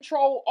no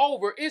control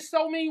over. It's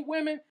so many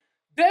women.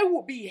 They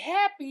would be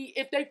happy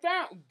if they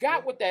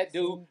got with that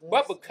dude,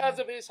 but because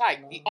of his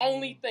height, the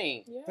only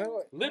thing,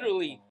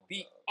 literally,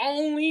 the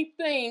only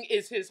thing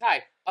is his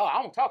height. Oh,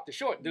 I don't talk to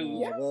short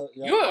dudes.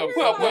 You're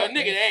put up with a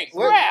nigga that ain't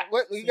crap.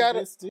 What you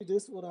gotta see?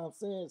 This is what I'm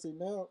saying. See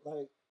now,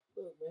 like,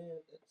 look, man,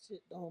 that shit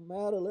don't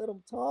matter. Let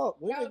them talk.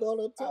 We're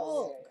gonna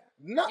talk.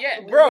 No,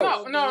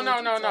 bro. No.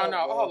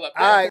 Hold up.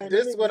 All right,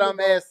 this is what I'm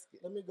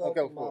asking. Let me go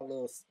through my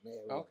little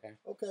scenario.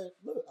 Okay.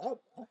 Look,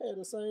 I had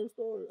the same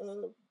story.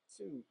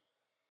 Shoot.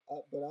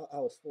 But I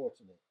was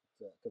fortunate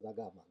because I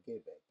got my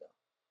get back though.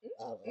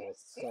 I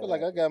feel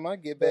like I got my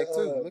get back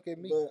too. Look at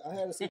me. But I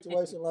had a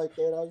situation like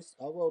that.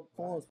 I wrote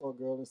poems for a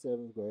girl in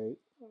 7th grade.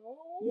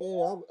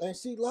 Yeah, and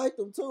she liked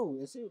them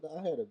too. And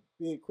I had a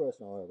big crush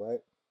on her,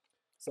 right?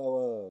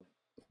 So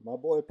my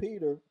boy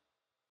Peter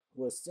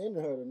was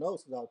sending her the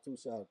notes because I was too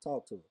shy to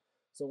talk to her.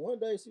 So one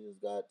day she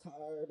just got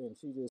tired and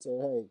she just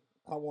said, "Hey,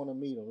 I want to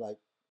meet him. Like,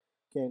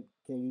 can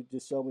you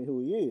just show me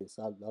who he is?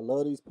 I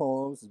love these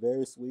poems. It's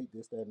very sweet.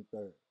 This, that, and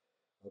third."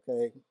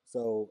 Okay,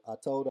 so I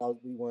told her I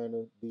would be wearing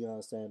a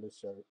Deion Sanders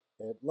shirt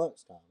at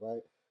lunchtime,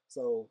 right?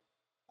 So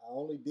I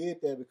only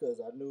did that because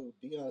I knew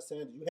Deion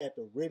Sanders. You had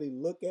to really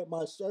look at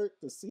my shirt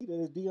to see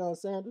that it's Deion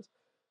Sanders.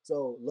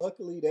 So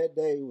luckily that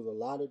day it was a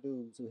lot of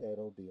dudes who had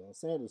on Deion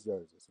Sanders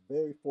jerseys.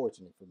 Very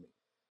fortunate for me.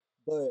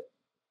 But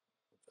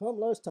come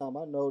lunchtime,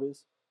 I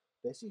noticed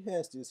that she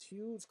has this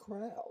huge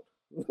crowd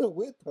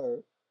with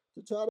her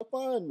to try to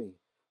find me.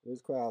 This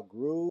crowd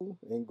grew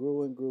and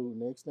grew and grew.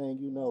 Next thing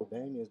you know,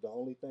 Damien's the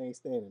only thing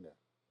standing there.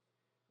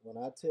 When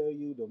I tell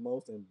you the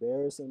most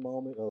embarrassing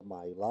moment of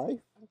my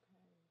life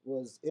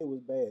was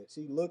bad.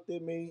 She looked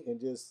at me and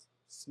just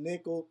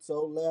snickled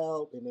so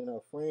loud, and then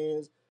her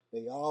friends,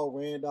 they all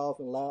ran off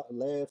and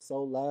laughed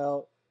so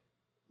loud.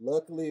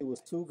 Luckily, it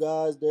was 2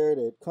 guys there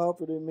that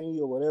comforted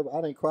me or whatever.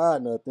 I didn't cry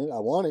nothing. I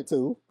wanted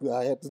to.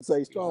 I had to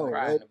say strong.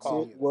 That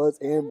shit was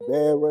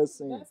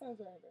embarrassing. That sounds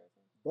very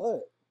embarrassing.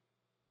 But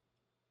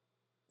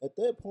at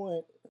that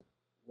point,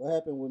 what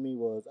happened with me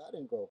was I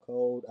didn't grow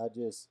cold. I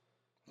just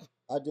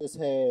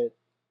had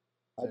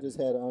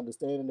an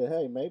understanding that,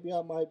 hey, maybe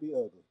I might be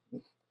ugly.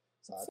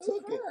 So I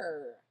took it.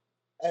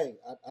 Hey,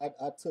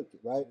 I took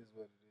it, right?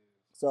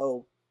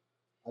 So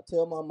I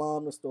tell my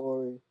mom the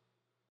story.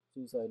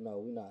 She said, "No,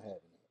 we're not having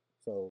it."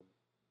 So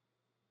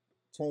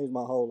changed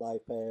my whole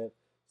life path.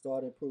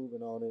 Started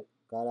improving on it.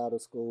 Got out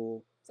of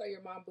school. So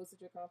your mom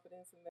boosted your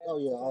confidence in that? Oh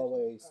yeah,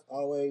 always.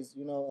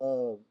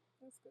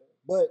 That's good.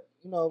 But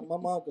my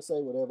mom could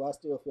say whatever. I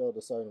still felt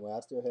a certain way. I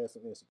still had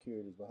some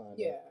insecurities behind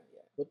that. Yeah.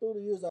 But through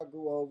the years, I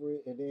grew over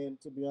it. And then,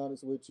 to be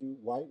honest with you,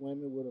 white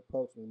women would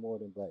approach me more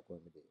than black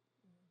women did.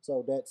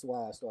 So that's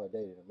why I started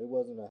dating them. It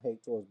wasn't a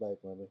hate towards black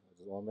women. I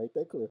just want to make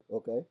that clear,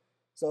 okay?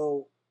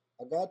 So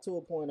I got to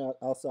a point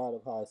outside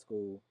of high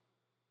school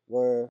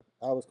where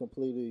I was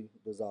completely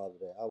dissolved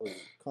of that. I was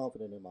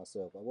confident in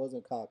myself. I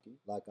wasn't cocky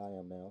like I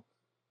am now,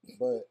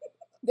 but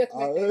Just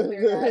make that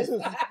clear, guys.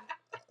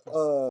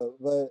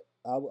 but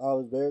I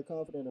was very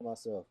confident in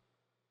myself.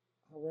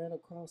 I ran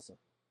across her,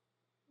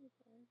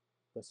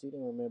 but she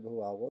didn't remember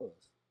who I was.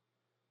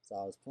 So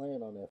I was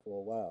playing on that for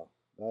a while,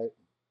 right?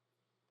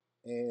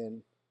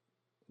 And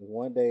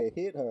one day it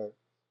hit her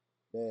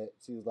that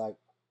she was like,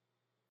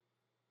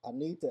 "I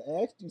need to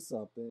ask you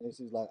something," and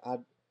she's like, "I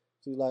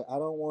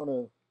don't want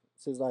to."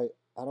 She's like,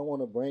 "I don't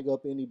want to bring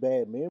up any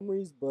bad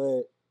memories,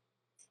 but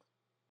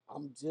I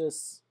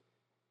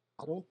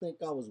don't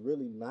think I was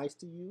really nice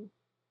to you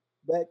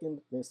back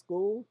in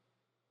school.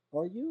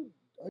 Are you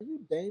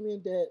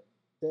Damien that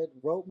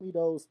wrote me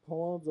those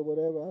poems or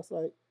whatever?" I was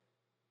like,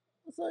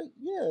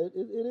 "Yeah,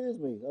 it is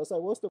me." I was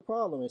like, "What's the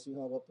problem?" And she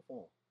hung up the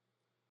phone.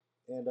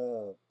 And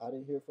I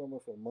didn't hear from her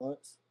for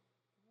months.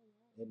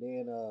 And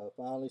then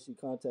finally she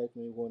contacted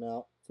me, went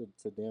out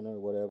to dinner or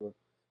whatever,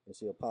 and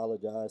she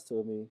apologized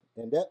to me.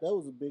 And that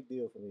was a big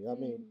deal for me. I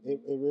mean,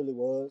 it really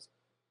was.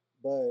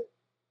 But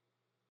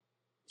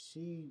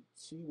she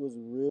was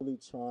really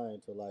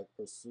trying to like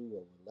pursue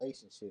a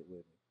relationship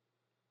with me.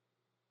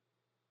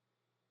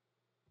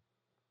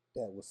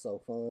 That was so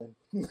fun.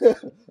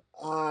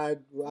 I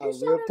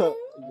ripped up.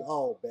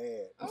 Oh,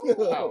 bad.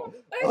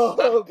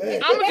 Oh,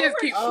 bad. I'm gonna just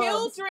keep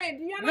children.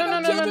 Do you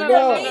know children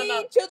no.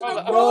 mean? Children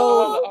are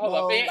Hold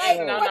up. Like,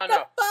 what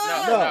the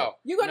fuck?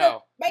 You gonna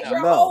make your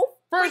whole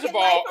First of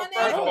all,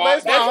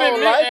 that's my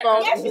whole life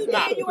on. Yes, you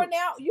did. You are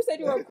now. You said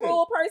you were a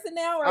cruel person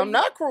now. Or I'm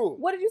not cruel.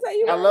 What did you say?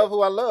 You were? I love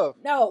who I love.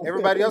 No.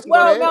 Everybody else can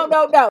well, go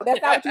no.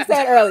 That's not what you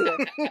said earlier.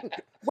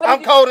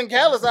 I'm cold and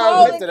callous.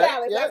 I'll admit to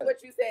that. Yeah. That's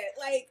what you said.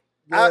 Like,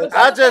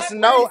 I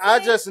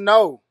just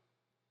know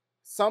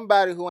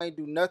somebody who ain't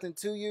do nothing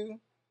to you,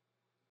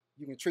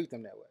 you can treat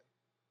them that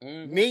way.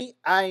 Mm-hmm. Me,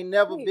 I ain't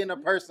never been a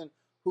person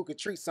who could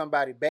treat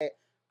somebody bad.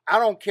 I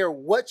don't care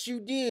what you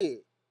did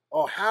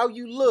or how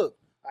you look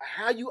or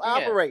how you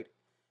operated.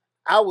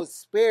 I would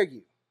spare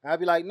you. I'd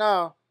be like,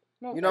 no,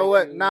 you know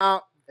what?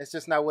 Nah, it's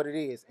just not what it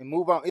is. And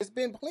move on. It's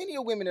been plenty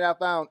of women that I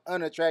found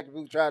unattractive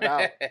who tried to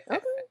holler.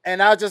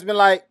 And I've just been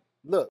like,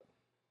 look,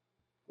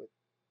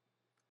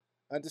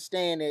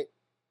 understand it.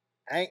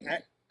 I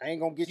ain't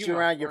gonna get you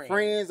around your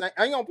friends. I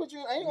ain't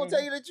gonna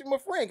tell you that you're my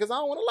friend because I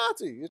don't want to lie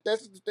to you.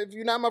 If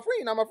you're not my friend,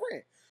 you're not my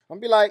friend. I'm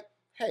gonna be like,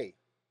 hey,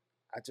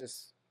 I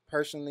just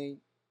personally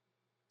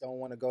don't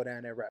want to go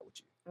down that route with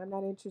you. I'm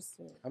not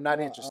interested. I'm not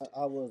interested.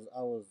 I was,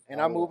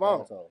 and I move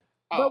on.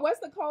 But what's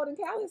the cold and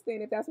callous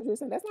thing? If that's what you're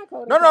saying, that's not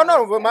cold.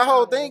 No. But my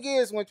whole thing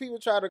is when people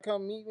try to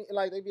come meet me,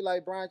 like they be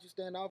like, Brian, you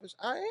standoffish.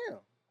 I am.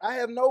 I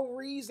have no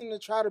reason to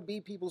try to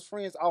be people's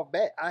friends off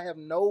bat. I have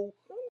no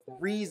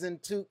reason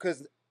to,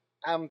 because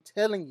I'm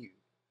telling you,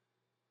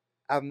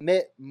 I've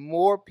met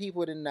more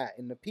people than that,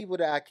 and the people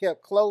that I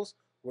kept close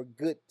were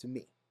good to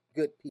me,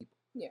 good people.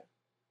 Yeah.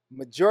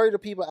 Majority of the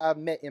people I've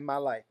met in my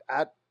life,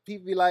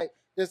 people be like,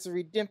 there's a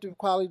redemptive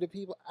quality to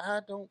people.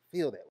 I don't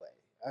feel that way.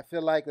 I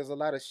feel like there's a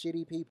lot of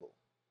shitty people,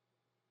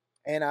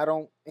 and I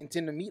don't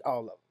intend to meet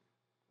all of them.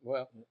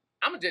 Well,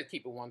 I'm gonna just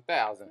keep it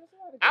 1,000.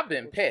 I've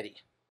been petty.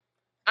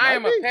 I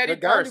am a petty person.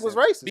 Gandhi was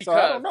racist, because so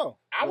I don't know.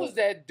 I was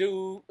that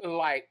dude.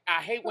 Like,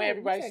 I hate when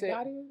everybody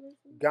said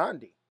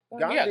Gandhi.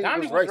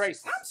 Gandhi was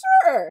racist. I'm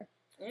sure.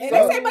 And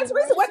they say much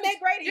reason. Wasn't that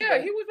great either?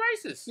 Yeah, he was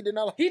racist.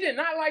 He did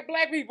not like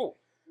black people.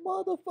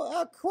 Motherfucker,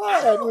 I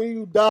cried when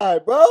you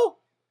died, bro.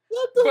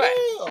 What the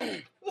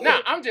hell?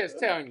 Nah, I'm just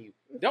telling you.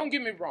 Don't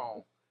get me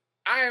wrong.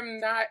 I am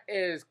not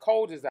as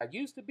cold as I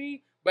used to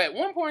be. But at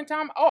one point in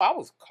time, I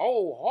was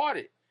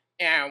cold-hearted.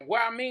 And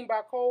what I mean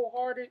by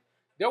cold-hearted,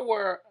 there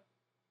were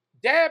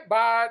dad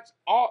bods,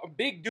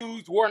 big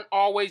dudes weren't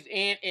always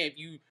in. And if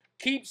you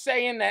keep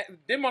saying that,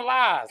 them are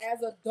lies.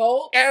 As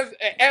adults?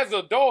 As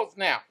adults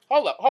now.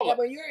 Hold up.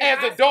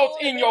 As adults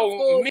in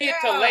your mid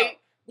to late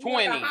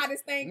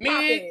 20s.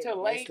 Mid to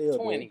late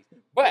 20s.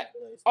 But,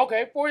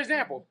 okay, for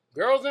example,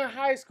 girls in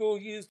high school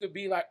used to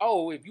be like,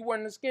 if you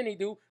weren't a skinny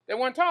dude, they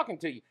weren't talking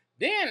to you.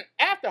 Then,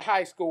 after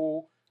high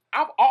school,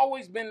 I've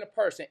always been the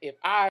person, if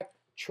I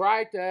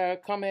tried to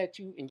come at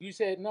you and you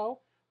said no,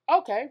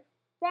 okay,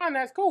 fine,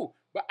 that's cool.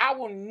 But I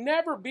will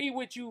never be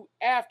with you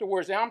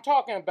afterwards. And I'm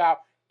talking about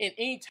in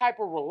any type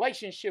of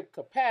relationship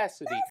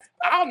capacity.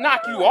 I'll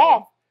knock you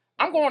off.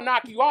 I'm going to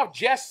knock you off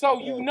just so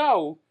you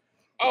know.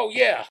 Oh,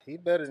 yeah. He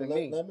better than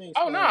me.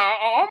 I'm going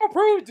to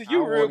prove to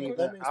you real quick.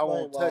 I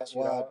won't touch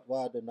you.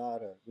 Why I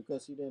denied her?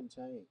 Because she didn't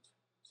change.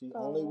 She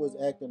only was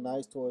acting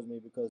nice towards me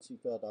because she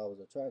felt I was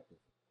attractive.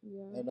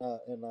 Yeah.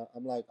 And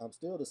I'm like, I'm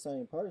still the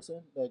same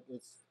person. Like,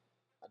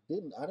 I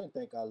didn't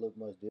think I looked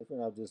much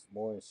different. I was just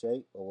more in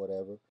shape or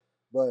whatever.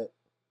 But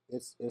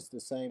it's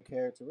the same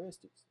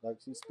characteristics. Like,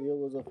 she still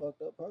was a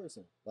fucked up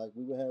person. Like,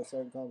 we would have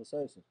certain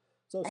conversations.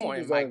 So she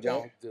deserved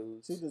that.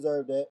 She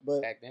deserved that.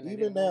 But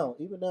even now,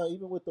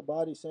 even with the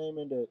body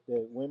shaming that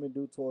women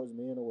do towards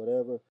men or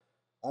whatever,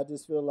 I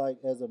just feel like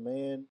as a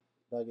man,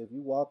 like if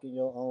you walk in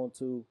your own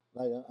too,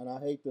 like, and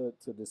I hate to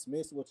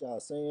dismiss what y'all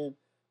saying,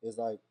 is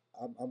like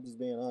I'm just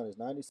being honest.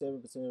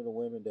 97% of the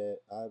women that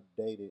I've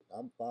dated,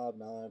 I'm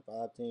 5'9",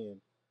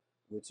 5'10",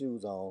 with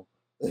shoes on.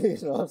 You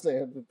know what I'm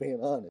saying? I'm just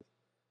being honest.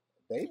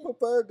 They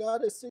prefer a guy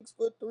that's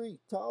 6'3"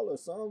 taller.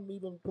 Some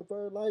even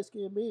prefer light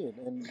skinned men,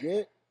 and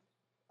yet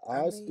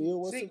I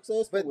still was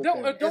successful with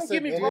them. Don't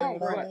get me wrong,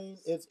 right? I mean,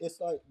 it's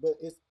like, but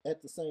it's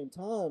at the same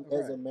time,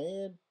 as a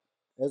man,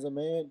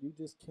 you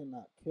just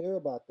cannot care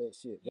about that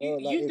shit, bro.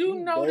 You do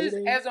notice,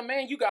 as a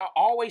man, you gotta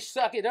always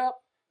suck it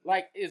up.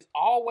 Like, it's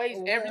always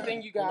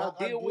everything you gotta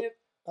deal with.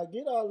 I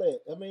get all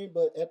that. I mean,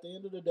 but at the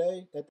end of the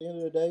day,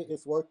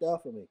 it's worked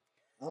out for me.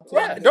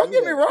 Don't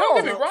get me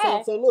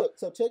wrong. So look,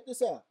 so check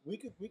this out. We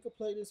could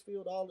play this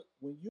field all.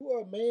 When you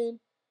are a man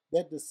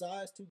that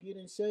decides to get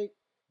in shape,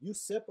 you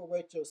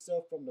separate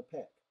yourself from the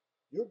pack.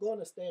 You're going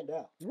to stand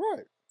out.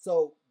 Right.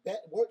 So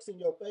that works in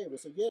your favor.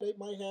 So yeah, they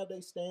might have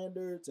their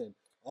standards and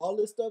all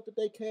this stuff that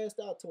they cast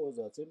out towards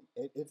us.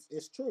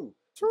 It's true.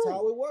 It's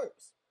how it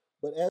works.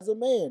 But as a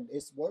man,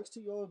 it works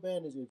to your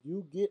advantage if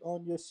you get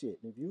on your shit.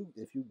 If you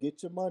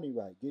get your money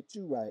right, get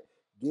you right,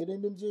 get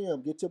in the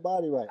gym, get your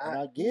body right. And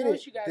I get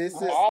it. This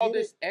is all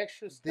this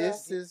extra stuff.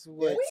 This is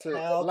what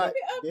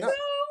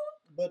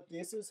but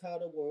this is how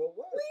the world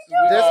works.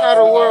 That's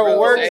how the world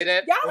works.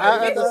 Y'all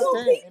are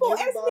miserable people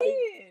as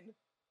men.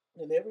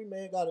 And every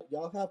man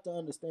y'all have to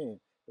understand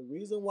the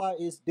reason why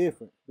it's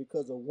different,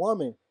 because a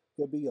woman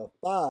could be a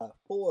 5,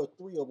 4,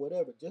 3, or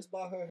whatever. Just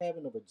by her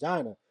having a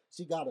vagina,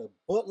 she got a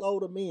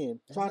buttload of men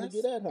trying to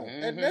get at her.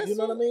 And you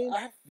know what I mean?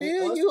 I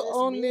feel you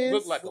on this.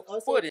 Look like a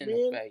foot in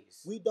the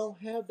face. We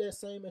don't have that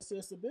same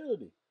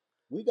accessibility.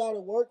 We got to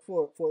work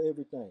for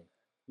everything.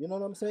 You know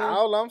what I'm saying?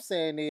 All I'm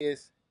saying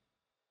is,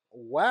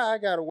 why I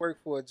got to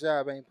work for a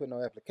job I ain't put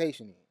no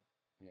application in?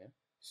 Yeah.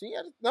 She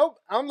had nope.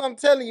 I'm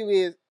telling you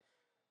is,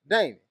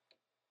 Damon.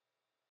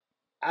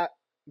 I've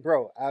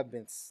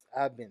been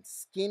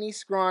skinny,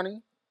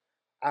 scrawny.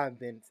 I've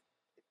been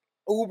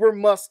uber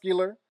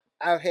muscular.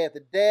 I've had the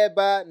dad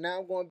bod. Now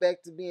I'm going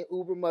back to being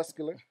uber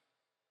muscular.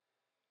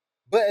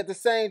 But at the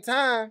same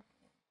time,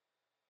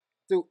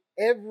 through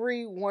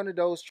every one of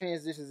those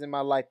transitions in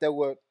my life, I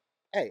want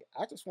to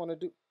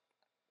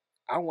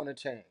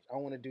change. I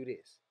want to do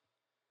this.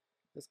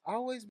 There's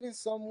always been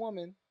some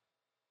woman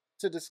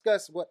to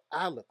discuss what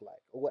I look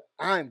like or what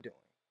I'm doing.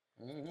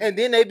 Mm-hmm. And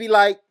then they be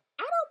like,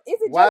 is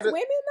it just women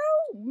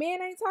though?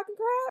 Men ain't talking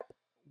crap?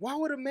 Why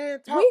would a man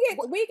talk?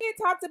 We get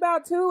talked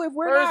about too if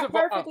we're not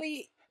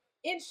perfectly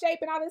in shape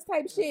and all this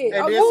type of shit.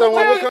 And then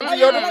someone will come to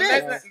your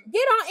defense.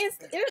 Get on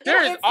Instagram.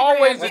 There's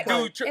always a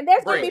dude. And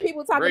there's going to be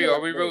people talking about.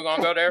 Are we really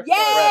going to go there?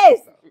 Yes.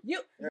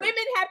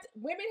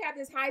 Women have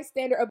this high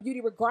standard of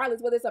beauty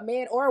regardless whether it's a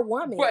man or a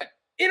woman. But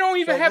it don't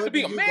even have to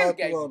be a man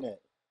gay.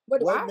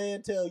 What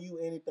man tell you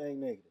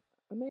anything negative?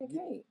 A man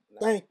can't.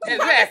 Thank you.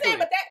 Exactly.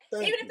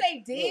 But even if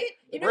they did,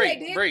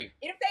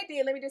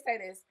 let me just say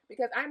this,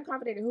 because I'm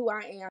confident in who I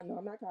am. No,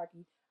 I'm not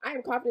cocky. I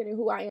am confident in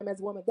who I am as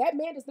a woman. That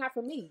man is not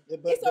for me.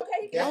 It's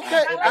okay. I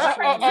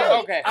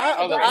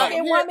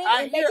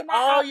hear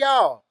all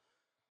y'all.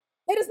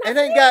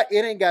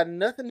 It ain't got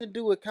nothing to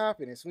do with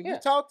confidence. When you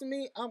talk to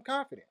me, I'm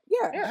confident.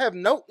 Yeah. I have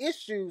no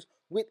issues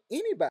with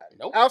anybody.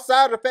 Nope.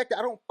 Outside of the fact that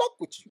I don't fuck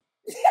with you.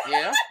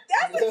 Yeah.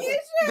 That's an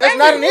issue. That's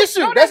not an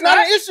issue. That's not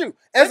an issue.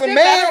 As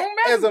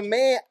a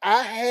man,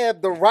 I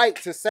have the right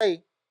to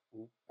say,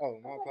 my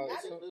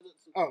apologies.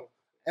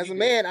 As a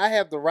man, I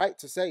have the right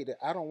to say that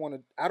I don't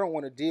want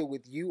to deal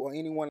with you or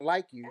anyone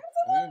like you.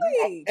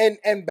 Absolutely.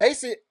 And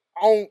base it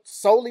on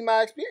solely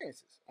my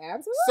experiences.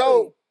 Absolutely.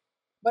 So,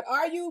 but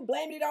are you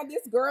blaming it on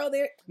this girl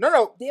that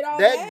did all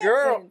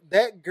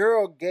that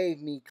girl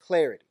gave me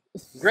clarity.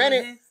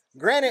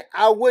 Granted,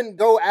 I wouldn't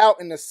go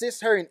out and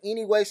assist her in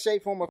any way,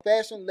 shape, form, or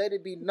fashion. Let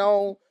it be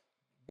known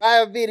by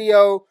a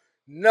video.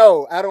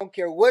 No, I don't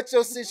care what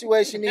your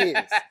situation is.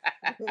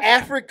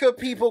 Africa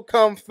people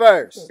come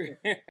first.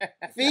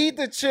 Feed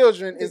the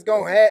children is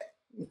going to have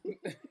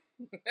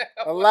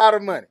a lot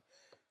of money.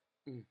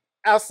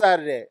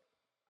 Outside of that,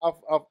 off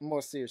a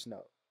more serious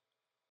note,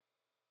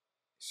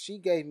 she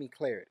gave me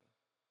clarity.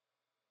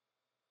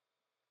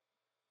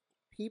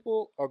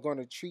 People are going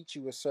to treat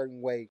you a certain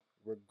way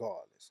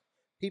regardless.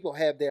 People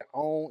have their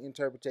own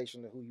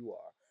interpretation of who you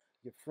are.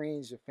 Your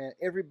friends, your family,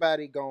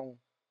 everybody gonna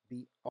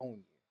be on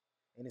you.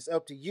 And it's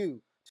up to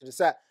you to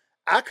decide.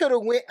 I could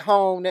have went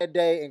home that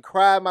day and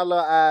cried my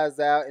little eyes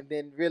out and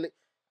then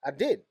I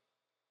didn't.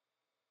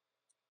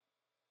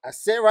 I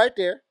sat right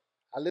there.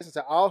 I listened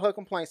to all her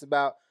complaints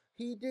about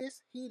he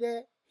this, he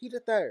that, he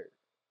the third.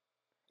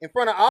 In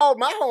front of all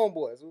my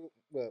homeboys.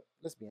 Well,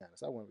 let's be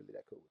honest. I wasn't really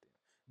that cool with them.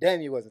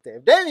 Damien wasn't there.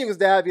 If Damien was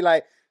there, I'd be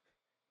like,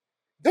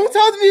 don't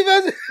talk to me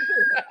about it.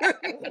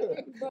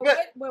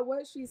 But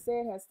what she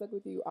said has stuck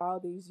with you all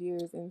these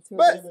years until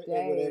this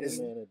day.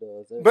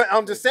 But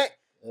I'm just saying,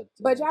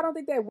 But y'all don't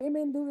think that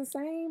women do the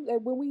same?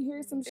 That when we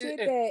hear some shit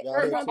that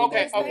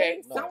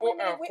okay.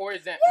 For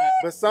example,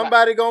 but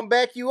somebody gonna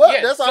back you up.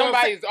 Yeah, that's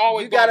somebody's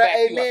always got an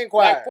amen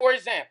choir. Like for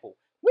example,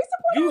 we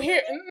support. You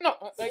hear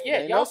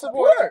y'all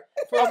support.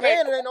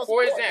 Okay,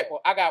 for example,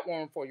 I got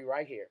one for you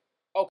right here.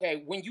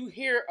 Okay, when you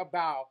hear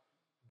about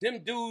them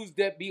dudes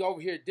that be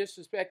over here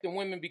disrespecting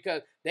women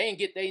because they ain't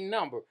get their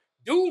number,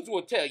 dudes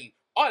will tell you,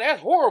 "Oh,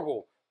 that's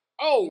horrible."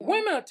 Oh,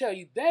 women will tell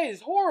you that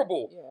is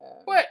horrible.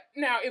 Yeah. But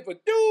now if a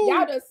dude,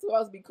 y'all just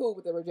supposed to be cool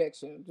with the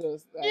rejection.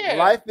 Just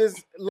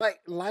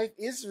life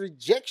is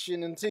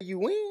rejection until you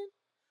win.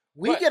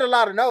 We get a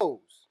lot of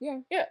no's. Yeah.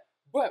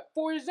 But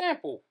for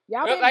example,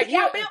 y'all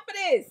built for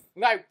this.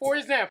 Like for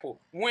example,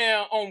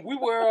 when we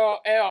were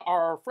at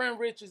our friend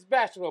Rich's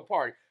bachelor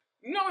party,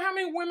 you know how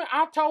many women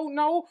I told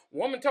no?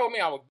 Woman told me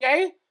I was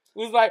gay. It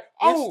was like,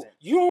 oh,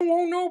 you don't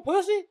want no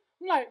pussy?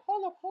 I'm like,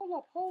 hold up.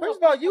 First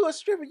of all, you a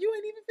stripper. You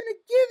ain't even finna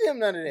give him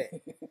none of that.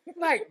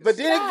 But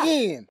then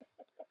again,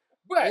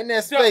 in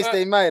that space,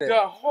 they might have.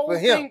 The whole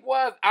thing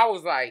was, I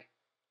was like,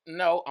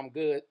 no, I'm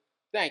good.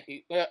 Thank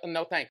you.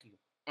 No, thank you.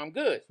 I'm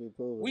good.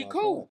 We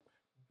cool.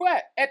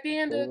 But at the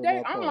end of the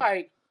day, I'm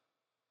like,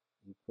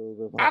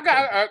 I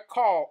got to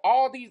call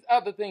all these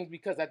other things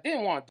because I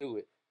didn't want to do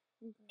it.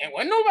 And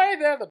when nobody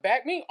there to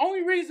back me,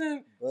 only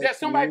reason that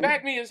somebody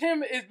backed me is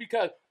him is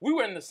because we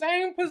were in the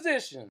same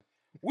position.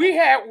 We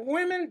had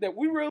women that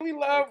we really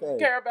love,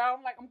 care about.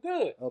 I'm like, I'm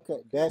good.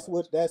 Okay, that's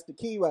the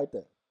key right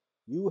there.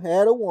 You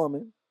had a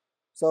woman,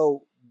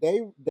 so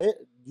you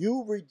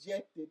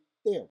rejected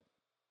them.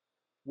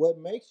 What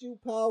makes you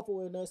powerful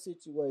in that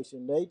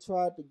situation? They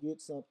tried to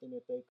get something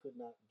that they could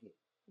not get.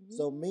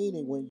 So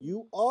meaning when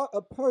you are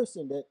a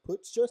person that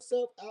puts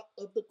yourself out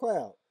of the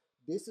crowd,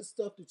 this is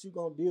stuff that you're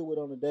gonna deal with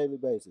on a daily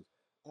basis.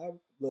 I'm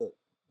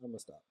gonna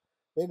stop.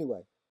 But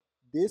anyway,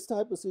 this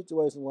type of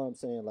situation, what I'm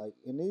saying, like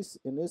in this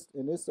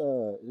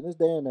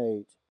day and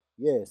age,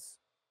 yes,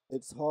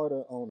 it's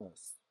harder on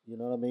us. You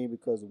know what I mean?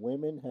 Because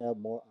women have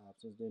more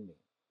options than men.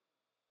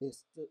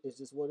 It's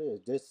just what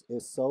it is.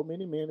 It's so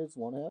many men that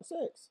want to have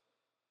sex.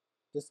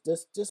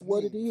 Just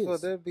what it is. So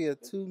there'd be a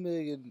 2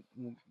 million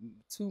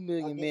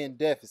men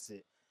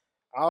deficit.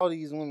 All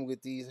these women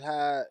with these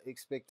high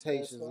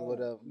expectations or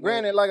whatever.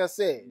 Granted, like I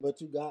said,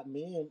 but you got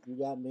men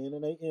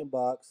in their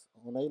inbox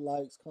on their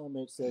likes,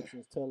 comment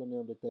sections telling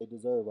them that they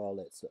deserve all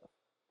that stuff.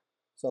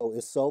 So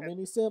it's so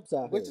many simps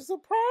out here, which is a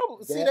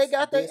problem. See, they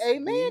got their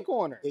amen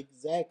corner.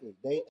 Exactly,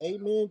 their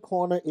amen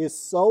corner is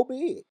so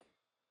big,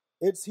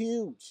 it's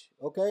huge.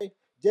 Okay,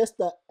 just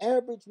the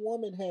average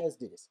woman has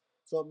this.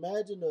 So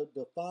imagine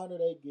the finer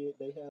they get,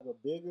 they have a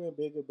bigger and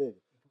bigger.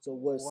 So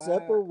what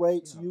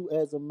separates you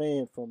as a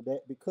man from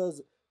that,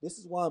 because this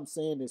is why I'm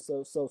saying it's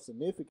so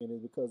significant, is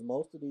because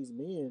most of these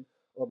men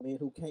are men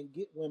who can't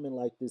get women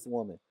like this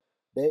woman.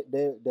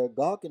 They're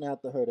gawking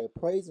after her, they're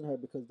praising her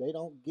because they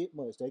don't get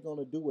much. They're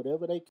gonna do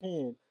whatever they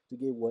can to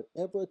get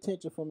whatever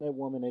attention from that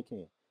woman they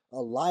can.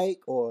 A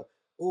like, or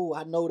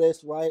I know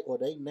that's right, or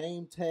they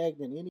name tagged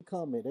in any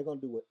comment. They're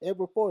gonna do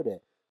whatever for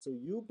that. So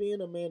you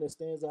being a man that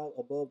stands out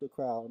above the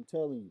crowd, I'm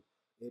telling you,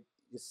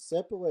 it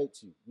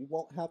separates you. You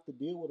won't have to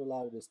deal with a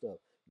lot of this stuff.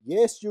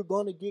 Yes, you're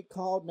going to get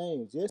called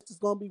names. Yes, there's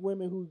going to be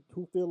women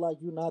who feel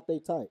like you're not their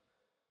type.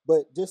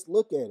 But just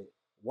look at it.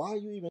 Why are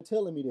you even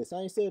telling me this? I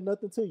ain't saying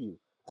nothing to you.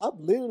 I've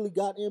literally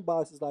got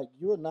inboxes like,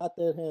 you're not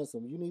that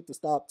handsome. You need to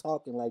stop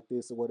talking like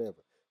this or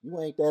whatever. You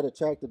ain't that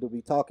attractive to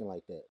be talking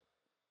like that.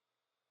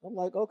 I'm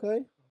like,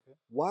 okay.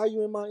 Why are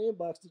you in my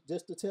inbox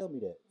just to tell me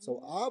that?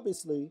 So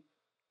obviously,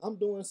 I'm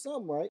doing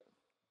something right.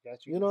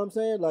 Got you. You know what I'm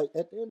saying? Like,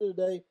 at the end of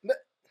the day,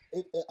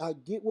 I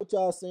get what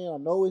y'all saying. I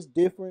know it's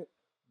different,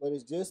 but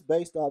it's just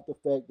based off the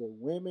fact that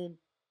women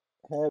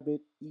have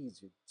it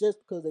easier. Just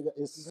because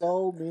it's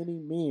so many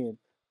men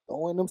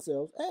throwing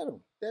themselves at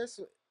them. That's,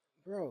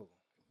 bro.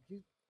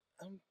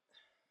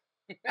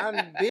 I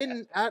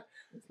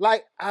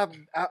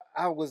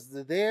was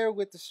there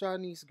with the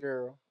Shawnese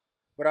girl,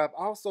 but I've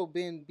also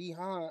been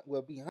behind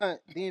for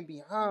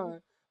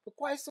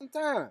quite some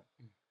time,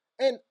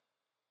 and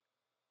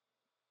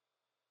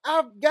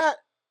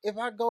if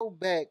I go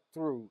back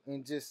through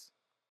and just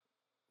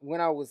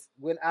now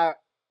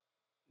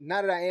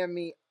that I am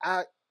me,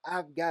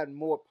 I've gotten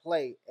more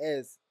play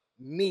as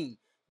me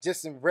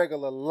just in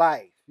regular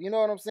life. You know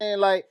what I'm saying?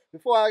 Like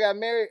before I got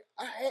married,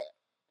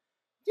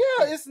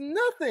 it's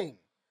nothing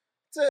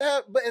to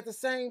have, but at the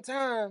same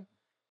time,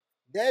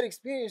 that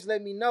experience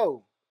let me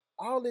know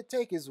all it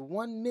takes is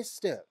one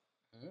misstep.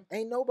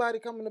 Ain't nobody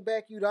coming to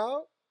back you,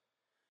 dog.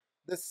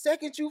 The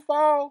second you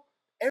fall,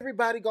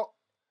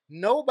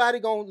 nobody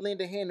gonna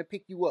lend a hand to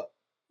pick you up.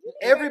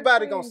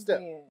 Everybody gonna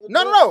step.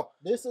 No.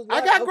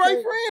 I got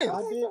great friends.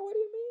 What do you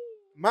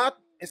mean?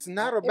 It's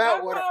not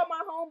about what. If I call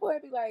my homeboy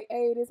and be like,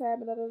 "Hey, this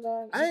happened."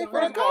 I ain't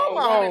gonna call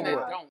my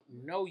homeboy. Don't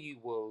know you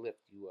will lift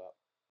you up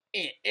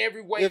in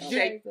every way,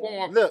 shape,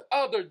 form. Look,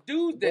 other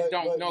dudes that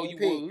don't know you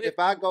will lift. If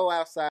I go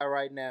outside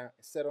right now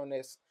and sit on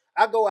this,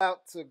 I go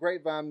out to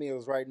Grapevine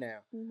Mills right now.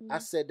 I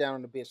sit down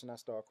on the bench and I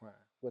start crying.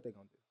 What they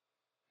gonna do?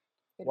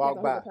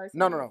 Walk by?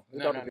 No. It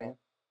don't depend.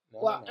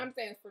 Well, I'm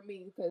saying for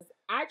me, because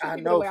I treat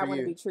people the way I want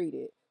to be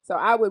treated. So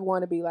I would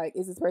want to be like,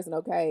 is this person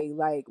okay?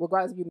 Like,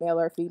 regardless if you're male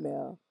or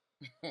female.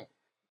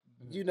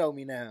 You know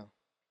me now.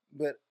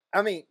 But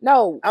I mean,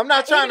 no, I'm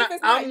not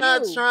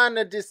trying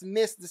to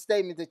dismiss the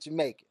statement that you're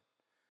making.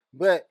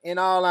 But in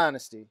all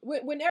honesty,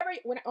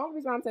 only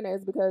reason I'm saying that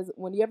is because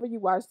whenever you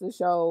watch the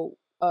show,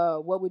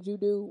 What Would You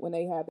Do, when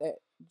they have that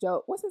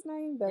Joe, what's his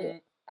name?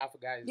 I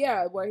forgot his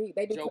name. Where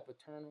they do Joe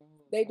Paternal.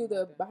 They do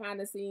the behind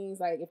the scenes,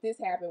 like, if this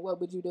happened, what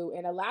would you do?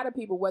 And a lot of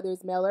people, whether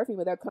it's male or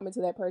female, they're coming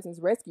to that person's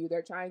rescue.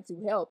 They're trying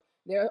to help.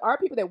 There are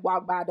people that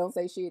walk by, don't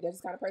say shit. That's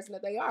the kind of person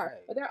that they are.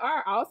 Right. But there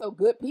are also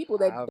good people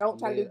that don't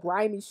try to do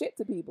grimy shit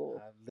to people.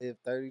 I've lived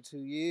 32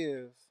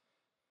 years.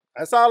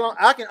 That's all.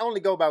 I can only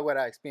go by what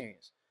I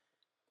experienced.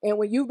 And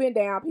when you've been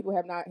down, people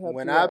have not helped you.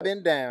 When I've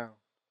been down,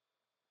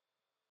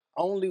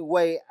 only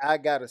way I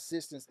got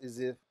assistance is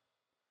if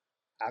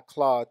I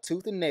clawed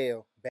tooth and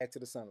nail back to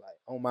the sunlight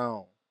on my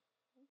own.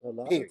 A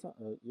lot of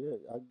time,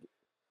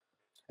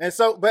 And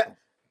so, but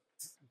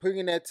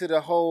bringing that to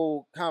the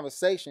whole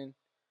conversation,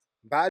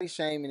 body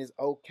shaming is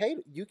okay.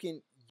 You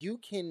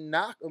can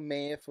knock a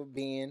man for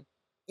being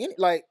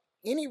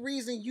any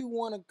reason you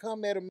want to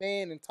come at a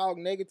man and talk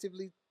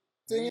negatively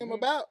to him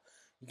about,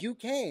 you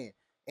can,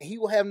 and he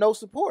will have no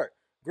support.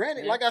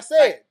 Granted, like I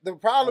said, the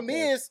problem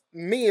is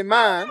me and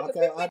mine.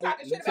 Okay,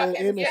 you said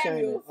image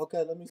shaming.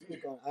 Okay, let me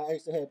speak on. I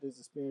actually had this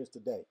experience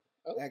today.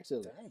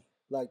 Actually. Dang.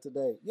 Like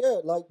today,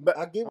 but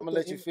I'm gonna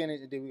let you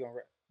finish, and then we gonna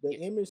wrap. The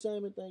image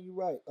shaming thing, you're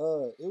right.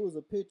 It was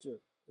a picture.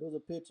 It was a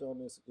picture on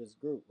this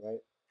group,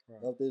 right?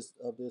 Of this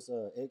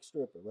ex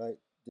stripper, right?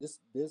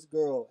 This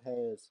girl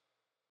has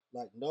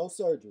like no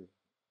surgery,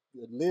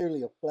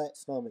 literally a flat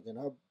stomach, and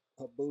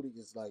her booty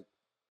is like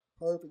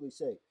perfectly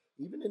shaped.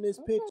 Even in this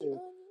picture,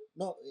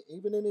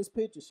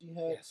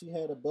 she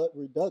had a butt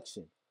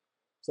reduction.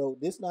 So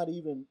this not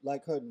even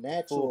like her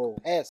natural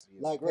capacity,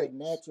 her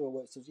natural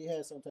way. So she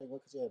had something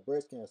because she had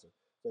breast cancer.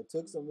 So they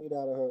took some meat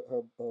out of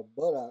her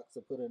buttocks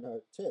and put it in her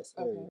chest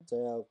area to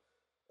have.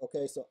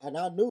 Okay, so and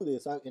I knew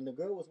this, and the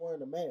girl was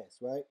wearing a mask,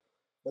 right?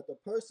 But the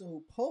person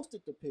who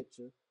posted the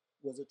picture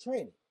was a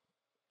tranny.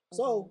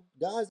 So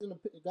guys in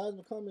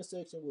the comment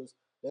section was,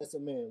 that's a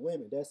man,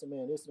 women, that's a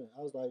man, this man.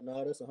 I was like,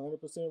 no, that's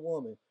 100%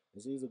 woman,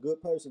 and she's a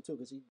good person too,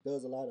 because she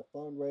does a lot of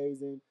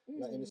fundraising,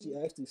 and she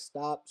actually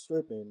stopped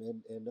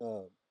stripping and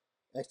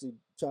actually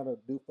trying to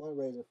do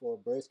fundraising for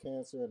breast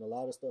cancer and a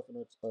lot of stuff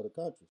in other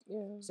countries.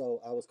 Yeah. So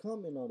I was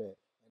commenting on that,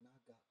 and I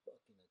got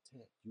fucking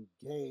attacked. You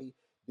gay,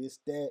 this,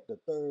 that, the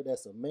third,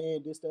 that's a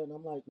man, this, that, and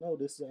I'm like, no,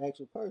 this is an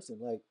actual person.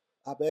 Like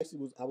I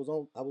was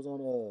on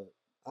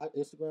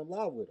Instagram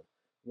Live with her.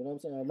 You know what I'm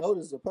saying? I know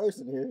there's a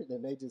person here,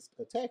 and they just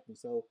attacked me.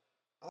 So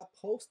I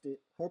posted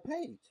her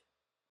page,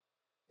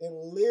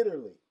 and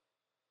literally,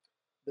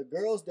 the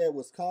girls that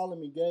was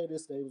calling me gay,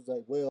 they was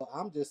like, well,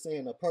 I'm just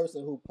saying the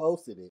person who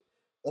posted it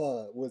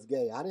was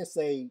gay. I didn't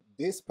say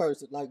this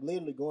person, like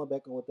literally going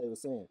back on what they were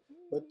saying.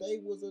 But they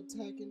was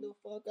attacking the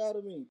fuck out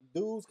of me.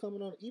 Dudes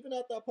coming on, even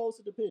after I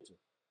posted the picture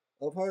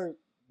of her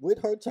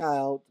with her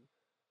child,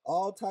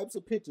 all types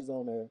of pictures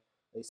on there,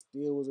 they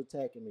still was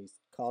attacking me,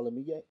 calling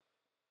me gay.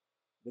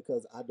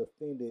 Because I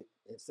defended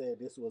and said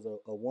this was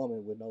a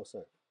woman with no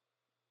surgery.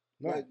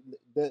 Right.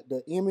 Like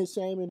the image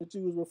shaming that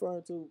you was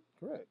referring to,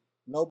 correct.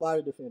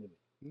 Nobody defended me.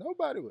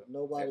 Nobody would.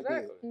 Nobody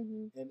did.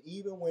 And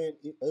even when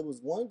it was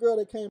one girl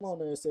that came on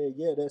there and said,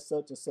 yeah, that's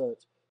such and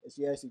such, and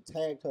she actually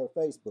tagged her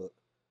Facebook,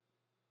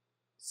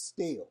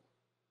 still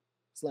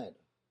slander.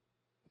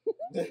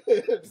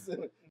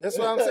 That's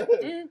what I'm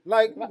saying.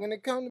 Like when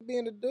it comes to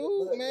being a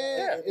dude,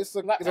 man,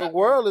 the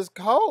world is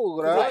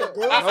cold.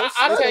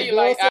 I'll tell you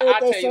like this.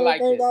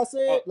 I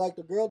said, like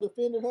the girl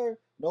defended her.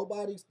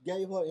 Nobody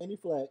gave her any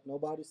flack.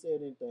 Nobody said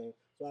anything.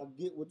 So I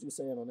get what you're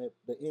saying on that,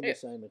 the image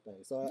shaming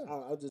thing. So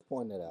I'll just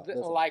point that out.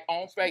 Like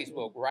on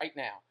Facebook right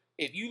now.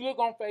 If you look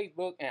on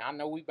Facebook, and I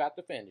know we about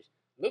to finish,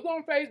 look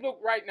on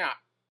Facebook right now.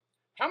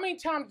 How many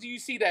times do you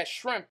see that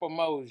shrimp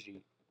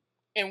emoji?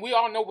 And we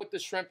all know what the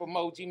shrimp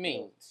emoji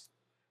means.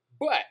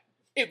 But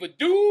if a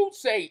dude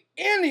say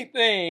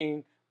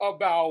anything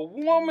about a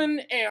woman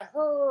and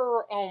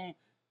her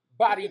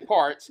body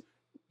parts,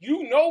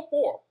 you know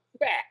for a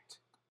fact,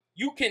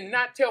 you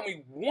cannot tell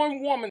me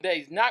one woman that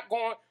is not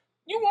going,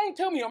 you won't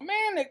tell me a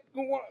man that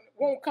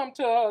won't come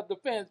to her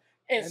defense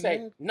and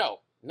say, no,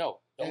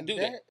 don't do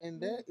that.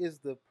 And that is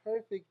the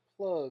perfect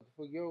plug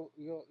for your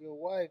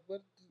wife.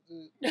 What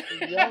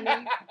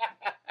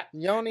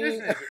Yoni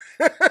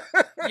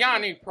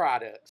Yanni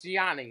products.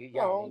 Yanni.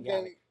 Oh,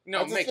 okay.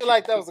 No, I just feel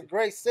like that was a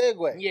great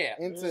segue. Yeah.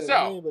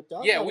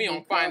 We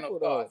on final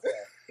thoughts.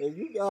 And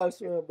you guys,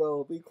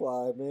 bro, be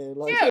quiet, man.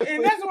 Like,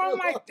 and that's why I'm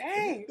like,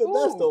 dang.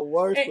 That's the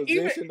worst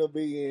position to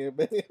be in,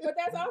 man. But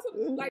that's also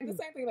like the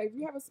same thing. Like, if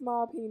you have a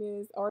small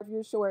penis or if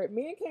you're short,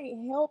 men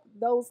can't help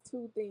those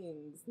two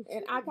things.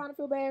 And I kind of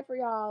feel bad for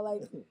y'all.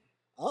 Like,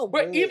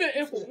 but even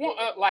if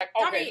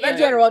one, in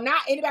general,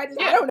 not anybody. Just,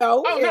 I don't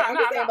know. I'm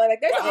just saying, but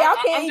like, y'all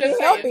can't even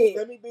help it.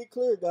 Let me be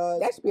clear, guys.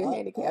 That should be a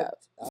handicap.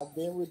 I've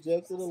been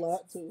rejected a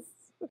lot too.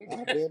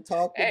 I've been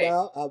talked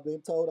about. I've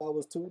been told I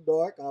was too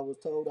dark. I was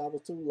told I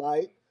was too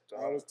light.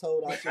 I was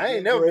told I should. I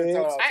ain't never been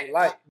told I was too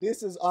light.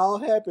 This has all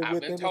happened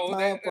within the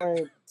time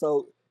frame,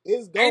 so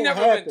it's gonna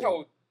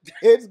happen.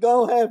 It's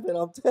gonna happen.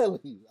 I'm telling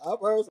you. I've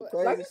heard some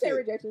crazy shit. Like you say,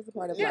 rejection is a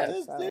part of life.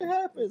 It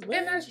happens, man.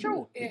 And that's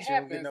true. It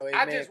happens.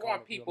 I just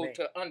want people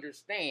to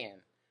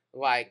understand.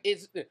 Like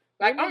it's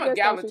like I'm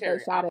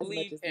egalitarian. I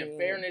believe in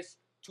fairness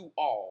to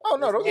all. Oh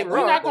no, don't get me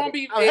wrong. We're not gonna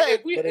be. But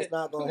it's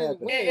not gonna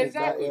happen. It's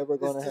not ever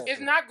gonna happen.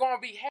 It's not gonna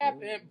be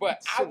happening.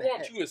 But I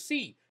want you to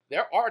see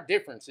there are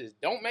differences.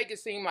 Don't make it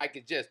seem like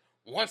it's just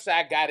one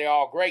side got it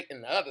all great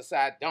and the other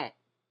side don't.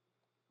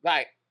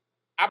 Like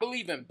I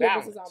believe in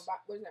balance.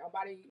 On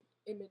body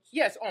image.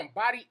 Yes, on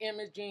body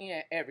imaging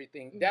and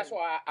everything. Mm-hmm. That's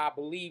why I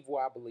believe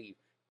what I believe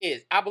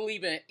is. I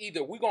believe in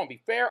either we're gonna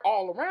be fair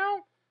all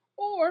around,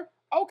 or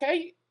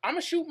okay, I'm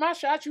gonna shoot my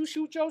shots, you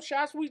shoot your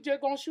shots. We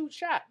just gonna shoot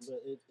shots.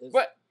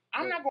 But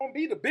I'm not gonna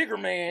be the bigger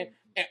man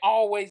and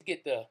always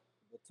get the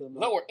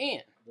lower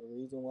end. The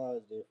reason why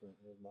it's different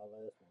is my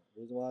last one.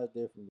 The reason why it's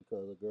different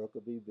because a girl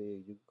could be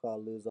big. You can call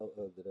Lizzo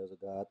ugly. There's a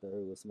guy out there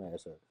who will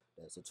smash her.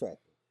 That's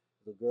attractive.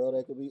 The girl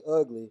that could be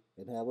ugly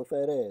and have a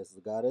fat ass.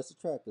 The guy that's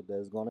attractive that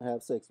is going to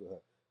have sex with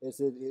her.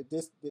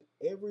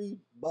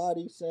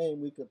 Everybody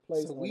saying we could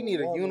place. So we need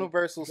a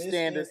universal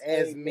standard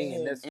as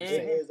men. That's what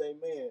is a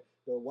man.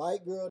 The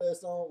white girl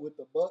that's on with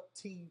the buck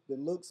teeth that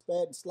looks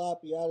fat and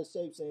sloppy out of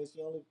shape, saying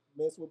she only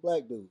mess with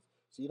black dudes.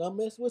 She done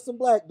messed with some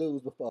black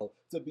dudes before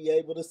to be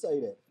able to say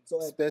that. So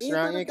at the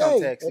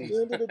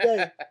end of the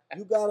day,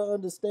 you gotta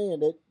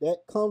understand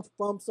that comes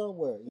from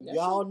somewhere.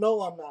 Y'all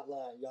know I'm not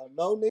lying. Y'all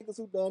know niggas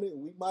who done it,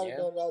 and we might have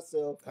done it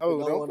ourselves. Oh,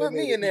 don't put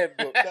me in that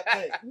book.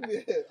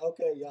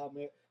 Okay, y'all,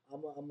 man.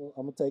 I'm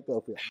gonna take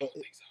up here. I don't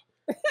think so.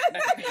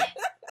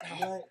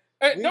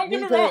 Don't get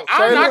me wrong.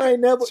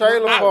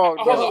 Trailer Park.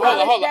 Hold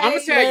on. I'm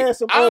gonna tell you.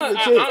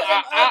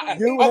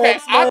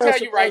 I'll tell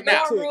you right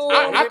now. I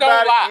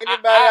don't lie.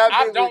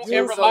 I don't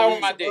ever lie on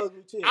my dick.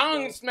 I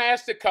only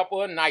smashed a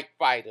couple of night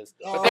fighters,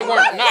 but they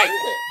weren't night.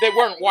 They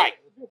weren't white.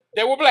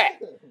 They were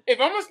black. If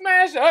I'm gonna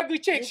smash an ugly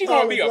chick, she's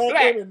gonna be a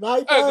black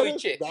ugly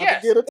chick.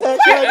 Yes. Get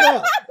attacked right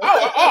now.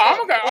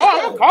 I'm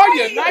gonna call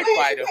you a night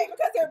fighter.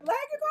 Because they're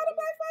black, you call them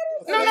night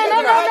fighters? No.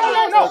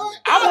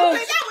 I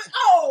won't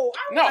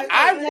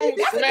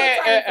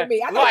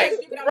smash. Like,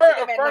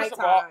 first of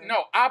all,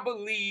 no, I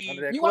believe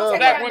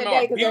black women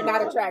are they're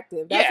not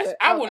attractive. Yes,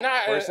 I will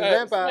not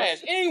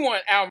smash anyone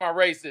out of my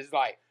race is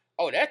like,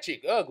 oh, that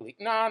chick ugly.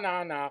 Nah.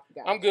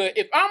 I'm good.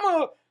 If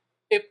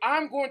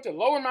I'm going to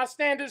lower my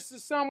standards to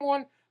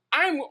someone,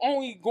 I'm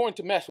only going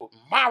to mess with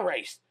my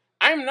race.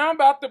 I'm not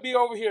about to be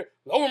over here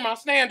lower my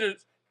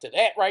standards to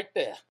that right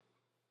there.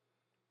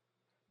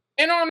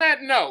 And on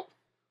that note,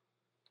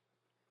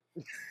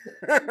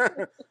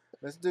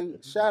 let's do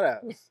shout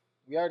outs.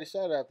 We already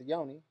shouted out to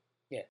Yoni.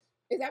 Yes.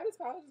 Is that what it's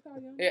called? It's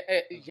called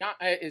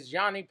Yoni? It's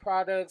Yoni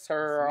Products.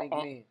 Her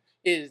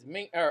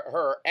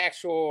her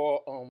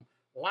actual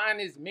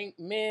line is Mink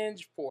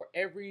Minge for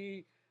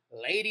every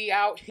lady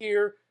out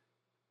here.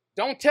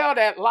 Don't tell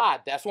that lie.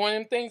 That's one of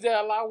them things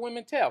that a lot of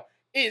women tell.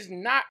 It's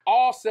not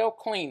all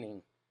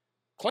self-cleaning.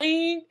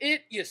 Clean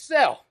it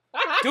yourself.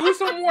 Do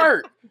some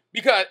work.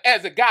 Because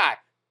as a guy,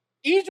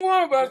 each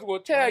one of us will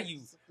tell you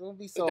don't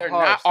be so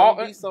harsh.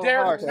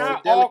 They're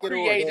not all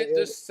created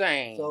the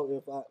same. So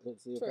if I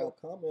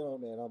comment on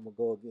that, I'm gonna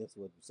go against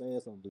what you're saying,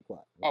 so I'm gonna be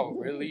quiet. Oh,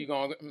 really? You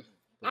gonna?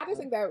 I just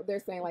think that they're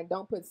saying like,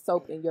 don't put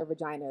soap in your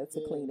vagina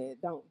to clean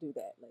it. Don't do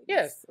that, ladies.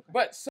 Yes, okay.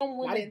 But some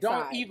women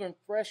don't even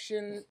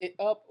freshen it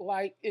up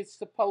like it's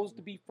supposed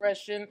to be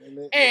freshened.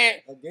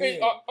 And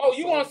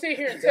you want to sit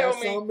here and tell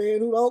me? Some men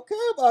who don't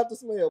care about the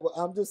smell, but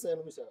I'm just saying.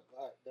 Let me show you.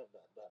 All right,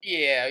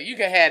 yeah, you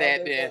can have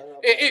that then.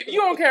 If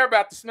you don't care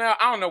about the smell,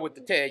 I don't know what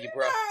to tell you,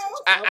 bro.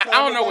 I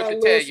don't know what to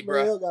tell you,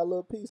 bro. Got a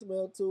little pea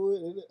smell to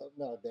it.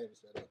 No, David,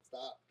 shut up.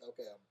 Stop.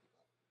 Okay.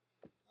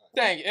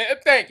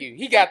 Thank you.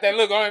 He got that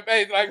look on his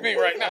face like me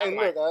right now. Hey,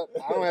 look,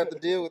 I don't have to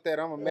deal with that.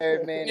 I'm a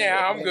married man.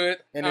 Yeah, I'm good.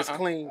 And it's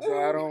clean, so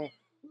I don't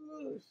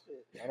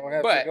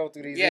have to go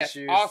through these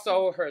issues.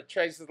 Also, her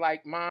traces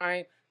like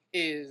mine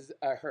is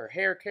her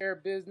hair care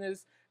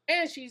business.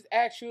 And she's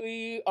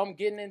actually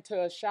getting into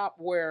a shop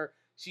where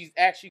she's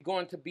actually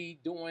going to be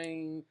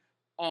doing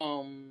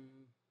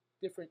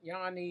different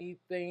yoni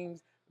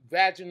things,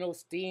 vaginal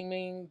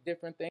steaming,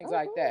 different things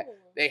like that.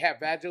 They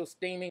have vaginal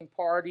steaming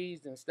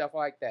parties and stuff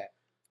like that.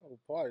 Oh,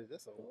 parties!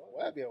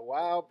 That'd be a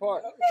wild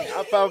party.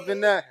 I pop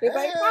in there.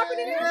 Everybody popping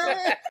in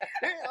there.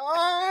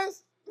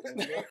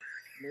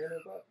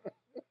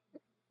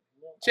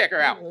 Check her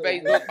out.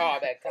 Facebook,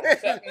 all that kind of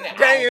stuff.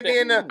 I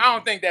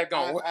don't think that's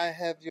gonna work. I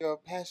have your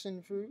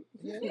passion fruit.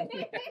 Yeah.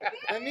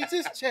 Let me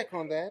just check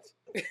on that.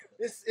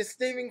 It's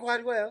steaming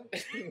quite well.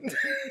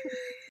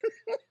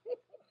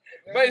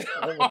 But it's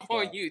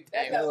on you,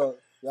 Dave.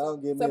 Y'all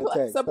don't give me a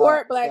text.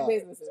 Support black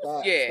businesses.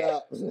 Stop. Get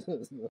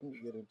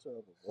in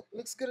trouble. Bro.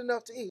 Looks good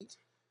enough to eat.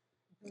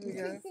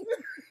 Yeah.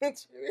 I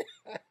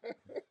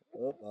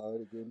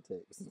already getting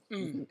texts.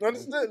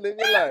 Understood. Live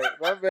your life.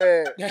 My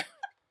bad.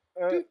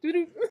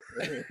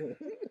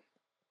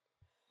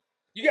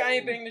 You got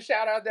anything to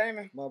shout out,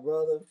 Damon? My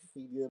brother,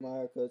 he did my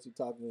haircut. He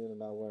talked me into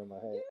not wearing my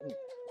hat.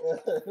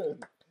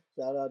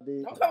 Shout out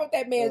D. Don't come with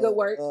that man good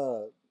work.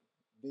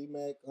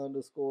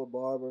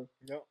 DMac_barber.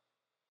 Yep.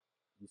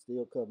 You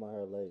still cut my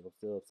hair late. I'm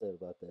still upset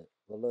about that.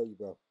 I love you,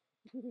 bro.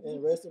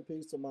 And rest in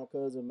peace to my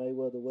cousin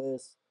Mayweather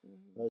West.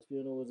 His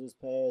funeral was this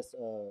past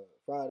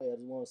Friday. I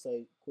just want to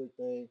say a quick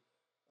thing.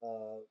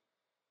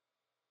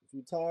 If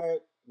you're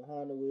tired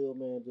behind the wheel,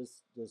 man,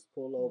 just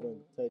pull over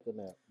and take a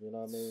nap. You know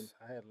what I mean?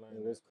 I had learned.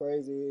 And what's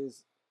crazy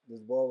is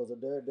this boy was a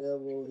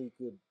daredevil.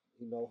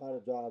 He know how to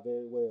drive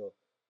very well,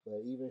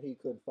 but even he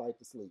couldn't fight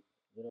to sleep.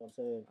 You know what I'm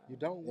saying? You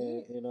don't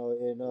win.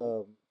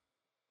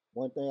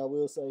 One thing I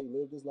will say, he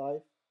lived his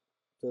life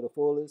to the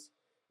fullest.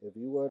 If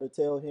you were to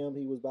tell him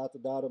he was about to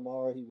die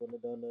tomorrow, he wouldn't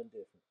have done nothing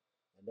different.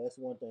 And that's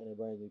one thing that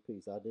brings me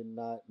peace. I did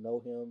not know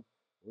him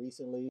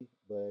recently,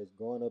 but as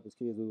growing up as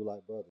kids, we were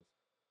like brothers.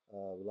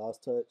 We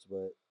lost touch,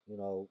 but,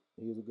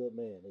 he was a good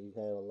man. He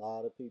had a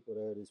lot of people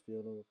there at his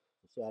funeral.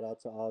 Shout out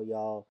to all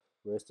y'all.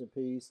 Rest in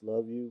peace.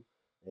 Love you.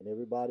 And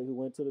everybody who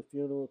went to the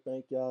funeral,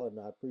 thank y'all. And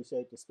I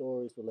appreciate the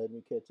stories for letting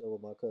me catch up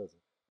with my cousin.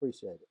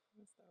 Appreciate it.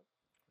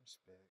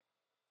 Respect.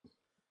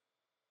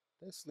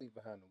 That sleep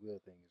behind the wheel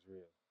thing is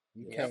real.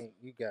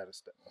 You gotta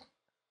stop.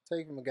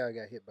 Take from a guy who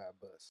got hit by a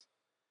bus.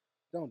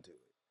 Don't do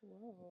it.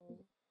 Whoa.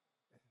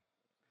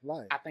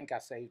 Life. I think I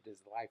saved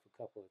his life a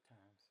couple of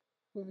times.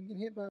 When getting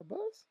hit by a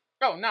bus?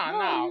 Oh,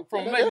 no.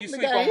 From letting you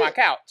sleep on my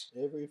couch.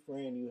 Every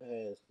friend you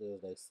had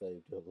says they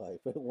saved your life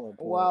at one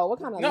point. Well, what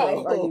kind of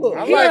life are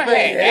you? He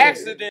had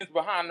accidents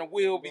behind the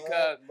wheel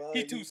because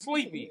he too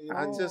sleepy.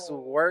 I just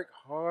work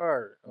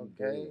hard,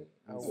 okay?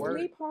 I work.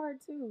 Sleep hard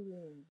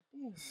too.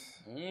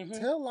 Mm-hmm.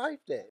 Tell life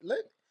that.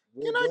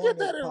 Can I get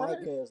that in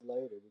podcast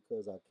later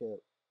because I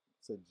kept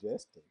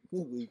suggesting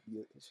he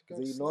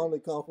normally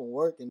come from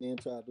work and then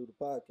try to do the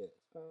podcast.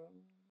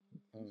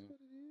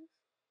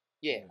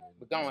 Yeah,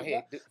 but go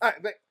ahead. All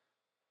right,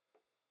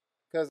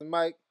 Cousin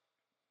Mike,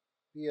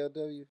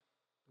 BLW,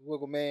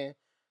 Wiggle Man.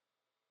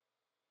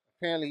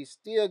 Apparently he's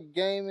still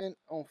gaming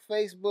on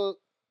Facebook,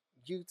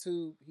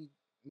 YouTube. He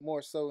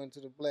more so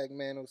into the Black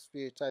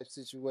Manosphere type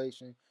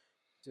situation,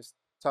 just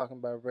talking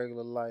about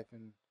regular life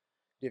and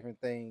different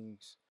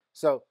things.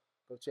 So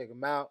go check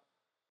him out.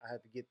 I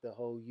have to get the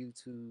whole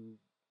YouTube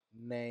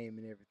name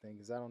and everything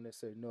because I don't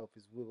necessarily know if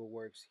his Wiggle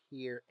works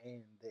here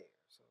and there.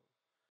 So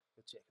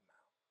go check him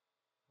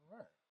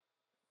out.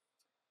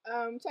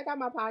 All right. Check out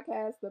my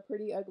podcast, The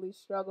Pretty Ugly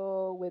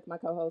Struggle, with my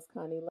co-host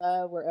Connie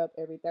Love. We're up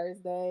every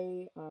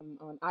Thursday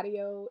on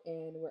audio,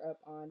 and we're up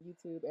on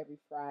YouTube every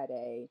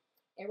Friday.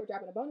 And we're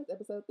dropping a bonus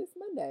episode this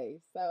Monday.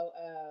 So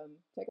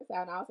check us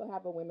out. And I also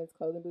have a women's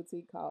clothing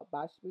boutique called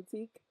Bosch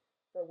Boutique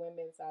for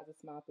women sizes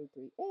small through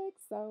 3X.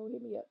 So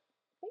hit me up.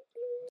 Thank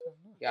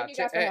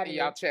you.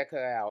 Y'all check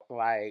her out.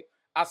 Like,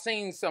 I've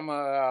seen some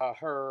of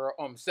her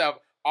stuff,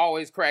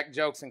 always crack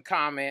jokes and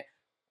comment.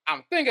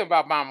 I'm thinking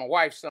about buying my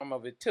wife some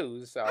of it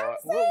too. So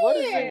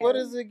what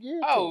is it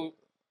geared to?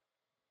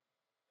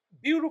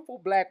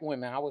 Beautiful black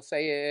women. I would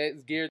say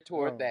it's geared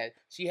toward that.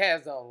 She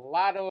has a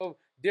lot of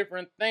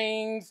different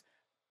things.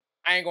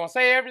 I ain't gonna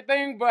say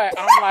everything, but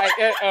I'm like,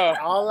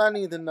 all I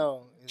need to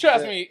know.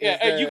 Trust me,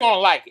 you gonna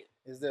like it.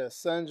 Is there a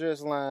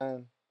sundress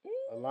line,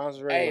 a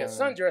lingerie line? A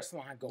sundress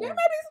line going.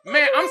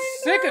 Man, I'm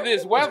sick of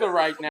this weather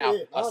right now.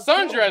 A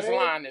sundress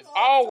line is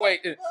always,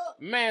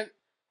 man.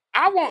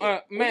 I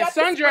want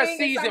sundress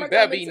season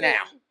better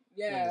now.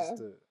 Yeah.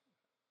 Understood.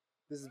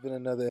 This has been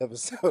another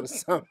episode of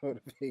Summer of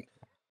the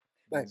People.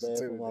 Thanks for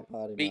tuning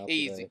in. Be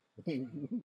easy.